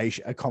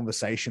conversation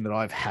that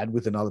I've had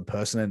with another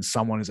person, and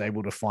someone is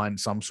able to find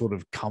some sort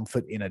of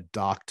comfort in a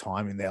dark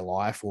time in their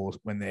life or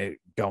when they're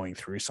going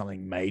through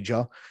something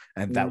major,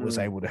 and that was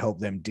able to help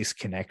them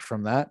disconnect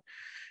from that.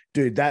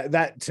 Dude,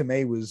 that to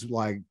me was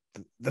like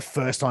the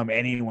first time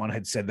anyone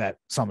had said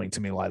something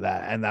to me like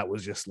that. And that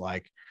was just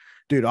like,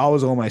 dude, I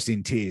was almost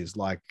in tears.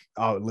 Like,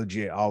 that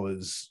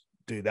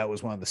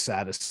was one of the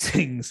saddest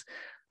things.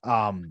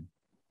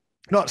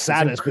 Not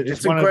saddest, but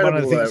just one of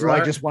the things, right?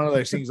 Like just one of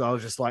those things. I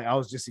was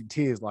just in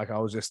tears. Like I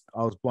was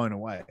blown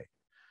away.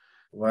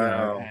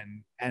 Wow. You know?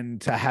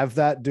 And to have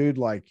that, dude,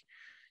 like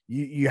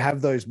you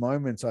have those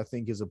moments, I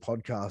think, as a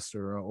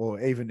podcaster or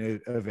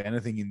even of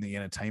anything in the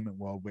entertainment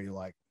world where you're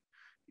like,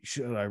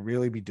 should I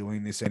really be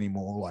doing this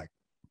anymore? Like,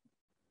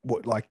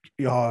 what, like,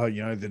 oh,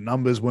 you know, the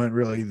numbers weren't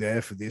really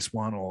there for this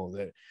one, or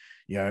that,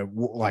 you know,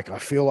 like I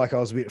feel like I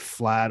was a bit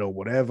flat or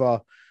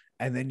whatever.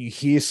 And then you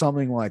hear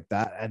something like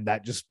that, and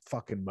that just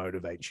fucking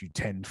motivates you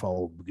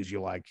tenfold, because you're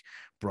like,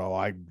 bro,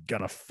 I'm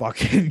gonna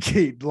fucking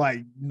keep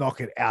like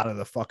knock it out of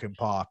the fucking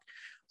park.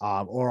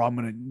 Or I'm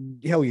gonna,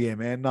 hell yeah,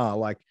 man. No,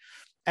 like,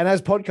 and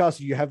as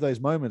podcasters, you have those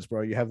moments,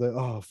 bro. You have the,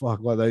 oh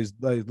fuck, like those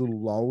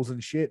little lulls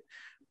and shit.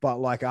 But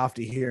like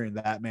after hearing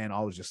that, man,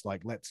 I was just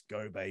like, let's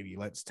go, baby.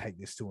 Let's take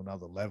this to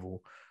another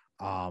level.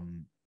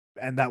 And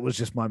that was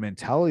just my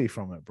mentality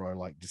from it, bro.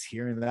 Like just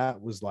hearing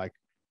that was like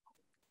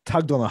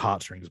tugged on the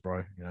heartstrings,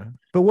 bro, you know.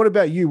 But what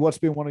about you? What's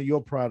been one of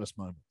your proudest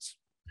moments?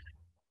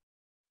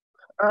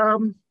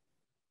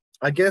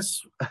 I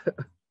guess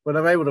when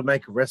I'm able to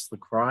make a wrestler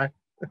cry,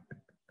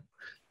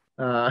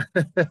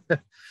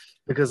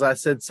 because I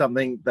said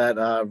something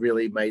that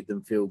really made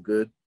them feel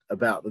good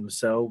about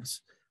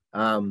themselves.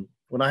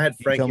 When I had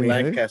Frankie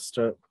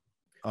Lancaster,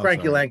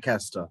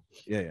 Lancaster,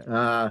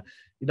 yeah.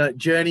 You know,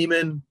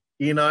 journeyman,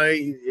 you know,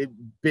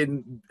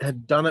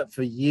 had done it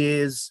for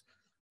years,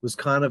 was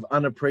kind of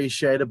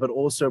unappreciated, but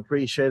also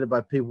appreciated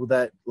by people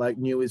that like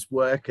knew his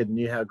work and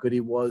knew how good he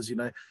was. You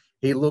know,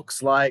 he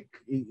looks like,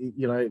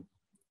 you know,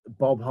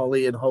 Bob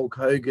Holly and Hulk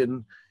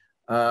Hogan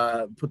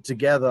put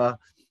together,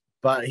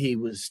 but he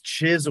was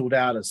chiseled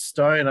out of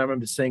stone. I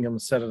remember seeing him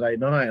Saturday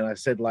night, and I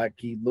said, like,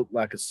 he looked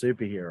like a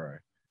superhero.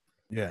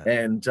 Yeah.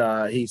 And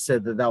he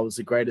said that was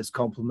the greatest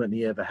compliment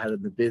he ever had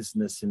in the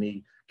business. And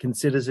he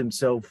considers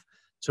himself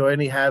to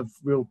only have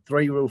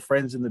three real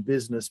friends in the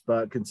business,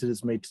 but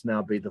considers me to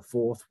now be the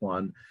fourth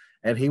one.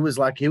 And he was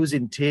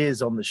in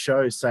tears on the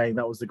show saying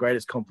that was the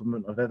greatest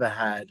compliment I've ever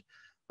had.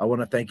 I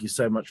want to thank you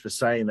so much for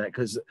saying that,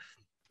 because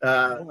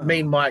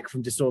Mean Mike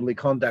from Disorderly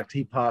Conduct,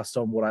 he passed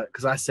on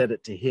because I said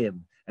it to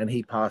him, and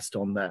he passed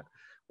on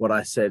what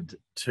I said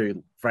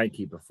to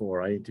Frankie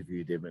before I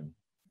interviewed him. And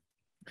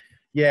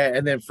yeah,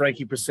 and then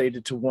Frankie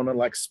proceeded to want to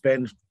like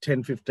spend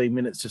 10, 15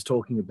 minutes just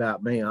talking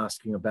about me,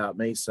 asking about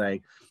me,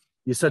 saying,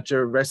 "You're such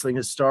a wrestling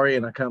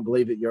historian. I can't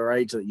believe at your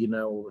age that you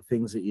know all the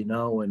things that you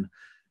know." And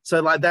so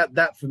like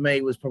that for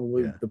me was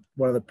probably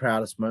one of the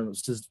proudest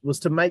moments, was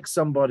to make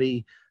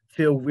somebody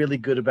feel really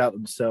good about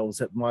themselves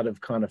that might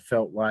have kind of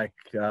felt like,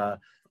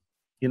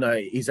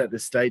 he's at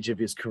this stage of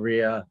his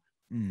career,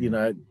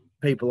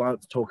 people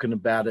aren't talking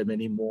about him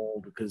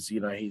anymore because,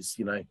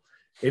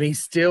 and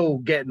he's still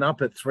getting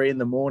up at 3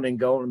 a.m,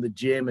 going to the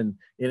gym and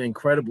in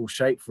incredible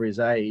shape for his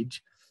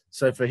age.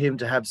 So for him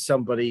to have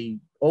somebody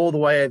all the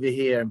way over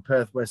here in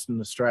Perth, Western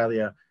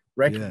Australia,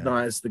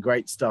 recognize the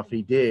great stuff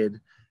he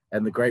did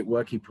and the great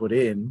work he put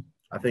in,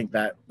 I think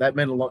that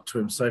meant a lot to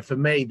him. So for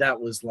me, that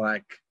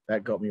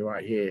got me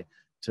right here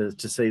to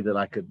see that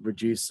I could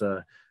reduce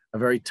a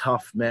very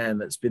tough man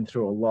that's been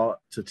through a lot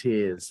to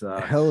tears.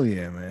 Hell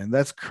yeah, man.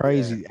 That's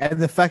crazy. Yeah. And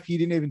the fact you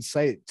didn't even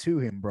say it to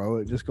him, bro,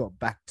 it just got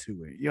back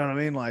to it. You know what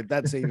I mean? Like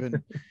that's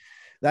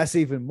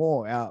even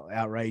more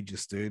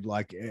outrageous, dude.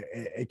 Like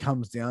it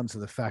comes down to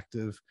the fact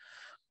of,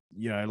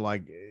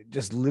 like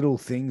just little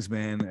things,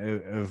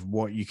 man, of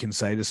what you can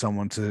say to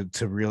someone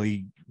to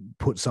really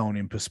put someone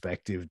in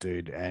perspective,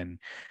 dude, and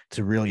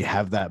to really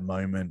have that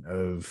moment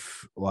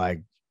of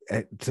like,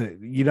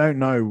 you don't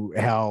know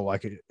how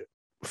like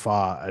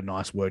far a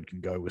nice word can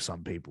go with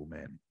some people,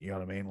 man. You know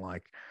what I mean?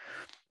 Like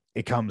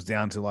it comes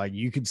down to like,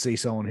 you could see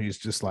someone who's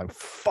just like,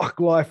 fuck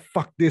life,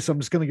 fuck this, I'm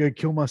just going to go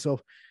kill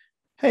myself.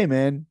 Hey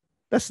man,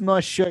 that's a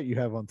nice shirt you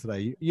have on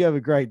today. You have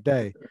a great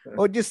day.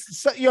 Or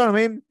just, you know what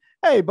I mean?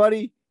 Hey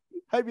buddy,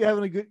 hope you're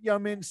having a good, you know what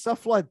I mean?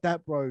 Stuff like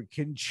that, bro,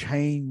 can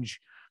change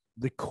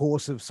the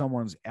course of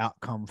someone's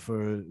outcome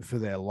for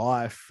their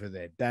life, for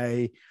their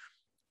day.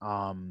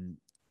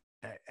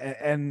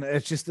 And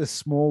it's just a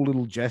small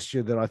little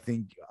gesture that I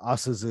think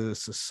us as a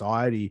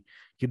society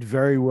could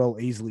very well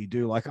easily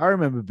do. Like I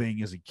remember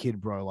being as a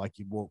kid, bro, like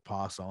you'd walk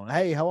past someone,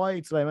 hey, how are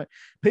you today, mate?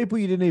 People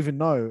you didn't even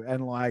know.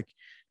 And like,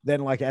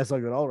 then like, as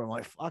I got older, I'm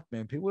like, fuck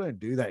man, people don't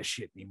do that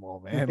shit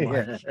anymore, man.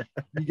 Like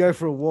you go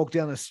for a walk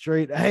down the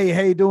street. Hey,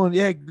 how you doing?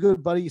 Yeah,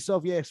 good, buddy.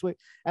 Yourself? Yeah, sweet.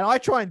 And I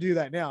try and do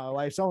that now.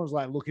 Like if someone's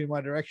like looking in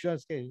my direction, I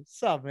just go,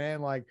 what's up, man?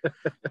 Like,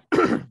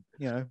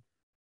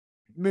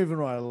 moving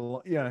right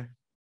along,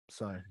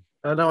 so.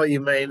 I know what you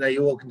mean.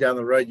 You're walking down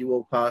the road, you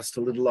walk past a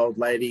little old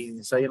lady and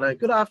you say,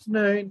 good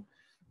afternoon.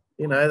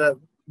 That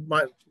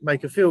might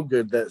make her feel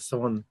good that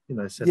someone,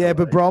 said yeah, hello.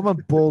 But bro, I'm a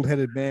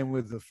bald-headed man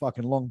with a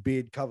fucking long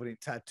beard covered in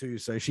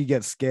tattoos, so she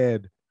gets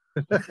scared.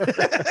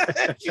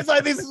 She's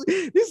like,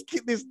 this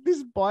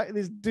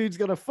dude's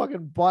gonna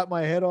fucking bite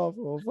my head off,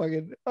 or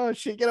fucking, oh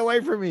shit, get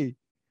away from me.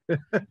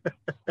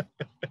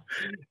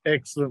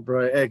 Excellent,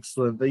 bro.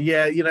 Excellent. But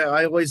yeah,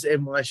 I always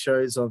end my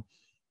shows on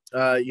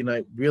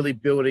really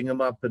building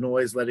them up and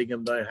always letting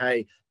them know,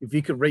 hey, if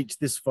you could reach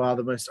this far,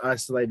 the most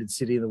isolated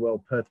city in the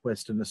world, Perth,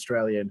 Western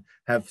Australia, and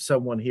have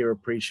someone here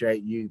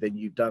appreciate you, then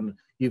you've done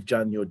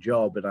your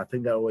job. And I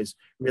think that always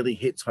really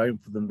hits home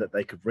for them that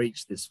they could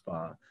reach this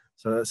far.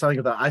 So that's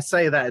something that I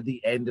say that at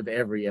the end of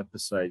every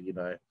episode,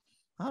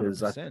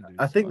 because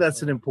I think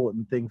that's an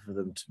important thing for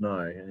them to know.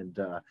 And,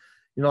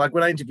 like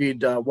when I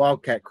interviewed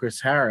Wildcat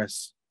Chris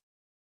Harris,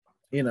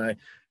 he had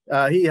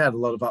a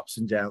lot of ups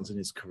and downs in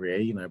his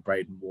career,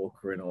 Braden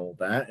Walker and all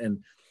that.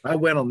 And I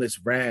went on this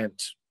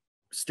rant,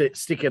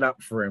 sticking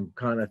up for him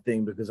kind of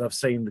thing, because I've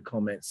seen the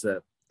comments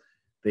that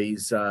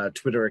these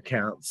Twitter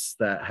accounts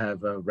that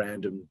have a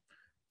random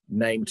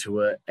name to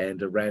it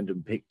and a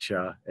random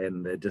picture,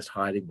 and they're just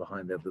hiding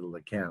behind their little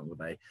account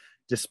where they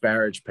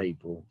disparage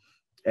people.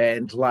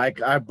 And like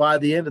by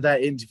the end of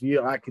that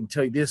interview, I can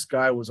tell you this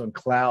guy was on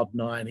cloud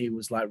 9. He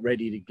was like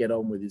ready to get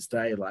on with his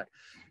day.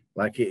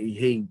 Like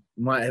he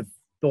might have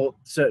thought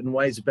certain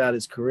ways about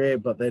his career,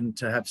 but then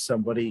to have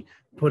somebody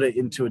put it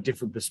into a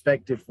different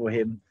perspective for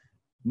him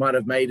might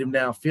have made him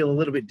now feel a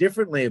little bit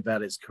differently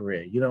about his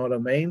career. You know what I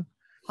mean?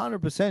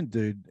 100%,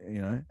 dude.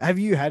 Have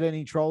you had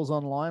any trolls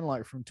online,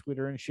 like from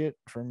Twitter and shit,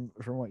 from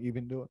what you've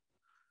been doing?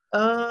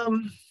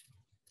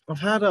 I've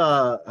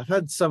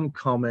had some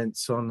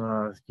comments on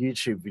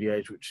YouTube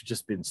videos which have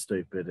just been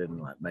stupid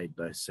and like made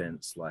no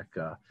sense. Like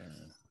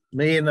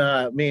me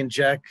and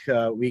Jack,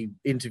 we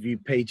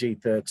interviewed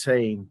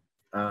PG-13.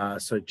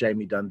 So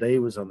Jamie Dundee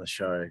was on the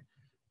show,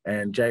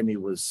 and Jamie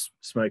was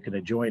smoking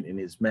a joint in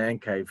his man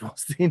cave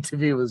whilst the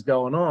interview was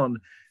going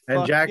on.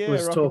 And Jack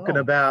was talking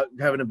about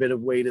having a bit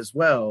of weed as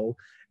well.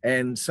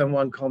 And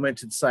someone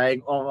commented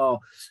saying, oh,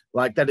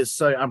 like that is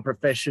so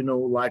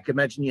unprofessional. Like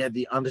imagine you had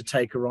the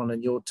Undertaker on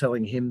and you're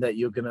telling him that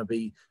you're going to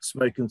be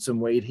smoking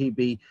some weed. He'd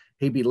be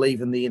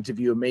leaving the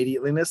interview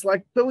immediately. And it's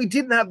like, but we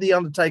didn't have the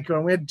Undertaker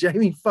on. We had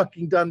Jamie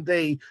fucking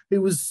Dundee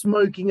who was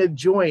smoking a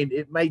joint.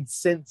 It made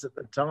sense at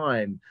the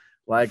time.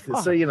 Like,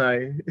 fuck. So,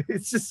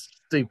 it's just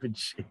stupid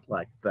shit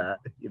like that,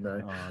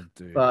 Oh,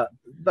 dude. But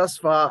thus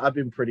far, I've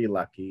been pretty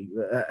lucky.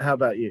 How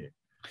about you?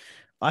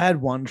 I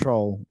had one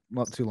troll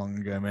not too long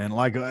ago, man.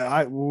 Like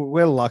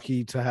we're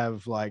lucky to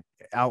have like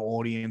our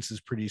audience is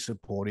pretty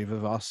supportive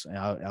of us,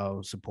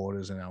 our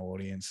supporters and our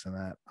audience and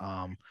that.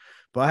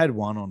 But I had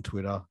one on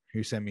Twitter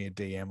who sent me a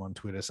DM on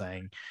Twitter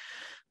saying,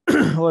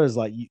 what is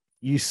like,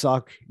 you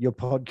suck, your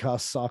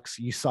podcast sucks,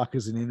 you suck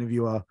as an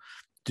interviewer.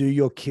 Do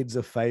your kids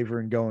a favor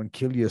and go and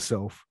kill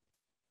yourself.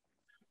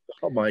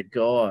 Oh my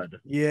God.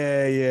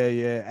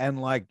 Yeah. And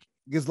like,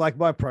 because like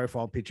my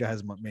profile picture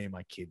has me and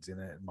my kids in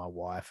it and my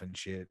wife and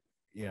shit,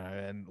 you know,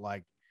 and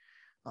like,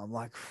 I'm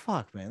like,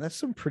 fuck, man, that's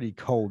some pretty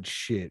cold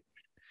shit.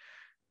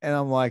 And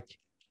I'm like,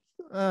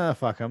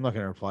 fuck, I'm not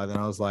going to reply. Then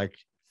I was like,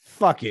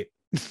 fuck it.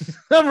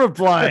 I'm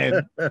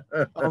replying.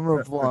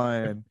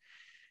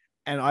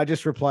 And I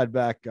just replied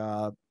back,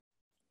 I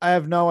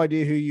have no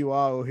idea who you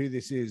are or who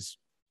this is.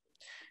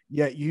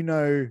 Yet you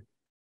know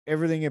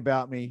everything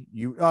about me.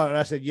 And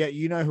I said, yeah,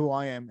 you know who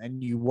I am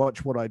and you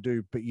watch what I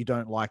do, but you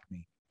don't like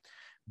me.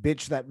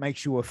 Bitch, that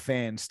makes you a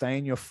fan. Stay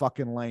in your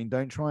fucking lane.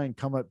 Don't try and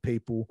come at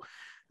people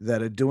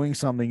that are doing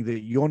something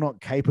that you're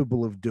not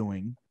capable of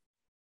doing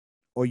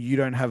or you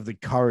don't have the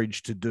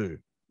courage to do.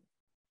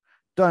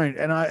 Don't.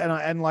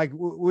 And like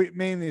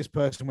me and this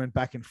person went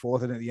back and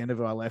forth, and at the end of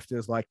it, I left it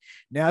as like,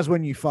 now's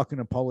when you fucking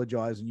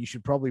apologize, and you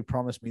should probably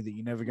promise me that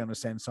you're never going to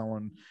send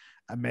someone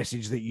a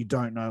message that you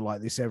don't know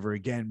like this ever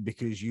again,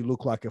 because you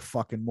look like a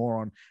fucking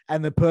moron.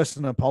 And the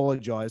person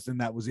apologized,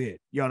 and that was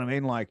it. You know what I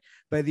mean? Like,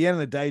 but at the end of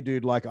the day,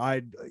 dude, like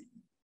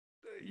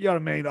you know what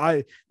I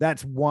mean?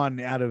 That's 1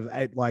 out of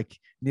 8, like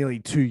nearly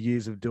 2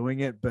 years of doing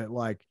it. But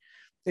like,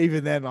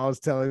 even then I was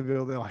telling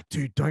people, they're like,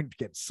 dude, don't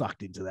get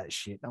sucked into that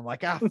shit. And I'm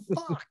like,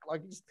 fuck.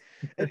 Like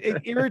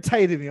it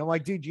irritated me. I'm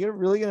like, dude, you're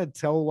really going to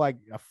tell like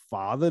a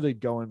father to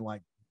go and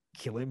like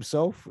kill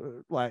himself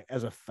like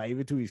as a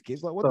favor to his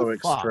kids? Like, what the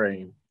fuck?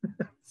 Extreme.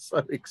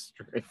 So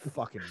extreme.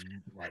 Fucking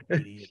like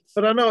idiots.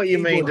 But I know what you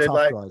mean, dude.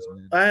 Like, guys,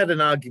 I had an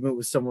argument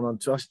with someone on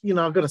Twitter. You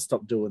know, I've got to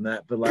stop doing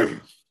that. But like,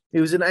 he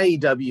was an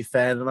AEW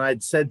fan, and I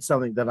had said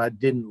something that I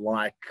didn't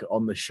like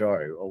on the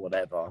show or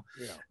whatever.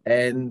 Yeah.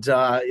 And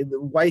the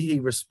way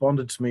he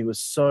responded to me was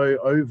so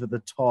over the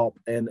top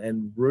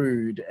and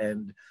rude.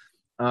 And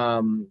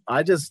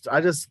I just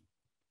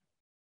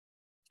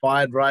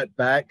fired right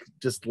back,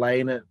 just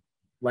laying the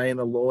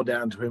law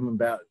down to him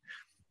about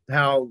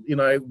how, you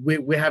know,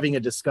 we're having a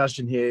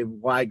discussion here,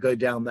 why go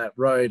down that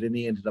road? And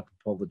he ended up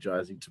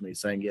apologizing to me,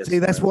 saying yes. See,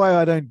 that's why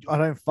I don't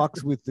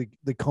fucks with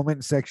the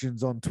comment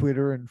sections on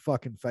Twitter and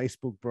fucking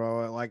Facebook,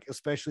 bro. Like,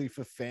 especially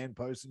for fan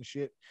posts and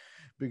shit,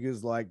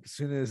 because like as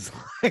soon as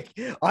like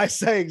I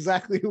say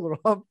exactly what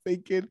I'm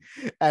thinking,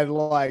 and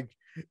like,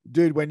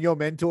 dude, when your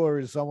mentor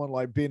is someone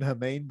like Bin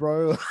Hameen,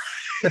 bro.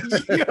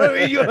 You know what I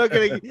mean? You're not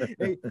gonna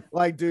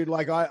like, dude,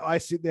 like I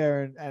sit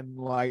there and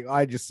like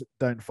I just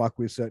don't fuck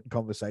with certain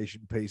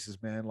conversation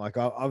pieces, man. Like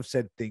I've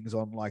said things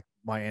on like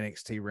my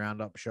NXT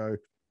roundup show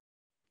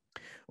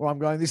where I'm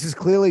going, this is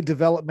clearly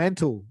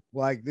developmental.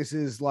 Like this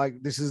is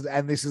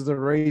the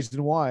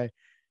reason why.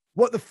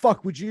 What the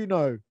fuck would you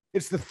know?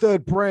 It's the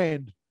third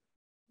brand.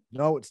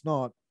 No, it's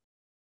not.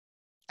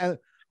 And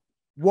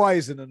why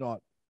isn't it not?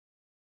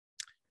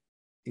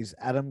 Is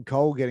Adam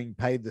Cole getting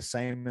paid the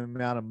same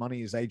amount of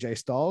money as AJ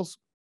Styles?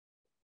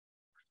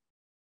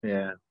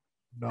 Yeah.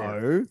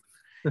 No.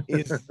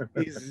 Yeah.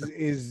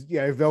 Is you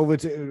know,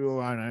 Velvet? I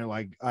don't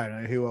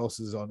know who else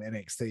is on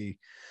NXT.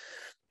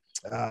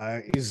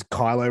 Is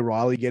Kyle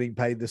O'Reilly getting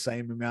paid the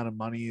same amount of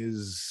money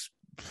as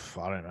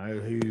I don't know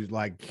who,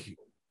 like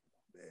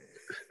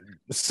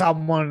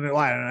someone,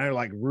 I don't know,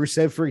 like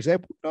Rusev, for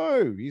example?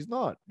 No, he's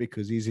not,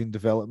 because he's in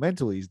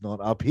developmental. He's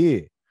not up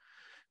here.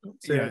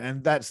 Yeah,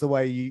 and that's the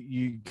way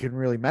you can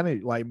really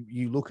manage. Like,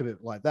 you look at it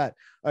like that.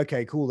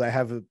 Okay, cool. They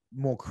have a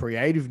more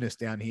creativeness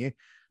down here,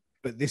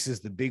 but this is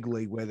the big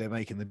league where they're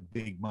making the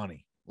big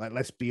money. Like,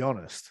 let's be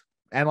honest.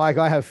 And like,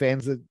 I have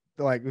fans that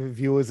like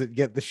viewers that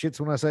get the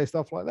shits when I say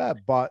stuff like that,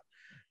 but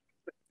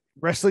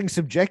wrestling's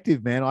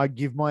subjective, man. I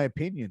give my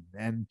opinion,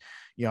 and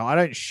you know, I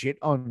don't shit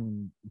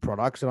on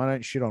products and I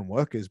don't shit on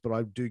workers, but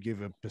I do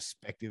give a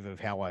perspective of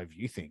how I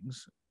view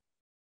things.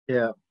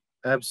 Yeah.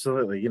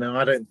 Absolutely. You know,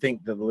 I don't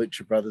think that the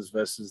Lucha Brothers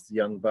versus the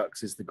Young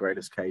Bucks is the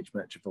greatest cage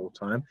match of all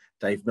time.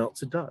 Dave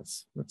Meltzer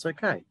does. That's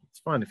okay.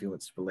 It's fine if he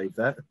wants to believe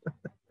that.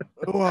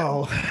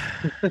 Well,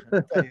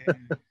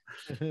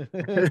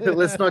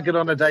 let's not get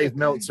on a Dave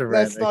Meltzer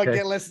rant.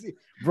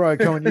 Bro,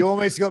 come on. You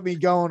almost got me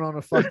going on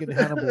a fucking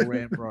Hannibal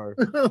rant, bro.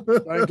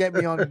 Don't get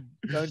me on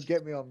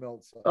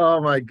Meltzer.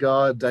 Oh my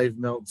God, Dave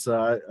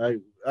Meltzer.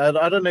 I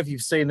don't know if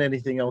you've seen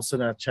anything else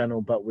on our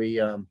channel, but we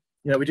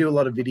we do a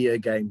lot of video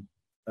game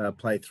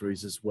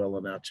playthroughs as well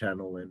on our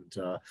channel, and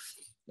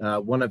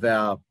one of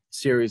our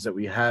series that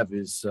we have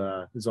is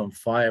on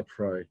Fire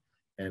Pro,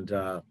 and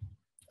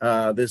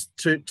there's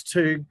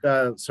two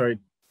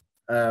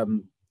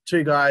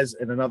guys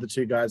and another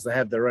two guys. They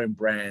have their own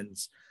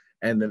brands,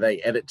 and then they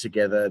edit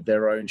together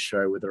their own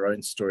show with their own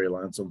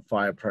storylines on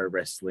Fire Pro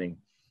Wrestling.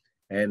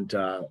 And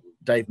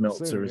Dave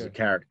Meltzer is a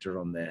character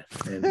on there,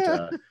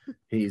 and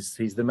he's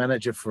the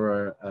manager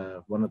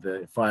for one of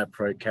the Fire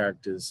Pro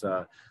characters,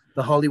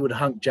 the Hollywood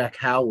hunk Jack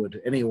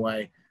Howard.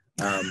 Anyway,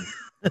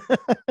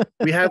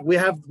 we have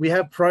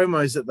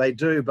promos that they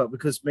do, but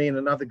because me and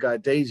another guy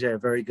DJ are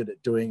very good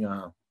at doing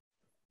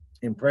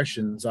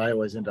impressions, I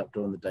always end up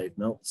doing the Dave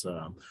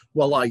Meltzer.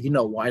 You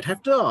know, I'd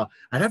have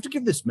to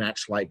give this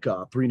match like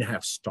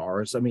 3.5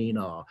 stars. I mean,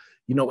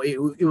 you know,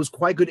 it was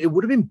quite good. It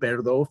would have been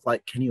better though if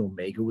like Kenny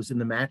Omega was in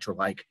the match, or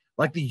like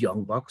the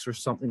Young Bucks or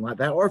something like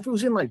that, or if it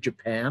was in like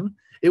Japan,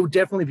 it would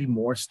definitely be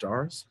more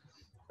stars.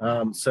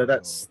 So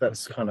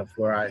that's kind of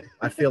where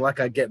I feel like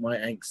I get my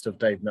angst of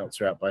Dave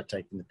Meltzer out by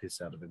taking the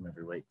piss out of him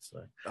every week.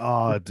 So,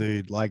 oh,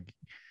 dude, like,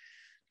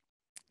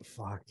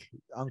 fuck,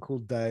 Uncle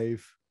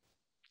Dave.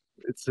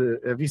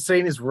 Have you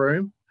seen his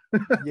room?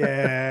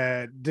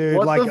 Yeah, dude.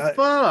 What like, the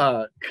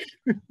fuck?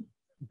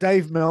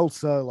 Dave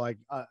Meltzer, like,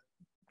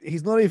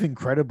 he's not even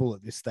credible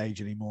at this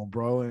stage anymore,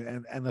 bro.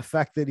 And the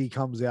fact that he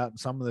comes out and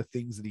some of the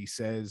things that he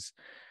says,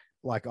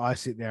 like, I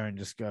sit there and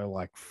just go,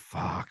 like,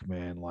 fuck,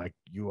 man, like,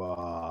 you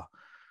are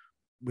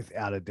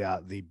without a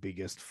doubt the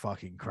biggest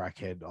fucking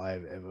crackhead I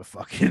have ever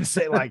fucking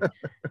seen. Like,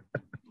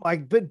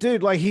 but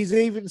dude, like, he's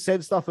even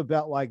said stuff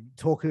about like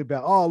talking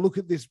about, oh, look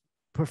at this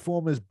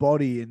performer's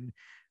body, and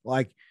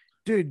like,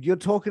 dude, you're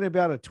talking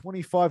about a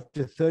 25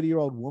 to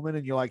 30-year-old woman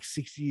and you're like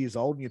 60 years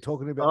old and you're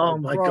talking about, oh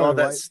like, my bro, God,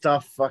 that like,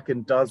 stuff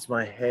fucking does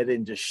my head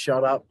in. Just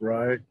shut up,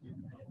 bro.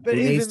 but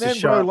He even needs to then,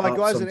 bro, shut like up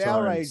guys at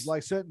our sometimes. age,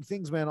 like certain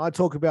things, man, I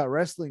talk about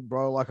wrestling,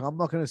 bro. Like, I'm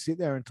not going to sit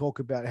there and talk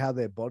about how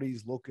their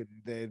bodies look and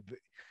they're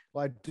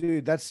like,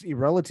 dude, that's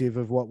irrelative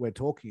of what we're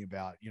talking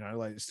about. You know,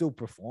 like, still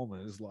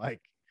performers,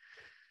 like,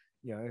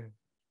 you know.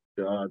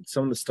 God,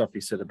 some of the stuff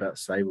he said about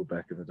Sable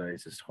back in the day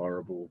is just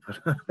horrible.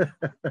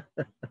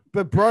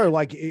 But bro,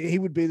 like, he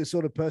would be the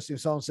sort of person,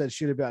 if someone said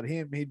shit about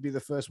him, he'd be the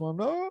first one,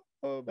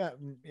 about,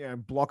 you know,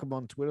 block him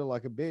on Twitter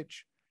like a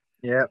bitch.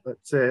 Yeah,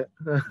 that's it.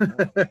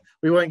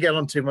 We won't get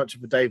on too much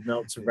of a Dave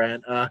Meltzer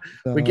rant.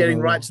 We're getting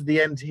right to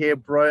the end here,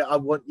 bro. I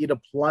want you to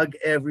plug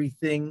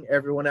everything,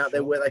 everyone out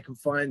there, where they can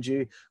find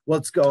you.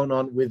 What's going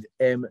on with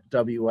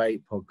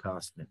MWA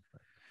Podcast Network?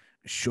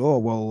 Sure.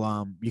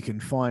 Well, you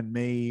can find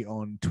me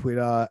on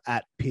Twitter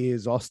at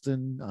Piers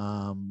Austin.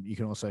 You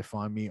can also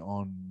find me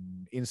on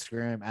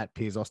Instagram at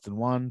Piers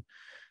Austin1,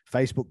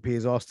 Facebook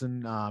Piers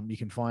Austin. You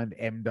can find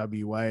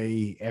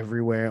MWA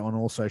everywhere on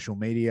all social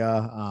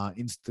media,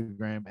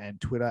 Instagram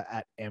and Twitter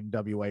at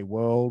MWA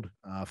World,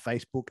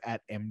 Facebook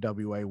at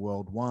MWA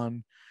World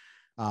 1.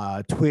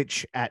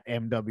 Twitch at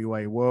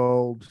MWA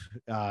World,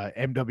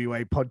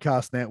 MWA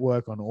Podcast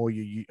Network on all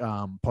your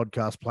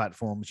podcast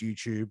platforms,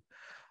 YouTube.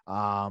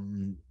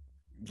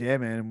 Yeah,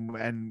 man,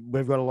 and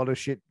we've got a lot of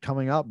shit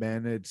coming up,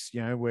 man. It's,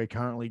 you know, we're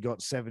currently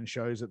got 7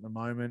 shows at the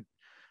moment.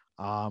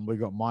 We've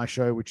got my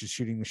show, which is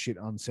Shooting the Shit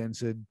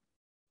Uncensored,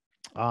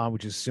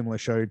 which is a similar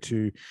show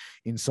to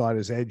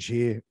Insider's Edge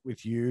here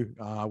with you,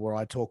 where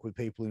I talk with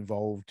people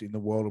involved in the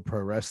world of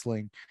pro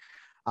wrestling.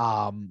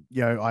 You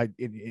know, I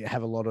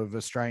have a lot of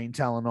Australian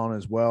talent on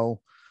as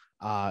well,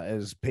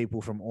 as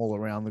people from all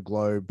around the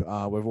globe.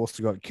 We've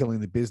also got Killing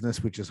the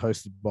Business, which is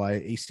hosted by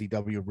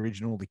ECW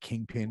original, the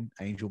Kingpin,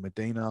 Angel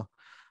Medina.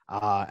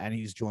 And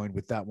he's joined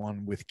with that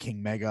one with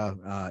King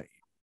Mega,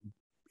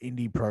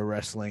 indie pro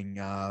wrestling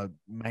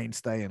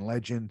mainstay and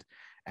legend,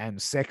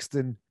 and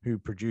Sexton, who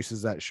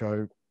produces that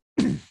show.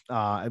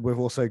 And we've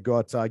also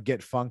got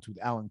Get Funked with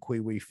Alan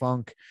Kwee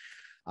Funk.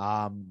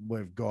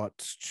 We've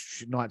got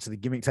Knights of the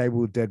Gimmick Table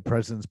with Dead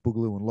Presidents,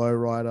 Boogaloo and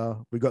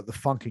Lowrider. We've got the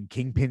Funk and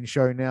Kingpin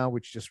show now,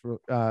 which just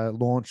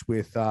launched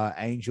with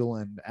Angel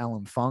and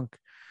Alan Funk.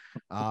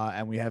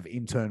 And we have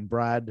intern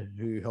Brad,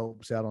 who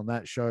helps out on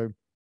that show.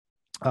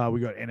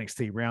 We got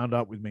NXT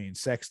Roundup with me and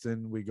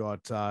Sexton. We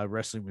got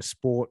Wrestling with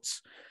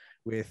Sports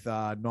with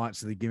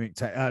Knights of the Gimmick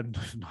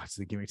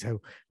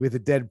Table with the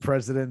Dead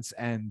Presidents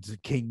and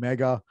King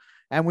Mega.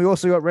 And we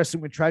also got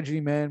Wrestling with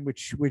Tragedy, man,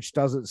 which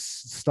does its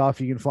stuff.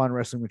 You can find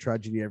Wrestling with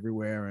Tragedy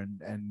everywhere.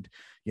 And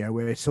you know,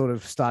 we're sort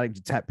of starting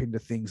to tap into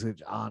things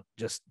that aren't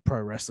just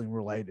pro wrestling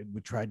related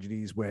with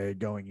tragedies. We're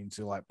going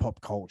into like pop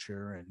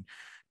culture and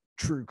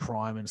true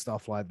crime and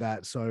stuff like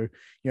that. So,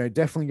 you know,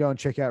 definitely go and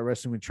check out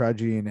Wrestling with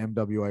Tragedy and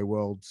MWA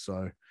World.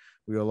 So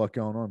we got a lot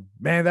going on,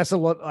 man. That's a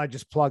lot I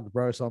just plugged,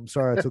 bro. So I'm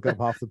sorry I took up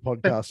half the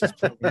podcast just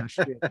plugging our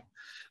shit.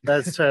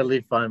 That's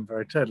totally fine,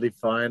 bro. Totally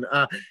fine.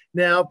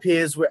 Now,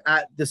 Piers, we're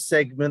at the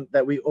segment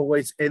that we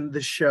always end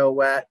the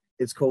show at.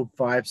 It's called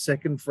 5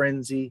 Second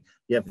Frenzy.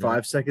 You have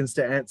 5 seconds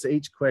to answer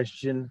each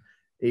question.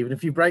 Even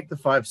if you break the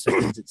 5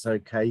 seconds, it's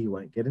okay. You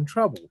won't get in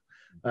trouble.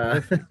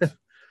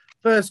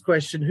 First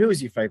question: who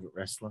is your favorite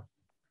wrestler?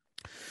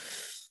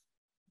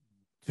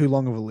 Too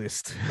long of a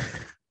list.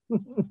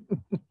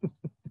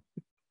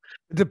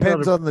 It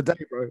depends on the day,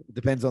 bro. It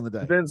depends on the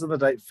day. Depends on the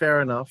date. Fair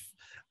enough.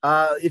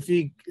 If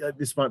you,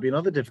 this might be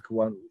another difficult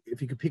one.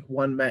 If you could pick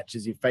one match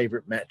as your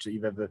favorite match that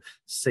you've ever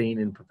seen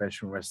in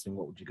professional wrestling,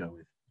 what would you go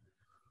with?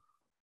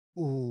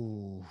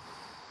 Ooh,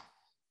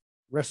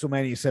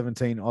 WrestleMania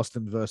 17,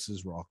 Austin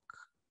versus Rock.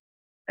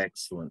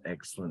 Excellent,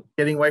 excellent.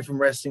 Getting away from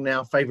wrestling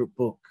now. Favorite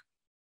book?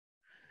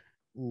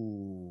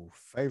 Ooh,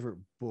 favorite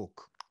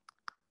book.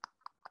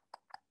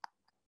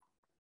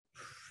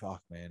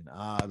 fuck, man.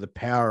 The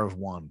Power of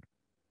One.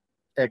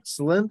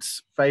 Excellent.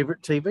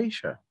 Favorite TV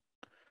show?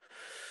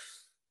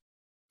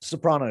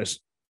 Sopranos.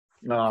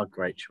 Oh,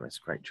 great choice.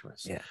 Great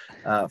choice.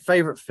 Yeah.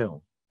 Favorite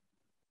film?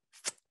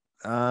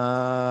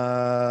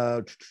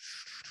 The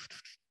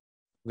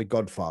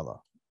Godfather.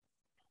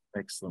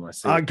 Excellent. I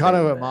see. I'm kind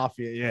of a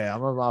mafia. Yeah,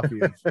 I'm a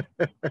mafia.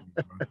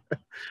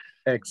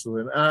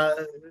 Excellent.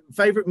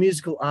 Favorite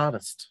musical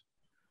artist?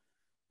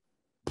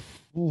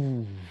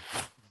 Ooh,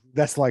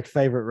 that's like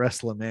favorite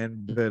wrestler,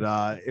 man.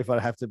 But if I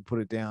have to put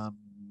it down,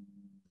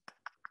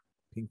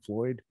 Pink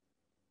Floyd.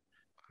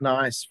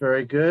 Nice,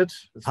 very good.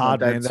 That's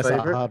hard, my man. dad's That's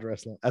favorite. a hard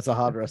wrestler. That's a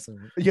hard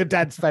wrestler. Your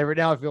dad's favorite.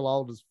 Now I feel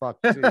old as fuck.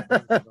 Too.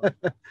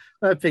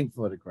 No, Pink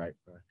Floyd are great,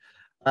 bro.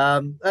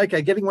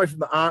 Okay, getting away from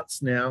the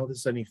arts now.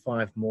 There's only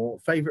 5 more.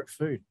 Favorite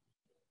food?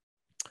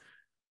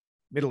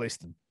 Middle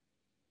Eastern.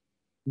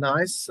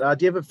 Nice. Do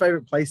you have a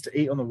favorite place to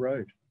eat on the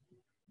road?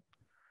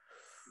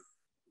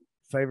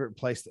 Favorite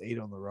place to eat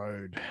on the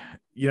road?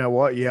 You know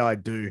what? Yeah, I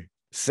do.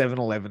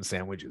 7-Eleven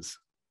sandwiches.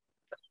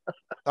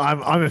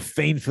 I'm a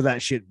fiend for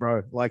that shit,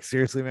 bro. Like,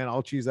 seriously, man,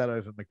 I'll choose that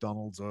over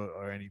McDonald's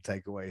or any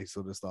takeaway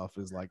sort of stuff.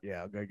 Is like,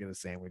 yeah, I'll go get a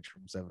sandwich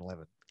from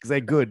 7-Eleven because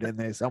they're good and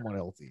they're somewhat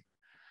healthy.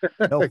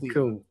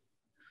 Cool.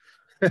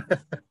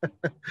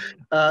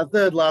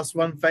 Third last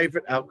one.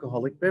 Favorite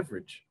alcoholic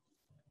beverage?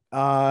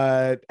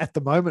 At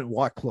the moment,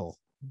 White Claw.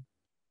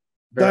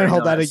 Very don't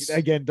hold nice. that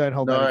again. Don't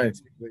hold that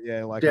against me. But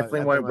yeah, like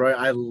definitely won't, bro.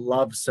 I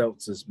love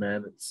seltzers,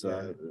 man. It's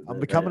I'm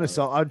becoming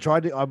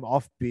I'm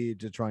off beer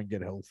to try and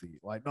get healthy.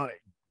 Like, not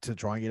to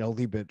try and get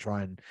healthy, but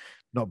try and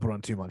not put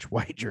on too much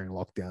weight during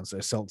lockdown. So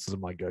seltzers are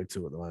my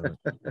go-to at the moment.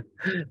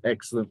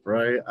 Excellent,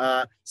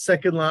 bro.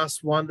 Second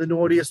last one, the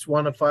naughtiest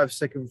one, a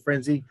 5-second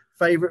frenzy.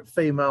 Favorite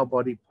female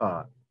body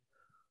part?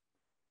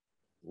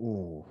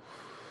 Ooh.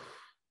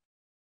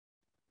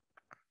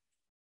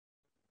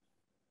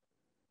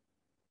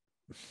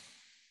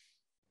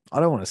 I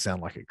don't want to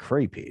sound like a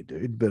creep here,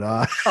 dude,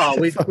 but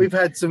we've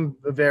had some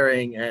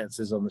varying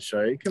answers on the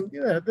show. It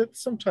can,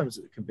 sometimes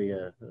it can be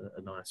a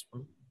nice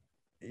one.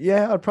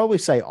 Yeah, I'd probably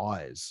say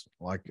eyes.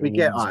 Like, we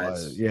get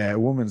eyes. Yeah, a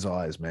woman's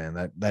eyes,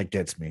 man. That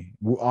gets me.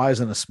 Eyes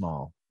and a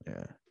smile.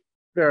 Yeah.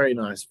 Very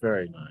nice,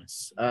 very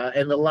nice.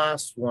 And the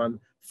last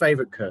one,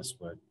 favorite curse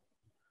word?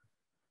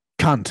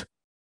 Cunt.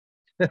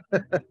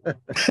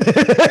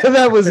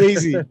 That was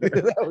easy.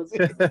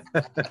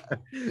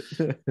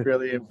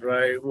 Brilliant,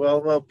 bro.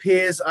 Well,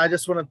 Piers, I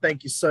just want to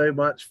thank you so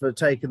much for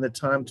taking the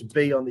time to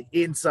be on the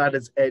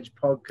Insider's Edge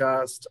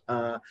podcast.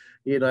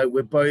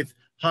 We're both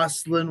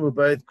hustling, we're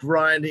both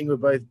grinding, we're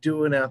both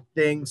doing our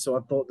thing. So I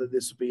thought that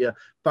this would be a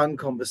fun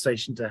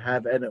conversation to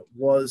have, and it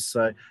was.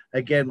 So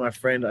again, my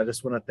friend, I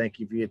just want to thank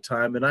you for your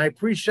time, and I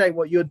appreciate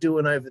what you're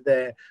doing over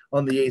there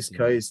on the East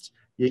Coast.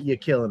 You're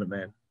killing it,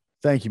 man.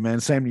 Thank you, man.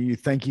 Same to you.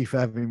 Thank you for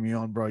having me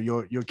on, bro.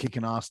 You're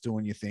kicking ass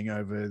doing your thing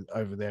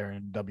over there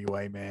in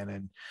WA, man.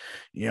 And,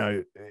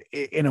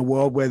 in a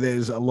world where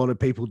there's a lot of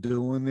people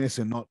doing this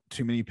and not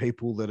too many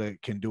people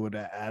that can do it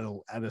at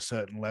a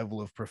certain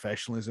level of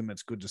professionalism,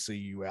 it's good to see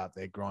you out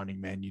there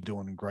grinding, man. You're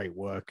doing great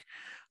work.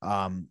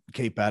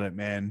 Keep at it,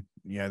 man.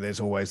 There's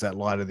always that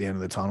light at the end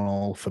of the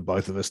tunnel for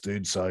both of us,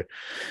 dude. So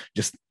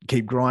just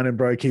keep grinding,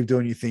 bro. Keep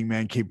doing your thing,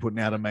 man. Keep putting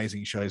out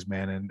amazing shows,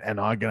 man.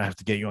 And I'm going to have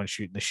to get you on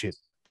shooting the shit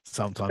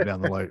sometime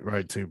down the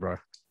road too, bro.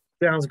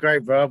 Sounds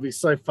great, bro. It'll be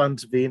so fun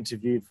to be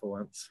interviewed for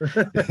once.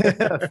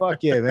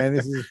 Fuck yeah, man.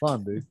 This is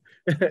fun, dude.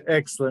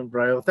 Excellent,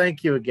 bro. Well,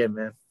 thank you again,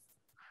 man.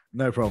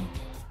 No problem.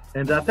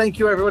 And thank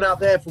you, everyone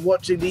out there, for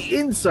watching the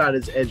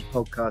Insider's Edge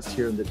podcast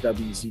here on the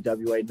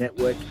WCWA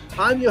Network.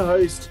 I'm your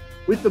host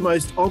with the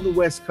most on the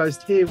West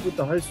Coast, here with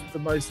the host with the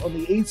most on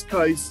the East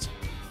Coast.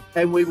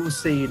 And we will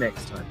see you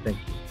next time. Thank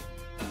you.